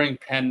was during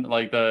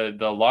like the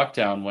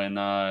lockdown when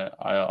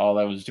all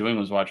I was doing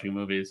was watching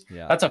movies.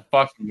 Yeah. That's a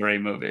fucking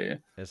great movie.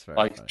 It's very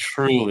Like funny.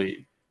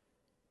 truly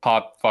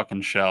top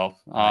fucking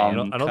shelf. I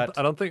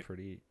don't think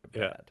pretty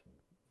yeah. bad.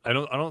 I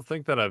don't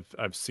think that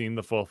I've seen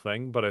the full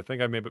thing, but I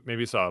think I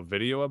maybe saw a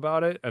video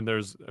about it, and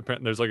there's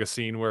like a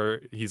scene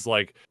where he's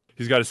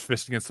got his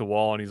fist against the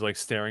wall and he's like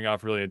staring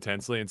off really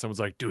intensely, and someone's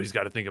like, "Dude, he's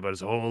got to think about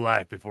his whole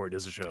life before he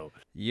does a show."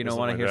 You Or know, something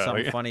want to like hear that.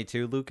 something Like- funny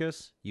too,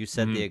 Lucas? You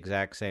said the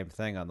exact same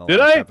thing on the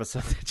Did last I?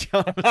 episode that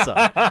John was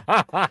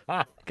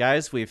on.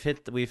 Guys, we've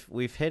hit it.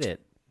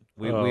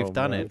 We've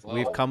done man. it.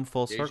 We've come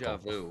full Deja circle.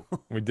 vu.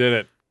 We did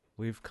it.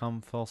 We've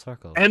come full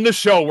circle. End the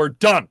show. We're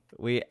done.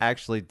 We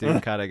actually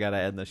do kind of gotta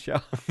end the show.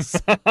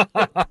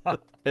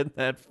 Isn't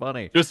that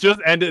funny? Just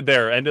end it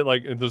there. End it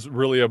like just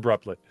really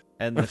abruptly.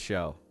 End the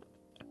show.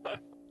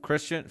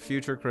 Christian,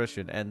 future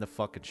Christian, end the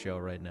fucking show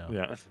right now.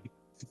 Yeah.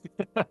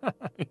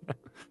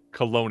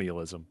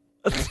 Colonialism.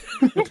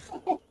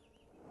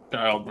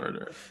 Child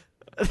murder.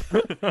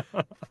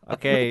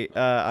 Okay,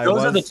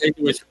 Those are the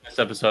takeaways from this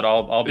episode.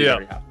 I'll be Yeah.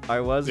 very happy. I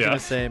was Yeah. gonna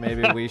say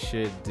maybe we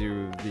should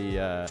do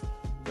the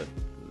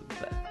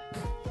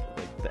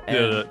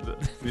end,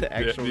 the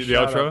actual the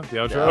shout outro. out, The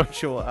outro.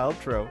 actual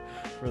outro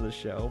for the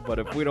show. But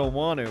if we don't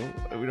want to,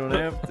 we don't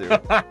have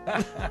to.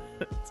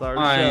 It's our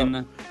show.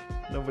 Fine.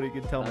 Nobody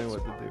can tell me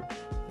what to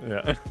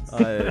Yeah.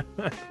 do.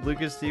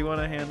 Lucas, do you want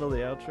to handle the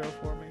outro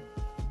for me?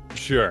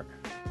 Sure.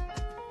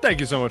 Thank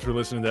you so much for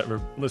listening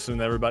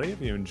to everybody. If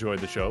you enjoyed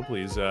the show,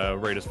 please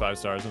rate us 5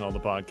 stars on all the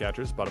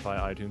podcatchers, Spotify,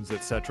 iTunes,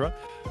 etc.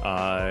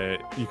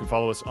 You can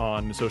follow us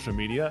on social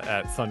media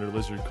at Thunder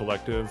Lizard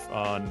Collective.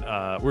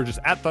 We're just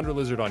at Thunder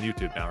Lizard on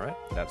YouTube now, right?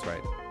 That's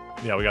right.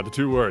 Yeah, we got the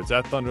 2 words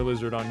at Thunder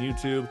Lizard on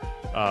YouTube.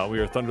 We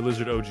are Thunder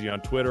Lizard OG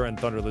on Twitter and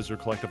Thunder Lizard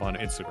Collective on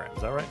Instagram.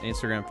 Is that right?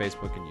 Instagram,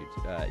 Facebook, and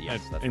YouTube.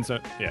 Yes, that's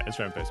right.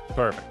 Instagram, Facebook.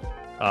 Perfect.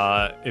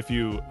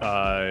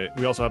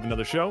 We also have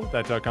another show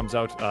that comes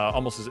out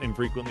almost as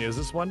infrequently as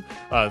this one.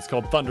 It's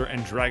called Thunder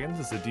and Dragons.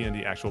 It's a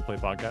D&D actual play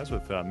podcast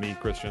with me,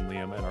 Christian,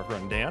 Liam, and our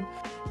friend Dan.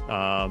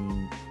 I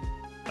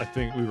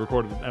think we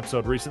recorded an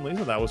episode recently,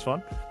 so that was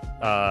fun.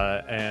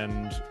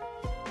 And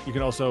you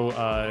can also,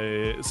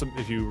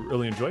 if you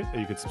really enjoyed it,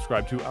 you can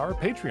subscribe to our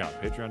Patreon,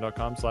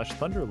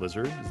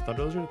 patreon.com/ThunderLizard. Is it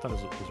ThunderLizard or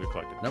ThunderLizard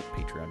Collective? Nope,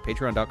 Patreon.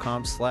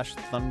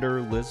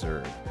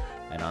 Patreon.com/ThunderLizard.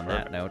 And on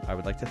that Perfect. note, I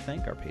would like to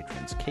thank our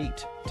patrons,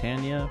 Kate,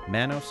 Tanya,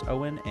 Manos,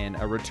 Owen, and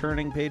a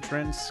returning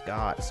patron,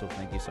 Scott. So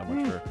thank you so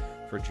much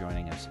for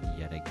joining us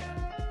yet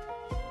again.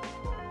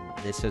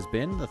 This has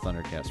been the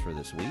ThunderCast for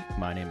this week.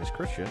 My name is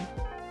Christian.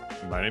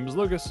 My name is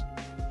Lucas.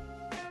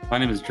 My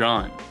name is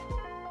John.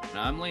 And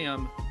I'm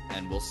Liam,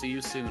 and we'll see you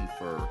soon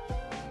for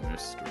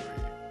Mystery.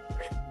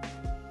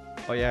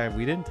 Oh yeah,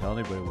 we didn't tell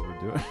anybody what we're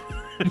doing.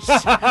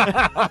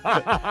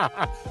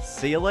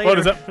 See you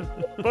later.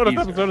 Bonus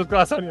episode is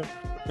Glass Onion.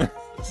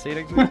 See you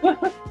next week.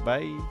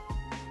 Bye.